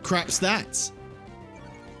crap stats.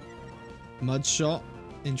 Mud Shot.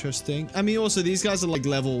 Interesting. I mean, also, these guys are like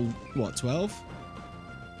level, what, 12?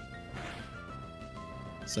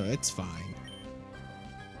 So it's fine.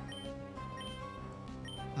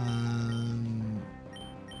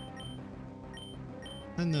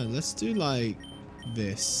 I don't know, let's do like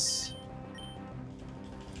this.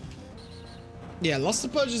 Yeah,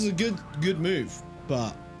 Lostopo is a good move,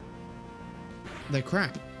 but they're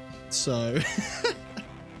crap. So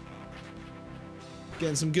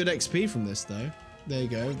getting some good XP from this though. There you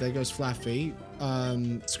go. There goes Flaffy.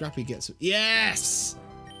 Scrappy gets... Yes!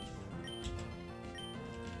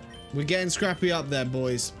 We're getting Scrappy up there,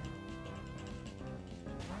 boys.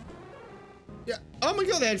 Yeah. Oh my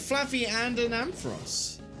god, they had Flaffy and an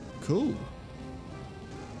Ampharos. Cool.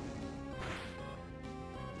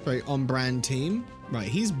 Very on-brand team. Right,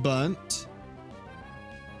 he's burnt.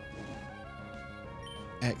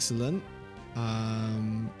 Excellent.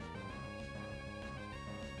 I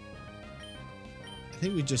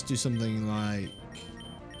think we just do something like...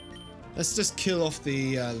 Let's just kill off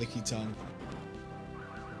the Licky Tongue.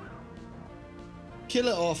 Kill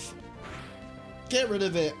it off. Get rid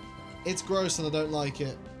of it. It's gross and I don't like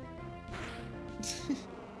it.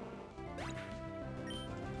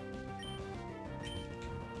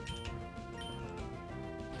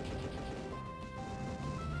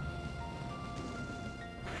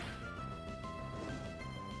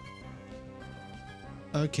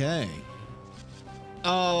 Okay.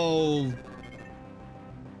 Oh.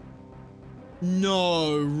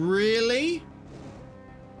 No, really?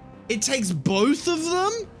 It takes both of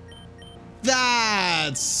them?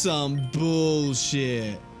 That's some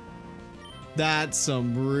bullshit. That's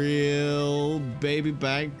some real baby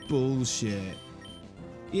back bullshit.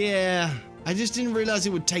 Yeah, I just didn't realize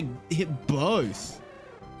it would hit both.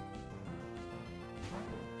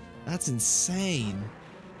 That's insane.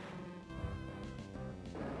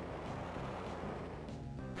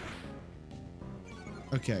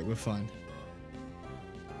 Okay, we're fine.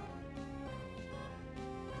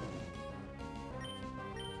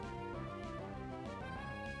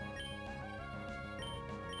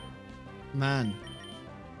 Man.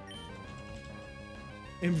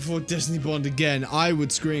 In before Destiny Bond again, I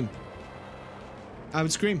would scream. I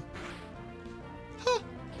would scream. Huh.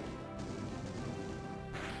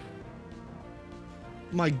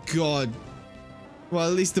 My god. Well,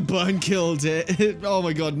 at least the burn killed it. Oh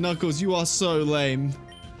my god, Knuckles, you are so lame.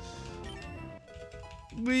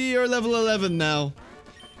 We are level 11 now.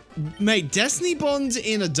 Mate, Destiny Bond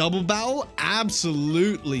in a double battle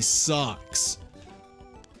absolutely sucks.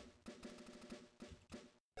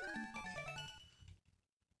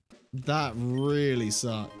 That really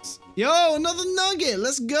sucks. Yo, another nugget.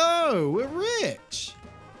 Let's go. We're rich.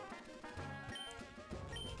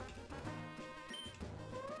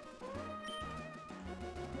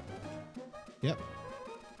 Yep.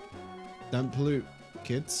 Don't pollute,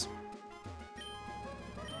 kids.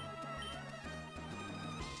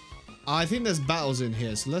 I think there's battles in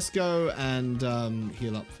here, so let's go and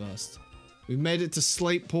heal up first. We've made it to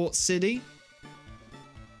Slateport City.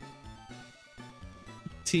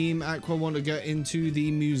 Team Aqua want to go into the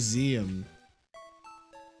museum.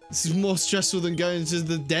 This is more stressful than going to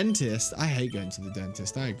the dentist. I hate going to the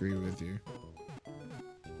dentist. I agree with you.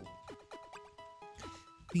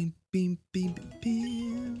 Beam, beam, beam,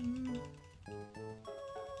 beam.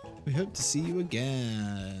 We hope to see you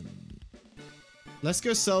again. Let's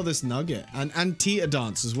go sell this nugget. And Tita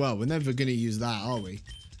Dance as well. We're never going to use that, are we?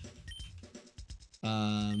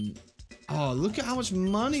 Oh, look at how much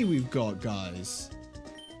money we've got, guys.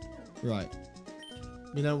 Right.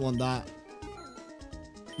 We don't want that.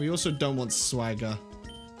 We also don't want swagger.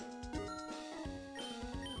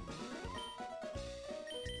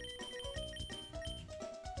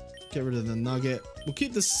 Get rid of the nugget. We'll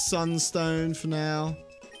keep the sunstone for now.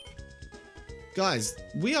 Guys,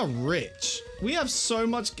 we are rich. We have so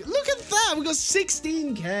much. Look at that. We got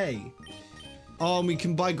 16k. Oh, and we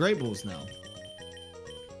can buy great balls now.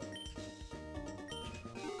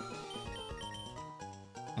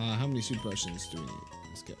 How many super potions do we need?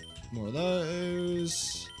 Let's get more of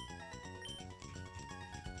those.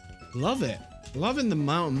 Love it. Loving the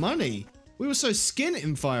amount of money. We were so skint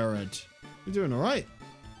in Fire Red. We're doing all right.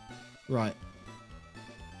 Right.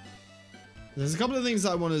 There's a couple of things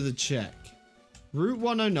that I wanted to check. Route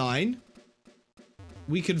 109.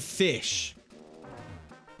 We can fish.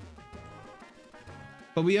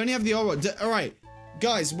 But we only have the old rod. All right.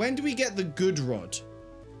 Guys, when do we get the good rod?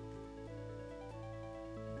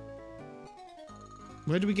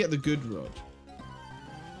 Where do we get the good rod?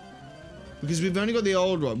 Because we've only got the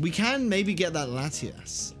old rod. We can maybe get that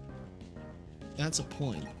Latias. That's a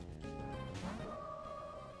point.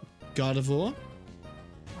 Gardevoir.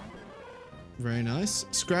 Very nice.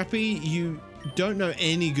 Scrappy, you don't know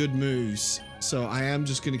any good moves. So I am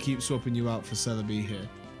just going to keep swapping you out for Celebi here.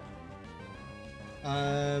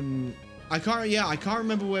 I can't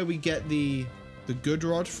remember where we get the good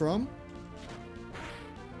rod from.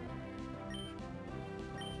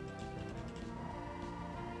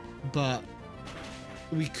 But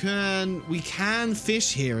we can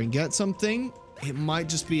fish here and get something. It might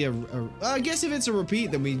just be I guess if it's a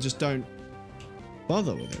repeat, then we just don't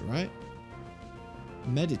bother with it, right?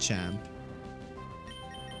 Medicham.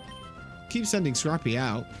 Keep sending Scrappy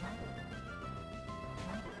out.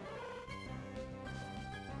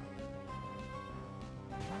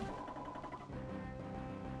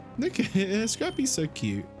 Look at it. Scrappy's so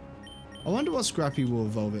cute. I wonder what Scrappy will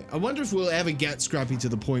evolve it. I wonder if we'll ever get Scrappy to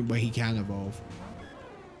the point where he can evolve.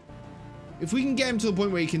 If we can get him to the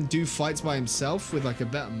point where he can do fights by himself with like a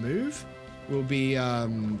better move, we'll be a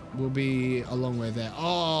long way there.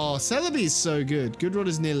 Oh, Celebi is so good. Goodrod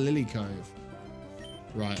is near Lily Cove.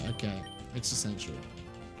 Right, okay. Existential.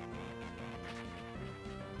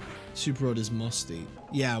 Super Rod is Musty.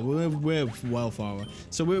 Yeah, we're well far away.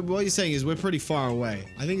 So what you're saying is we're pretty far away.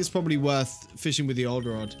 I think it's probably worth fishing with the old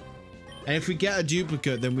rod. And if we get a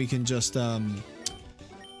duplicate, then we can just, you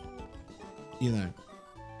know.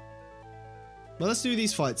 Well, let's do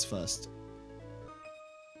these fights first.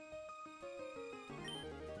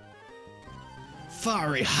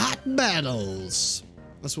 Fiery hot battles.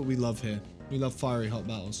 That's what we love here. We love fiery hot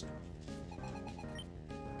battles.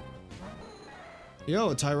 Yo,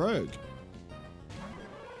 a Tyrogue.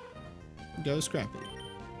 Go Scrappy.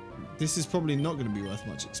 This is probably not going to be worth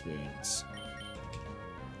much experience.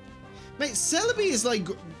 Mate, Celebi is like...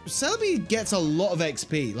 Celebi gets a lot of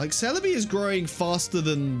XP. Like, Celebi is growing faster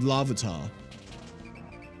than Larvitar.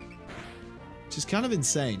 Which is kind of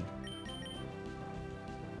insane.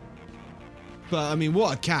 But, I mean,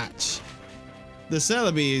 what a catch. The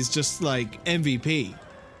Celebi is just, like, MVP.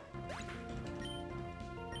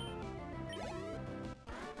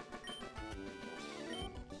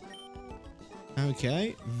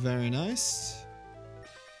 Okay, very nice.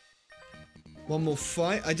 One more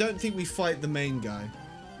fight. I don't think we fight the main guy.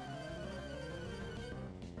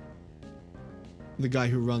 The guy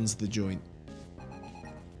who runs the joint.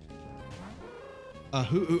 A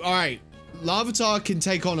Hoot. Alright. Larvitar can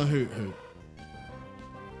take on a Hoot.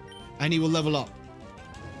 And he will level up.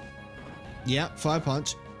 Yep, Fire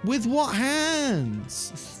Punch. With what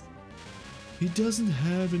hands? He doesn't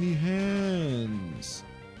have any hands.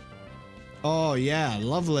 Oh yeah,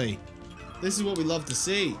 lovely. This is what we love to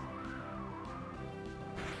see.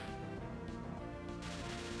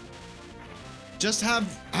 Just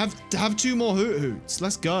have two more Hoots.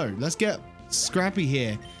 Let's go. Let's get Scrappy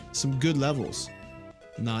here. Some good levels.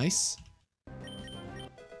 Nice.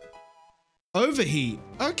 Overheat.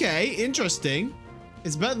 Okay, interesting.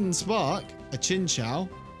 It's better than Spark. A Chinchou.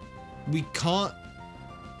 We can't...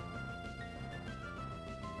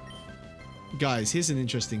 Guys, here's an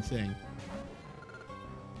interesting thing.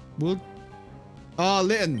 We'll... Oh,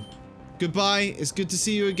 Litten. Goodbye. It's good to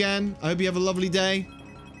see you again. I hope you have a lovely day.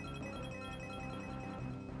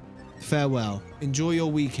 Farewell. Enjoy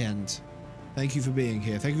your weekend. Thank you for being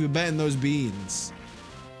here. Thank you for betting those beans.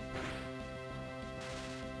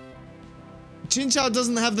 Chinchou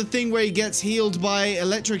doesn't have the thing where he gets healed by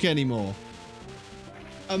electric anymore.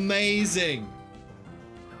 Amazing.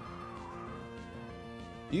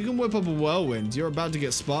 You can whip up a whirlwind. You're about to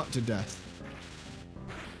get sparked to death.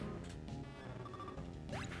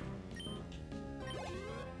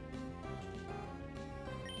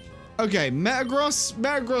 Okay, Metagross.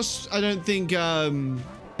 Metagross, I don't think,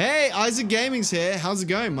 Hey, Isaac Gaming's here. How's it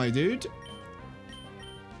going, my dude?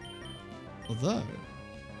 Although...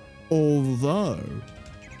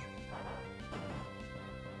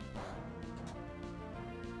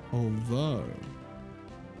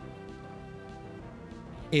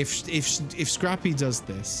 If Scrappy does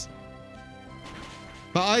this.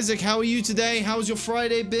 But Isaac, how are you today? How's your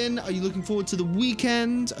Friday been? Are you looking forward to the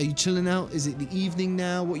weekend? Are you chilling out? Is it the evening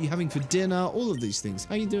now? What are you having for dinner? All of these things.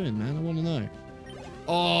 How you doing, man? I want to know.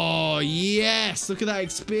 Oh, yes. Look at that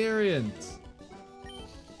experience.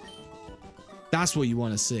 That's what you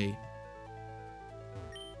want to see.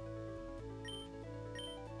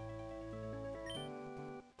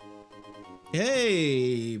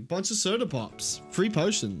 Hey, bunch of soda pops. Free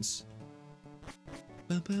potions.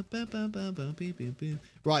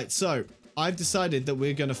 Right, so I've decided that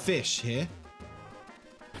we're gonna fish here.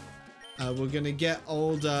 We're gonna get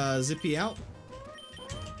old Zippy out.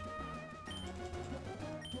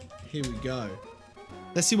 Here we go.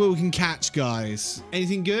 Let's see what we can catch, guys.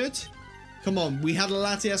 Anything good? Come on, we had a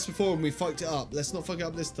Latias before and we fucked it up. Let's not fuck it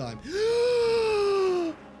up this time.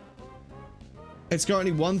 It's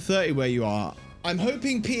currently 1:30 where you are. I'm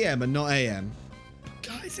hoping PM and not AM.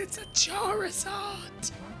 Guys, it's a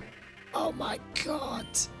Charizard. Oh my god.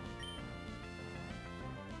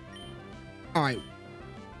 All right.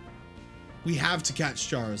 We have to catch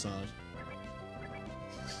Charizard.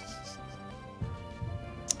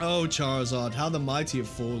 Oh, Charizard, how the mighty have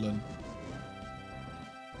fallen.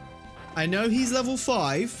 I know he's level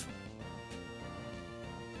 5.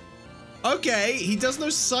 Okay, he does no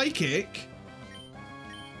psychic.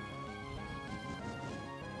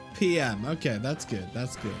 PM. Okay, that's good.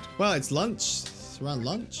 That's good. Well, it's lunch. It's around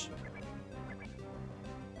lunch.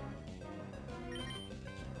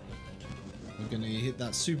 We're gonna hit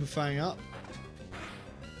that super fang up.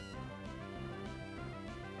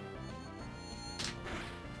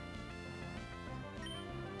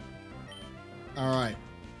 All right.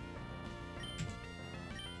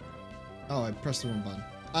 Oh, I pressed the wrong button.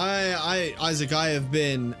 Isaac, I have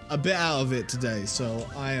been a bit out of it today, so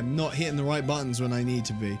I am not hitting the right buttons when I need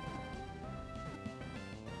to be.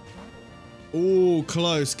 Oh,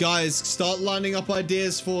 close. Guys, start lining up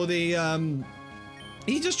ideas for the,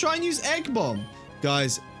 you just try and use Egg Bomb.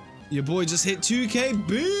 Guys, your boy just hit 2k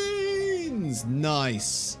beans.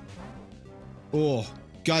 Nice. Oh,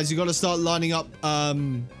 guys, you got to start lining up,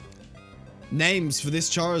 names for this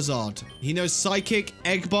Charizard. He knows Psychic,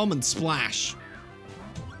 Egg Bomb, and Splash.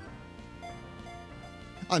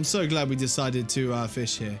 I'm so glad we decided to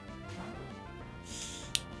fish here.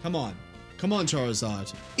 Come on. Come on,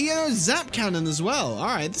 Charizard. He knows Zap Cannon as well.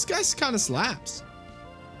 Alright, this guy kind of slaps.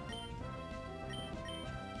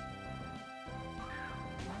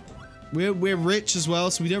 We're rich as well,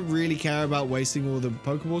 so we don't really care about wasting all the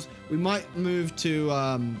Pokeballs. We might move to...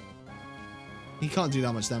 He can't do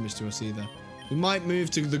that much damage to us either. We might move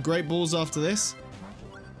to the Great Balls after this.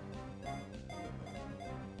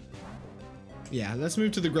 Yeah, let's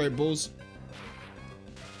move to the Great Balls.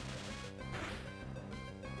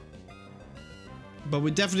 But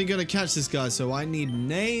we're definitely going to catch this guy, so I need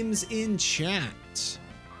names in chat.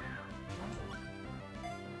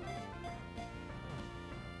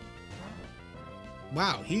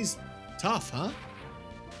 Wow, he's tough, huh?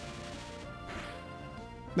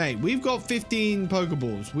 Mate, we've got 15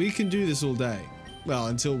 Pokeballs. We can do this all day. Well,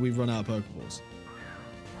 until we run out of Pokeballs.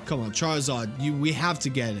 Come on, Charizard, we have to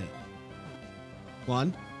get it.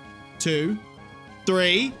 1, 2,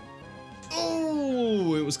 3.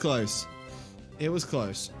 Oh, it was close. It was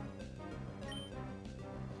close.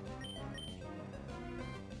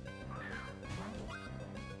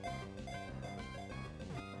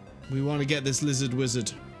 We want to get this lizard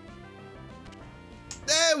wizard.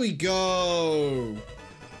 There we go.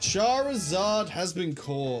 Charizard has been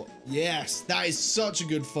caught. Yes, that is such a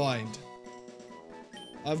good find.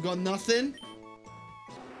 I've got nothing.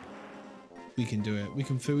 We can do it. We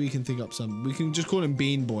can think up some. We can just call him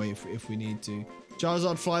Bean Boy if we need to.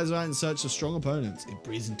 Charizard flies around in search of strong opponents. It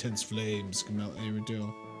breathes intense flames, can melt any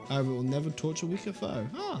ordeal. However, it will never torture a weaker foe.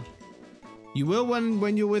 Ah. You will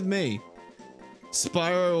when you're with me.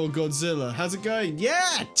 Spyro or Godzilla. How's it going?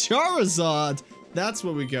 Yeah, Charizard. That's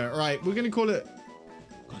where we go. Right, we're gonna call it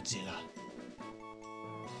Godzilla.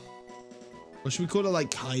 Or should we call it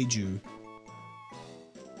like Kaiju?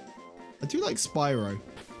 I do like Spyro.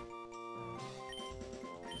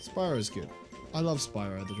 Spyro's good. I love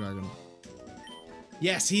Spyro the dragon.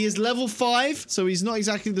 Yes, he is level 5, so he's not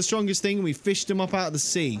exactly the strongest thing. We fished him up out of the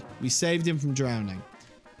sea. We saved him from drowning.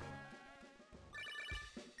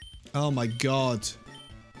 Oh my god.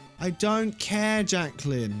 I don't care,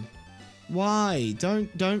 Jacqueline. Why?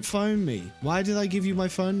 Don't phone me. Why did I give you my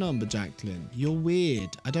phone number, Jacqueline? You're weird.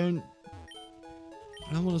 I don't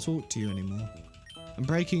want to talk to you anymore. I'm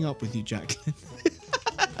breaking up with you, Jacqueline.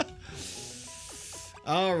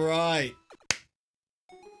 All right.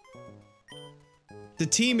 The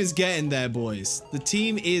team is getting there, boys. The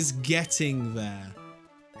team is getting there.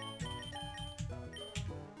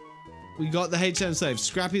 We got the HM save.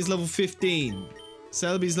 Scrappy's level 15.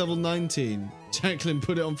 Celeby's level 19. Jacqueline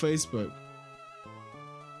put it on Facebook.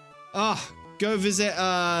 Ah, go visit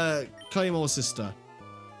Claymore sister.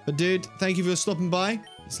 But dude, thank you for stopping by.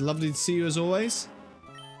 It's lovely to see you as always.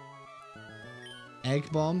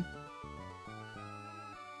 Egg bomb.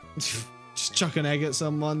 Just chuck an egg at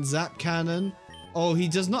someone. Zap cannon. Oh, he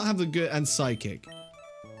does not have the good and psychic.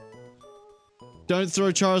 Don't throw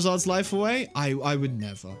Charizard's life away. I would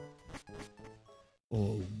never.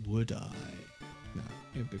 Or would I? No,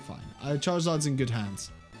 it'll be fine. Charizard's in good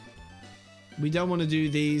hands. We don't want to do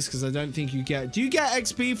these because I don't think you get. Do you get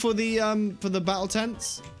XP for the battle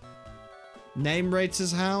tents? Name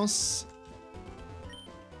Rater's house.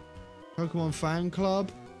 Pokemon fan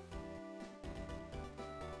club.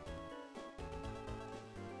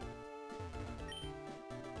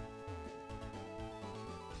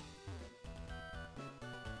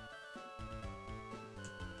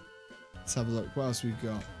 Let's have a look. What else we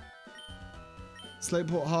got?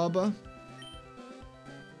 Slateport Harbor.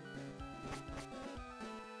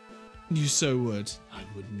 You so would. I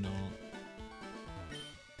would not.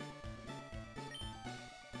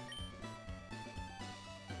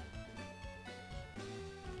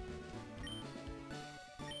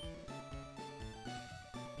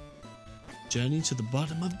 Journey to the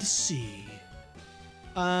bottom of the sea.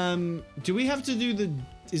 Do we have to do the...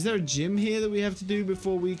 Is there a gym here that we have to do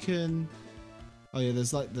before we can... Oh yeah,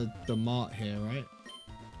 there's like the mart here, right?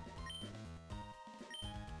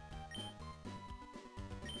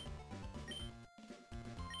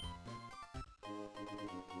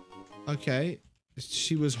 Okay.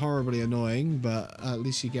 She was horribly annoying, but at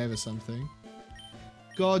least she gave us something.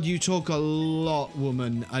 God, you talk a lot,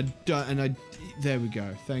 woman. There we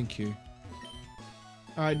go. Thank you.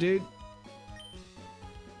 Alright, dude.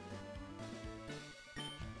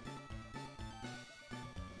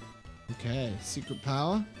 Okay, secret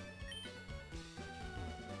power.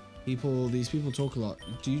 These people talk a lot.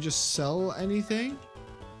 Do you just sell anything?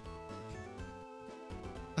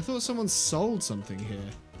 I thought someone sold something here.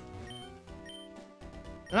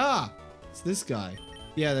 Ah! It's this guy.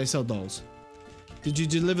 Yeah, they sell dolls. Did you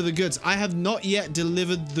deliver the goods? I have not yet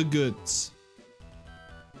delivered the goods.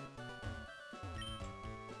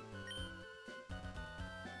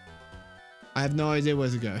 I have no idea where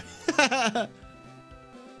to go.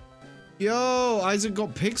 Yo, Isaac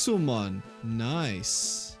got Pixelmon.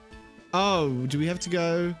 Nice. Oh, do we have to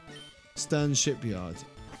go Stern Shipyard?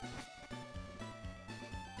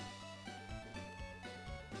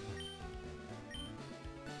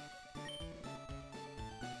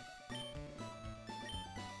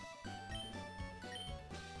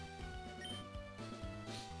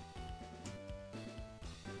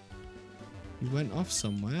 He went off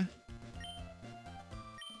somewhere.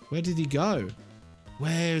 Where did he go?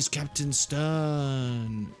 Where's Captain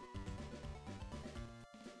Stern?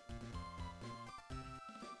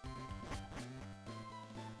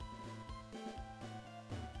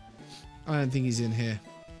 I don't think he's in here.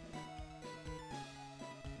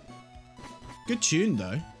 Good tune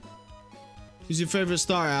though. Who's your favorite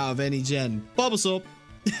star out of any gen? Bulbasaur.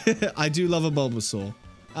 I do love a Bulbasaur.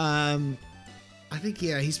 I think,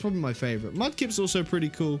 yeah, he's probably my favorite. Mudkip's also pretty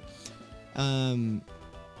cool.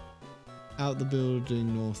 Out the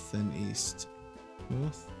building, north and east.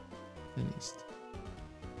 North and east.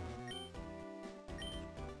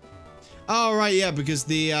 Oh, right, yeah, because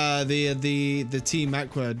the Team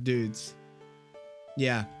Aqua dudes.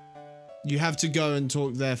 Yeah. You have to go and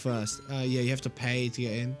talk there first. Yeah, you have to pay to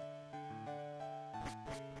get in.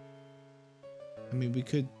 I mean, we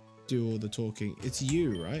could do all the talking. It's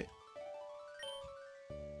you, right?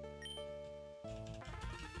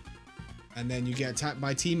 And then you get attacked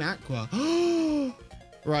by Team Aqua.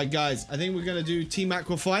 Right, guys. I think we're going to do Team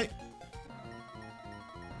Aqua fight.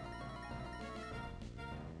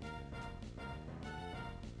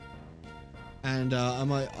 And I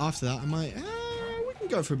might, after that, we can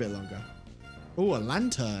go for a bit longer. Oh, a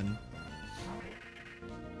lantern.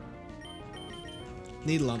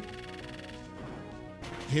 Needle lump.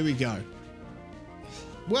 Here we go.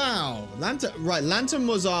 Wow. Lantern. Right, Lantern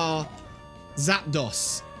was our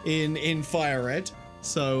Zapdos in Fire Red.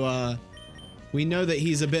 So we know that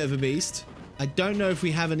he's a bit of a beast. I don't know if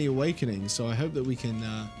we have any awakenings, so I hope that we can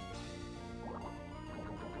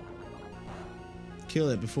kill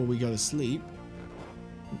it before we go to sleep.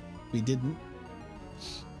 We didn't.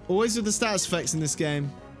 Always with the status effects in this game.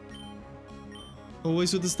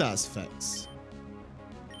 Always with the status effects.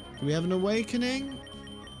 Do we have an awakening?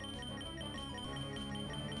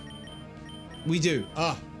 We do.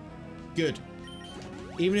 Ah, good.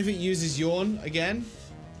 Even if it uses Yawn again.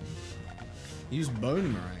 Use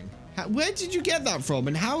Boomerang. Where did you get that from?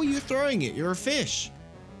 And how are you throwing it? You're a fish.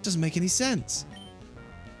 Doesn't make any sense.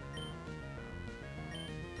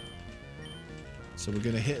 So we're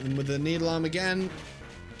going to hit them with the needle arm again.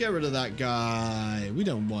 Get rid of that guy. We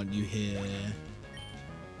don't want you here.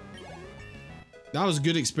 That was a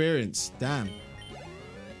good experience. Damn.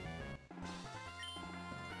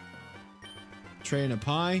 Train a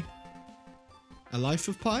pie. A life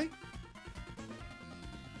of pie?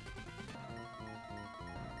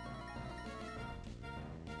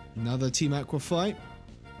 Another Team Aqua fight.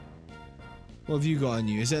 What have you got on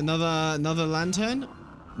you? Is it another lantern?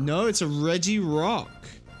 No, it's a Reggie Rock.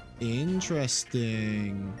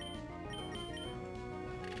 Interesting.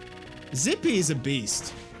 Zippy is a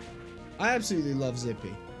beast. I absolutely love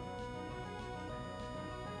Zippy.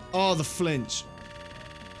 Oh, the flinch.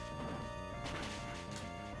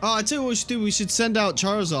 Oh, I tell you what we should do. We should send out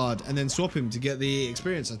Charizard and then swap him to get the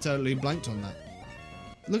experience. I totally blanked on that.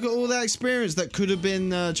 Look at all that experience that could have been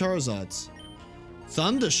Charizard's.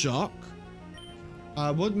 Thundershock?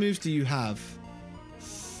 What moves do you have?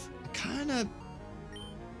 Kinda...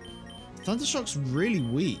 Thundershock's really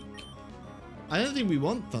weak. I don't think we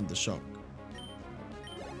want Thundershock.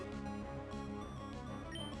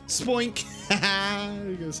 Spoink!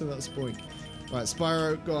 We're gonna send out Spoink. Right,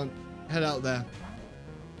 Spyro, go on. Head out there.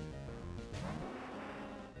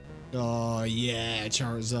 Oh, yeah,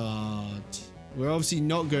 Charizard. We're obviously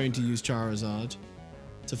not going to use Charizard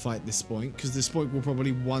to fight this Spoink, because this Spoink will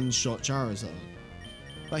probably one-shot Charizard.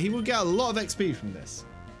 But he will get a lot of XP from this.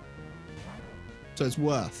 So it's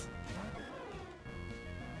worth.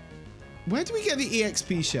 Where do we get the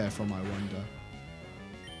EXP share from, I wonder?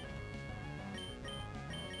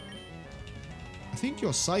 I think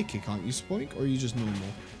you're Psychic, aren't you, Spoink? Or are you just normal?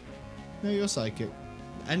 No, you're Psychic.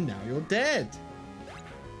 And now you're dead.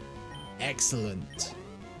 Excellent.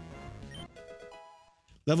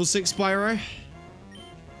 Level 6 Spyro.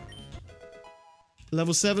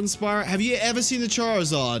 Level 7 Spyro. Have you ever seen the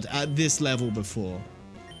Charizard at this level before?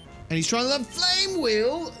 And he's trying to learn Flame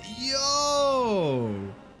Wheel?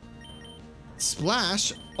 Yo!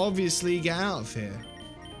 Splash, obviously get out of here.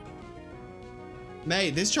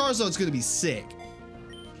 Mate, this Charizard's gonna be sick.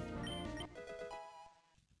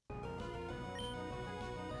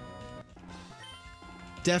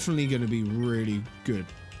 Definitely gonna be really good.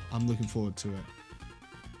 I'm looking forward to it.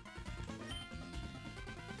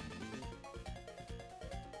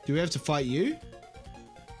 Do we have to fight you?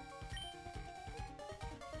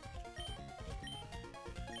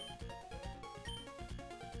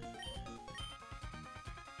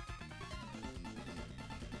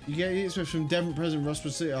 You get it from Devon President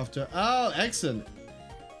Rossborough City after. Oh, excellent.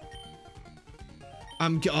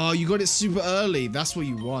 Oh, you got it super early. That's what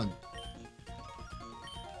you want.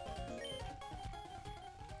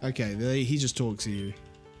 Okay, he just talks to you.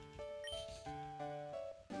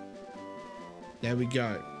 There we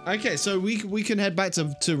go. Okay, so we can head back to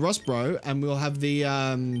Rossborough and we'll have the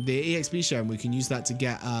EXP share and we can use that to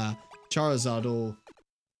get Charizard all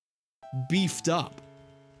beefed up.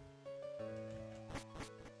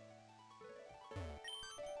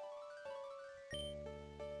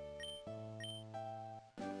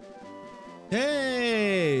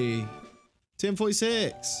 Hey!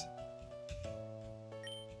 TM46.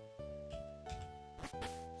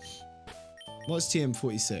 What's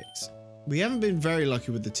TM46? We haven't been very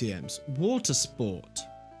lucky with the TMs. Water sport.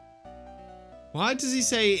 Why does he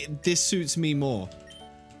say this suits me more?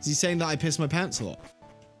 Is he saying that I piss my pants a lot?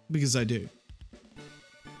 Because I do.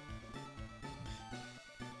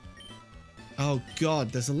 Oh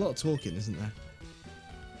god, there's a lot of talking, isn't there?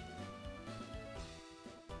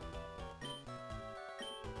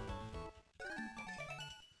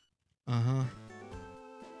 Uh-huh.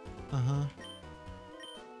 Uh-huh.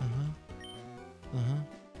 Uh-huh. Uh-huh.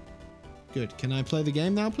 Good. Can I play the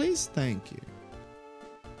game now, please? Thank you.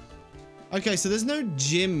 Okay, so there's no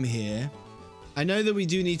gym here. I know that we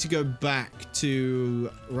do need to go back to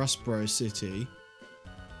Rossborough City.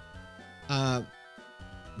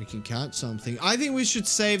 We can catch something. I think we should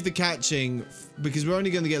save the catching because we're only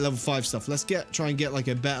going to get level 5 stuff. Let's try and get like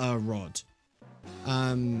a better rod.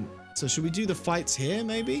 So should we do the fights here,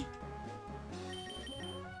 maybe?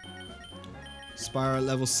 Spyro at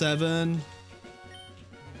level 7.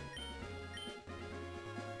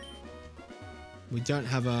 We don't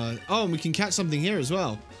have a... Oh, and we can catch something here as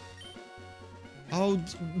well. Oh,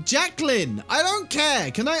 Jacqueline! I don't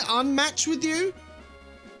care! Can I unmatch with you?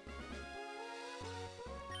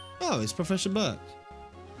 Oh, it's Professor Burke.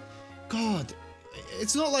 God,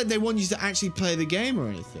 it's not like they want you to actually play the game or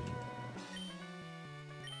anything.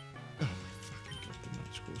 Oh, my fucking god, the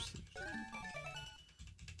match course.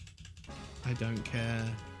 I don't care.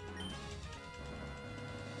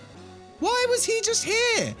 Why was he just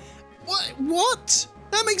here? What?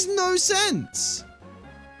 That makes no sense.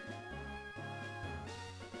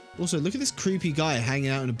 Also, look at this creepy guy hanging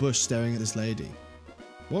out in a bush staring at this lady.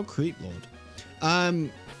 What creep lord?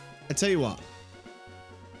 I tell you what.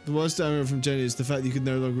 The worst element from Gen is the fact that you could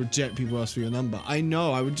no longer reject people who ask for your number. I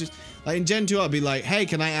know, I would just... Like in Gen 2, I'd be like, hey,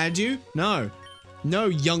 can I add you? No. No,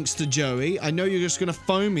 youngster Joey. I know you're just going to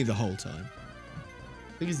phone me the whole time.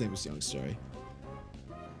 I think his name was Youngster Joey.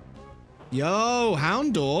 Yo,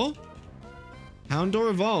 Houndour. Houndour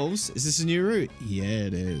evolves. Is this a new route? Yeah,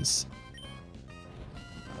 it is.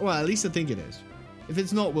 Well, at least I think it is. If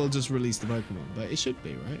it's not, we'll just release the Pokemon. But it should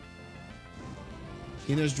be, right?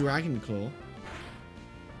 He knows Dragon Claw.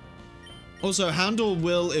 Also, Houndour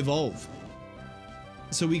will evolve.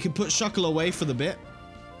 So we can put Shuckle away for the bit.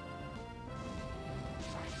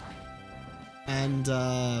 And,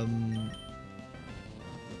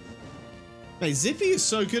 Hey, Zippy is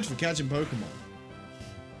so good for catching Pokemon.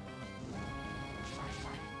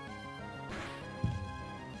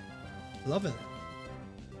 Love it.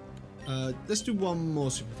 Let's do one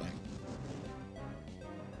more Super Fang.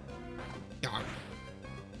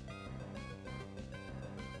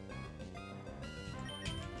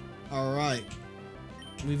 All right.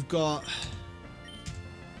 we've got...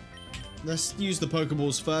 Let's use the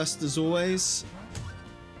Pokeballs first, as always.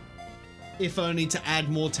 If only to add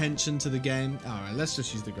more tension to the game. Alright, let's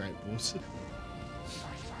just use the Great Balls.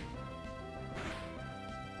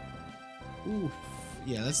 Ooh,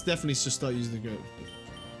 yeah, let's definitely just start using the Great Balls.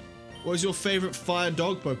 What is your favorite fire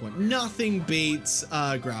dog Pokemon? Nothing beats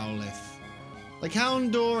Growlithe. Like,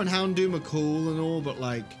 Houndour and Houndoom are cool and all, but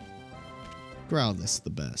like... Growlithe's the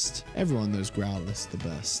best. Everyone knows Growlithe's the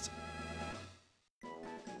best.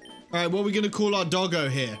 Alright, what are we gonna call our doggo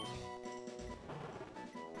here?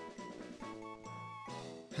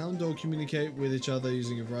 Houndour communicate with each other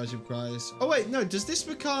using a variety of cries. Oh wait, no, does this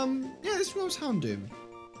become... Yeah, this becomes Houndoom.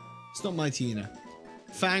 It's not Mightyena.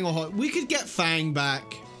 Fang or Hot... We could get Fang back.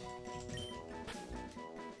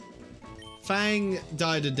 Fang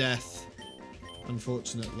died a death,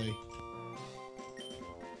 unfortunately.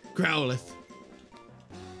 Growlithe.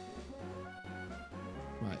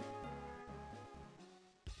 Right.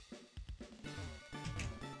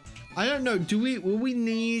 I don't know, will we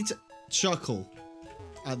need Chuckle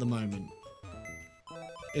at the moment?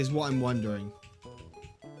 Is what I'm wondering.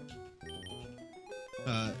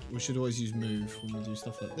 We should always use move when we do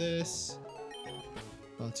stuff like this.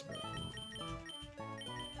 Party break.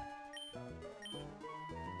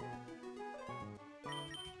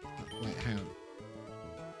 Wait, hang on.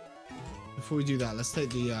 Before we do that, let's take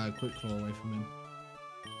the Quick Claw away from him.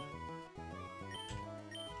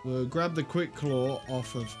 We'll grab the Quick Claw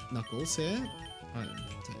off of Knuckles here.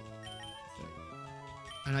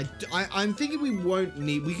 And I'm thinking we won't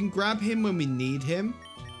need... We can grab him when we need him.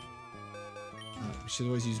 We should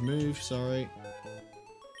always use move, sorry.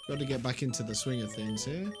 Got to get back into the swing of things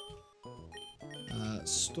here.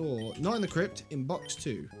 Store. Not in the crypt, in box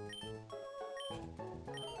 2.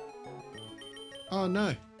 Oh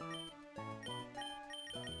no.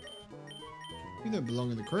 You don't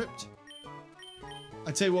belong in the crypt.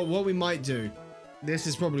 I tell you what we might do. This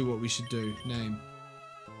is probably what we should do. Name.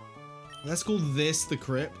 Let's call this the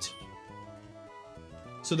crypt.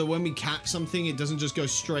 So that when we catch something, it doesn't just go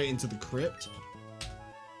straight into the crypt.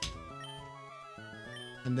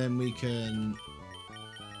 And then we can...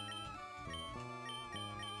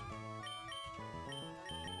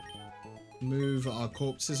 move our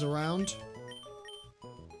corpses around.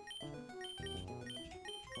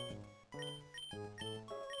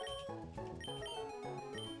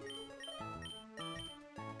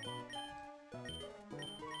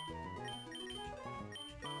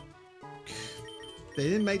 They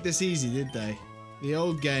didn't make this easy, did they? The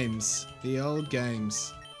old games. The old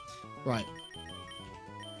games. Right.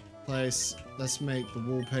 Place. Let's make the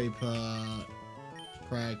wallpaper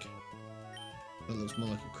crag. That looks more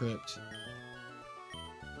like a crypt.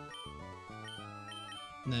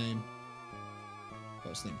 Name.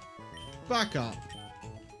 What's name? Back up.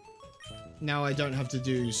 Now I don't have to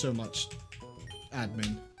do so much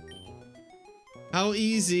admin. How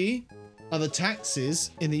easy are the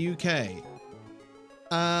taxes in the UK?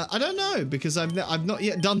 I don't know, because I've not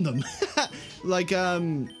yet done them. Like,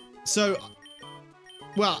 so,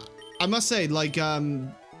 well, I must say, like,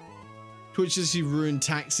 Twitch has ruined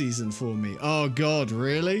tax season for me. Oh god,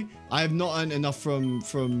 really? I have not earned enough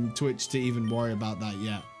from Twitch to even worry about that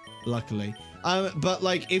yet, luckily. But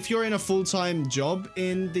like, if you're in a full-time job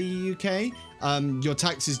in the UK, your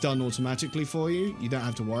tax is done automatically for you. You don't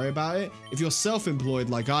have to worry about it. If you're self-employed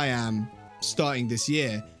like I am starting this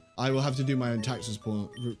year, I will have to do my own tax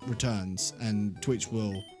returns, and Twitch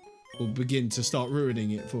will begin to start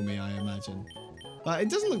ruining it for me, I imagine. But it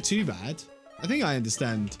doesn't look too bad. I think I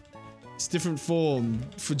understand. It's a different form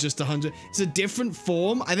for just 100. It's a different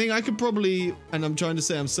form. I think I could probably, and I'm trying to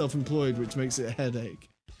say I'm self-employed, which makes it a headache.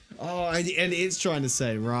 Oh, and it's trying to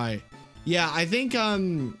say, right. Yeah, I think I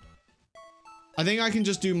can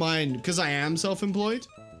just do mine because I am self-employed.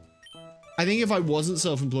 I think if I wasn't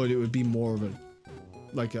self-employed, it would be more of a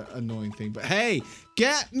like an annoying thing. But hey,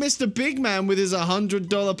 get Mr. Big Man with his $100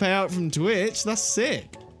 payout from Twitch. That's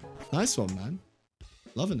sick. Nice one, man.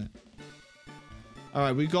 Loving it. All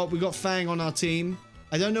right, we got Fang on our team.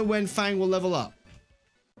 I don't know when Fang will level up,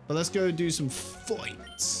 but let's go do some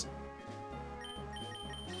fights.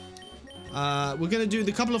 We're gonna do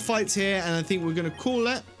the couple of fights here, and I think we're gonna call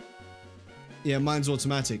it. Yeah, mine's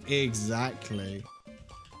automatic. Exactly.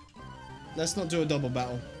 Let's not do a double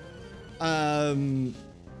battle.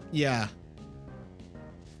 Yeah.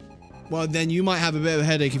 Well, then you might have a bit of a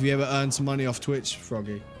headache if you ever earn some money off Twitch,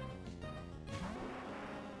 Froggy.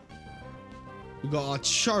 We got our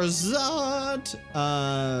Charizard.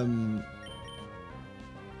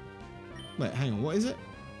 Wait, hang on. What is it?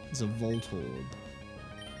 It's a Voltorb.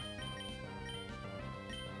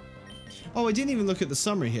 Oh, I didn't even look at the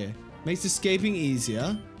summary here. Makes escaping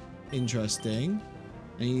easier. Interesting.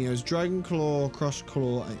 And he goes Dragon Claw, Crush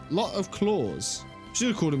Claw. A lot of claws. Should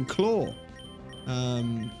have called him Claw.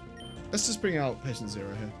 Let's just bring out Patient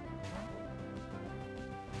Zero here.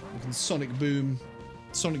 We can Sonic Boom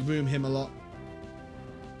him a lot.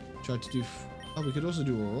 Try to do... Oh, we could also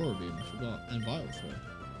do Aurora Beam. I forgot. And Vital Throw.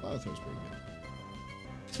 Vital Throw's pretty good.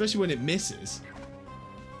 Especially when it misses.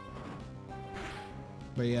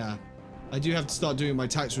 But yeah. I do have to start doing my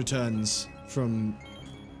tax returns from...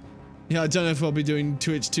 Yeah, I don't know if I'll be doing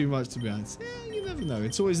Twitch too much, to be honest. Yeah, you never know.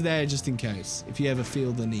 It's always there just in case. If you ever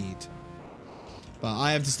feel the need. But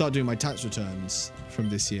I have to start doing my tax returns from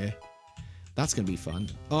this year. That's going to be fun.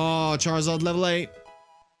 Oh, Charizard level 8.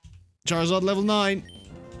 Charizard level 9.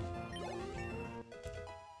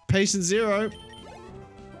 Patient Zero.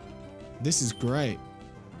 This is great.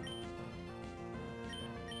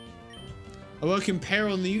 I work in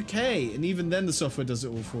payroll in the UK, and even then the software does it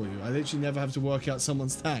all for you. I literally never have to work out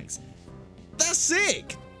someone's tax. That's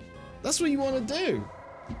sick! That's what you want to do.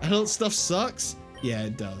 Adult stuff sucks? Yeah,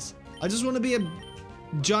 it does. I just want to be a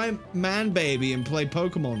giant man baby and play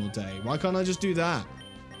Pokemon all day. Why can't I just do that?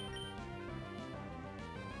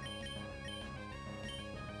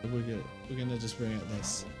 We're gonna just bring out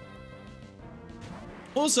this.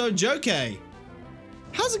 Also, Joke!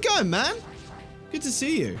 How's it going, man? Good to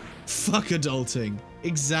see you. Fuck adulting.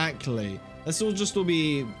 Exactly. Let's all just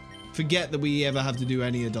be... Forget that we ever have to do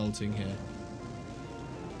any adulting here.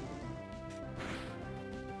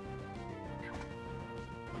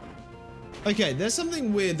 Okay, there's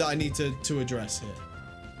something weird that I need to address here.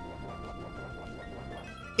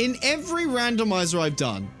 In every randomizer I've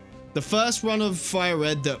done, the first run of Fire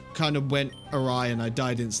Red that kind of went awry and I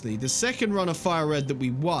died instantly, the second run of Fire Red that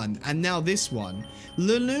we won, and now this one,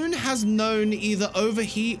 Laloon has known either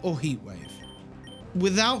Overheat or Heat Wave.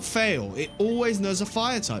 Without fail, it always knows a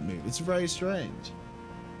fire type move. It's very strange.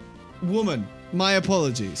 Woman, my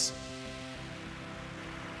apologies.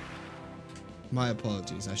 My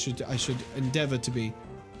apologies. I should endeavor to be...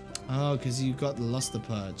 Oh, because you got the Luster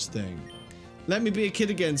Purge thing. Let me be a kid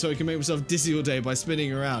again so I can make myself dizzy all day by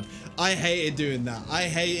spinning around. I hated doing that. I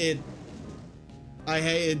hated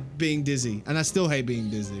being dizzy. And I still hate being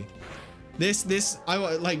dizzy. This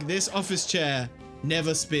office chair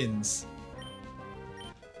never spins.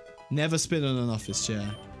 Never spin on an office chair.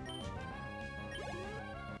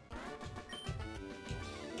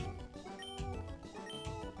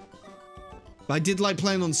 But I did like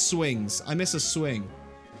playing on swings. I miss a swing.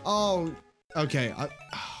 Oh, okay.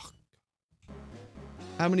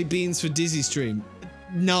 How many beans for Dizzy stream?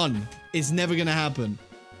 None. It's never gonna happen.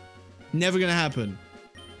 Never gonna happen.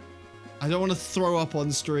 I don't want to throw up on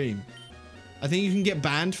stream. I think you can get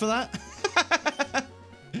banned for that.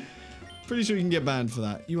 Pretty sure you can get banned for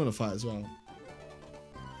that. You want to fight as well.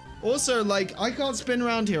 Also, like, I can't spin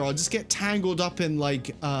around here. I'll just get tangled up in,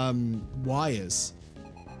 like, wires.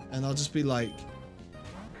 And I'll just be like...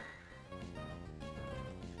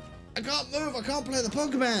 I can't move. I can't play the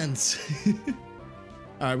Pokemons.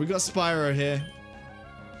 Alright, we got Spyro here.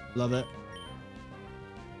 Love it.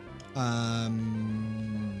 I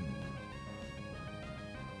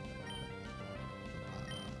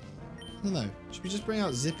don't know. Should we just bring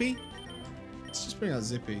out Zippy? Let's just bring out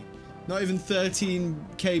Zippy. Not even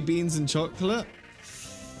 13k beans and chocolate?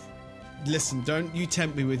 Listen, don't you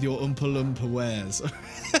tempt me with your Oompa Loompa wares.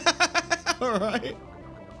 Alright.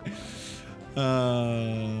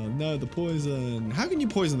 No, the poison. How can you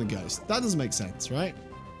poison the ghost? That doesn't make sense, right?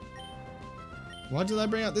 Why did I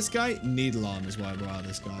bring out this guy? Needle Arm is why I brought out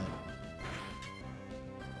this guy.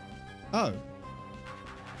 Oh.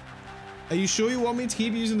 Are you sure you want me to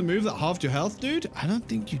keep using the move that halved your health, dude? I don't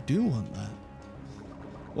think you do want that.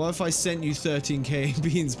 What if I sent you 13k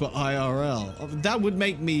beans but IRL? That would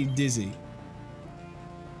make me dizzy.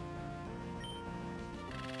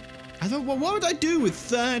 I don't. What would I do with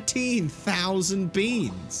 13,000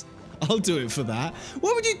 beans? I'll do it for that.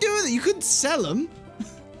 What would you do with it? You couldn't sell them.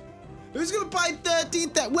 Who's gonna buy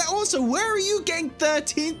 13,000? Also, where are you getting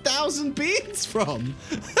 13,000 beans from?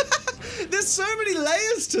 There's so many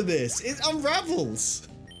layers to this. It unravels.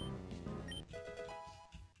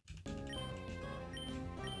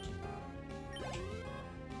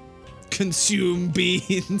 Consume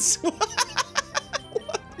beans.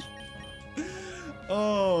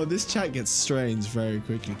 Oh, this chat gets strange very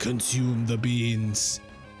quickly. Consume the beans.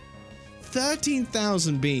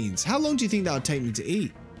 13,000 beans. How long do you think that would take me to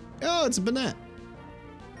eat? Oh, it's a banana.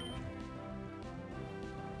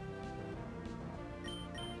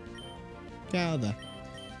 Get out of there.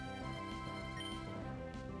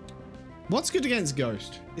 What's good against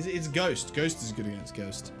Ghost? It's Ghost. Ghost is good against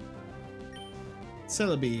Ghost.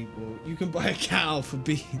 Celebi, well, you can buy a cow for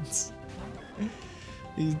beans.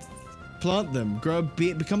 You plant them, grow a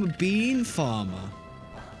bean, become a bean farmer.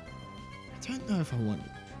 I don't know if I want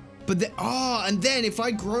it. But and then if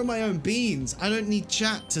I grow my own beans, I don't need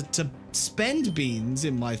chat to spend beans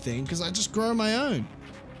in my thing because I just grow my own.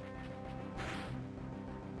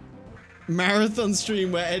 Marathon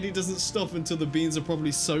stream where Eddie doesn't stop until the beans are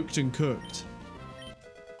properly soaked and cooked.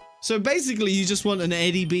 So basically you just want an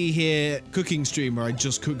Eddie B here cooking stream where I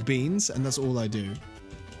just cook beans and that's all I do.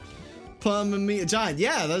 Plant and meet a giant.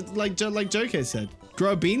 Yeah, that's like Joke said.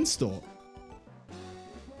 Grow a beanstalk.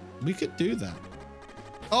 We could do that.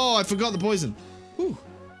 Oh, I forgot the poison. Whew.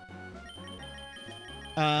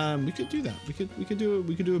 We could do that. We could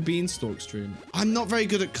do a beanstalk stream. I'm not very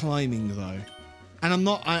good at climbing though. And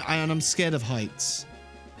I'm scared of heights.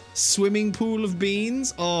 Swimming pool of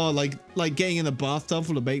beans? Oh, like getting in a bathtub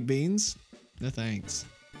full of baked beans? No thanks.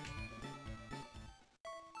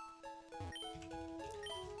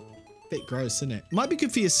 Bit gross, isn't it? Might be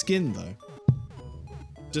good for your skin though.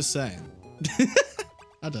 Just saying.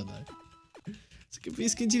 I don't know. Is it good for your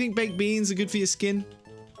skin? Do you think baked beans are good for your skin?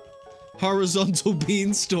 Horizontal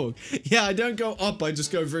beanstalk. Yeah, I don't go up, I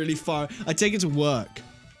just go really far. I take it to work.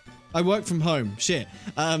 I work from home. Shit.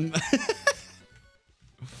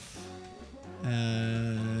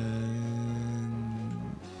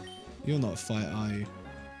 You're not a fight, are you?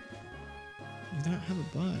 You don't have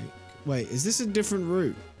a bike. Wait, is this a different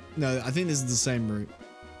route? No, I think this is the same route.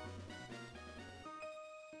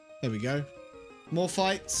 There we go. More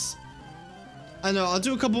fights. I know, I'll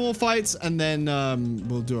do a couple more fights and then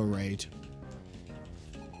we'll do a raid.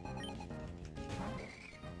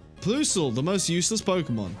 Plusle, the most useless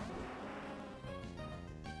Pokemon.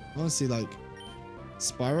 Honestly, like,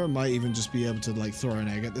 Spyro might even just be able to, like, throw an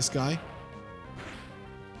egg at this guy.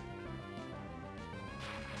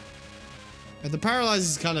 And the paralyze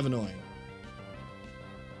is kind of annoying.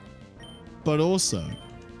 But also,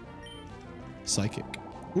 Psychic.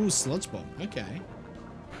 Ooh, Sludge Bomb. Okay.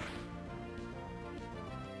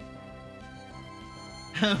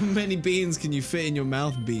 How many beans can you fit in your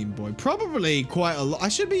mouth, Bean Boy? Probably quite a lot. I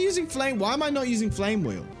should be using Flame. Why am I not using Flame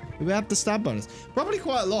Wheel? We have the stab bonus. Probably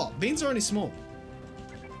quite a lot. Beans are only small.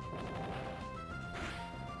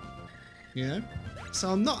 You know? So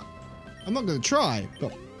I'm not gonna try,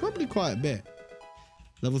 but probably quite a bit.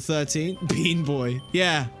 Level 13. Bean Boy.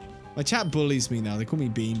 Yeah. My chat bullies me now. They call me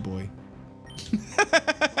Bean Boy.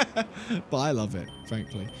 But I love it,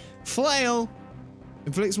 frankly. Flail.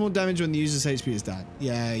 Inflicts more damage when the user's HP is down.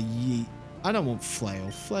 Yeah, yeet. I don't want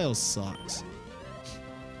Flail. Flail sucks.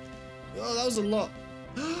 Oh, that was a lot.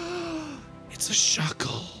 It's a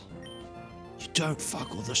Shuckle. You don't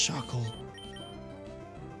fuck with a Shuckle.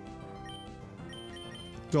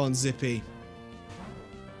 Go on, Zippy.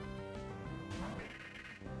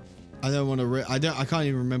 I don't want to. I can't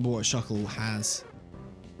even remember what Shuckle has.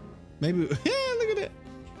 Maybe. Yeah, look at it.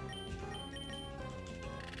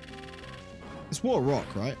 It's Water Rock,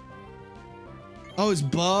 right? Oh, it's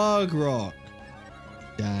Bug Rock.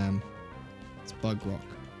 Damn. It's Bug Rock.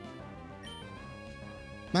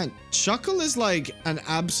 Man, Shuckle is like an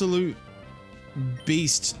absolute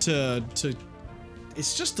beast to...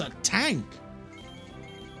 It's just a tank.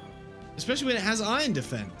 Especially when it has iron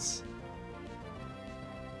defense.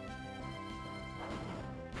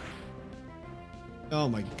 Oh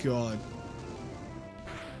my god.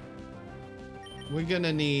 We're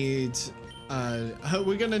gonna need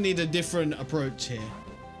a different approach here.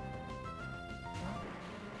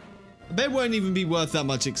 I bet it won't even be worth that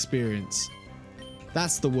much experience.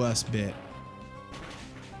 That's the worst bit.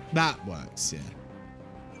 That works, yeah.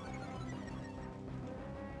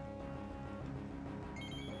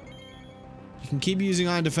 You can keep using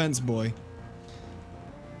iron defense, boy.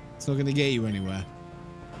 It's not gonna get you anywhere.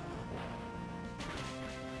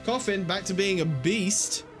 Coffin, back to being a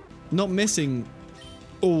beast. Not missing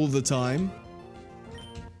all the time.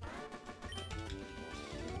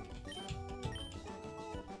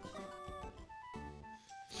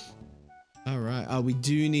 Alright. Oh, we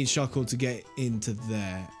do need Shuckle to get into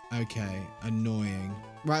there. Okay. Annoying.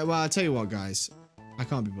 Right, well, I'll tell you what, guys. I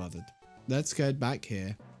can't be bothered. Let's go back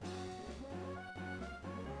here.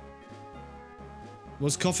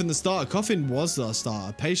 Was Coffin the starter? Coffin was our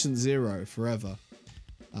starter. Patient 0 forever.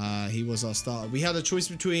 He was our starter. We had a choice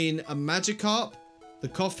between a Magikarp, the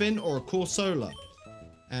Coffin, or a Corsola.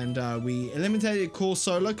 And we eliminated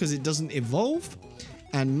Corsola because it doesn't evolve.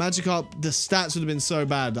 And Magikarp, the stats would have been so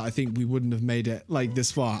bad that I think we wouldn't have made it like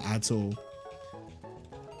this far at all.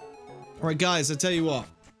 Alright guys, I tell you what.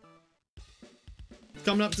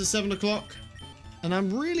 Coming up to 7 o'clock. And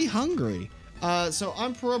I'm really hungry. So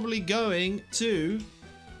I'm probably going to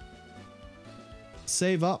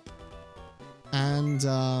save up and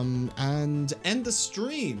end the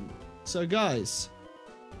stream. So guys,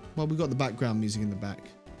 well, we got the background music in the back.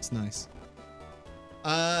 It's nice.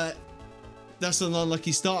 That's an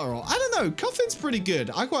unlucky starter roll. I don't know. Coffin's pretty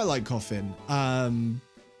good. I quite like Coffin.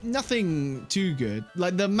 Nothing too good.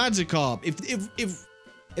 Like the Magikarp. If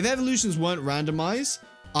evolutions weren't randomized,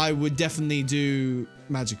 I would definitely do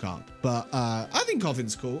Magikarp. But I think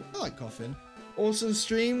Coffin's cool. I like Coffin. Awesome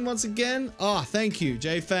stream once again. Thank you,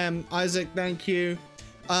 JFam. Isaac, thank you.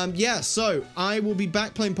 Yeah, so I will be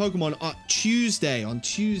back playing Pokemon on Tuesday.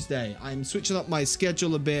 I'm switching up my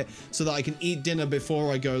schedule a bit so that I can eat dinner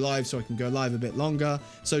before I go live, so I can go live a bit longer.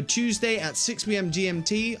 So Tuesday at 6 p.m.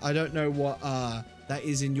 GMT. I don't know what that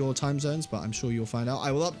is in your time zones, but I'm sure you'll find out.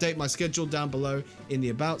 I will update my schedule down below in the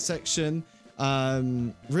About section.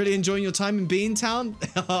 Really enjoying your time in Beantown?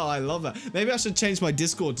 Oh, I love that. Maybe I should change my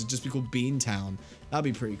Discord to just be called Beantown. That'd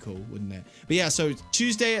be pretty cool, wouldn't it? But yeah, so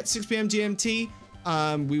Tuesday at 6 p.m. GMT.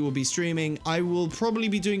 We will be streaming. I will probably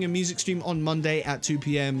be doing a music stream on Monday at 2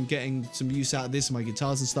 p.m. getting some use out of this, my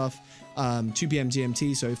guitars and stuff. 2 p.m.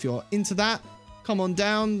 GMT. So if you're into that, come on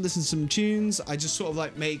down, listen to some tunes. I just sort of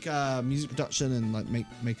like make music production and like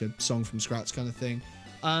make a song from scratch kind of thing.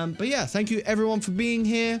 But yeah, thank you everyone for being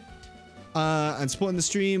here and supporting the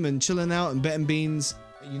stream and chilling out and betting beans.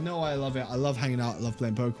 You know I love it. I love hanging out. I love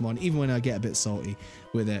playing Pokemon, even when I get a bit salty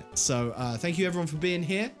with it. So thank you everyone for being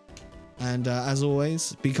here. And as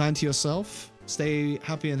always, be kind to yourself, stay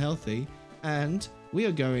happy and healthy, and we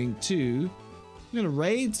are going to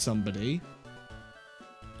raid somebody.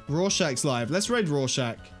 Rorschach's live. Let's raid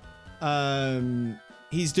Rorschach.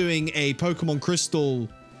 He's doing a Pokemon Crystal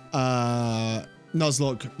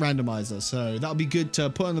Nuzlocke randomizer, so that'll be good to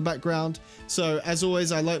put in the background. So as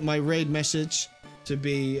always, I like my raid message to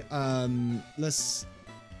be let's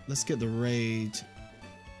get the raid.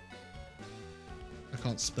 I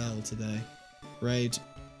can't spell today. Raid.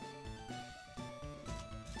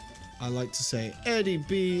 I like to say Eddie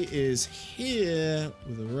B is here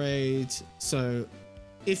with a raid. So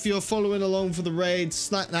if you're following along for the raid,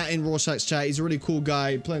 slap that in Rorschach's chat. He's a really cool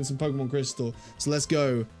guy playing some Pokemon Crystal. So let's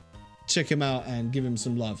go check him out and give him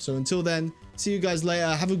some love. So until then, see you guys later.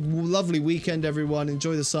 Have a lovely weekend, everyone.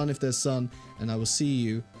 Enjoy the sun if there's sun. And I will see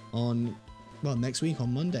you on, well, next week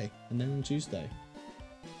on Monday and then on Tuesday.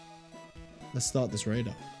 Let's start this raid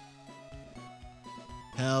up.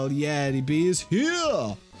 Hell yeah, Eddie B is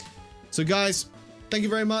here. So guys, thank you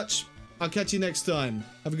very much. I'll catch you next time.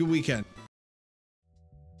 Have a good weekend.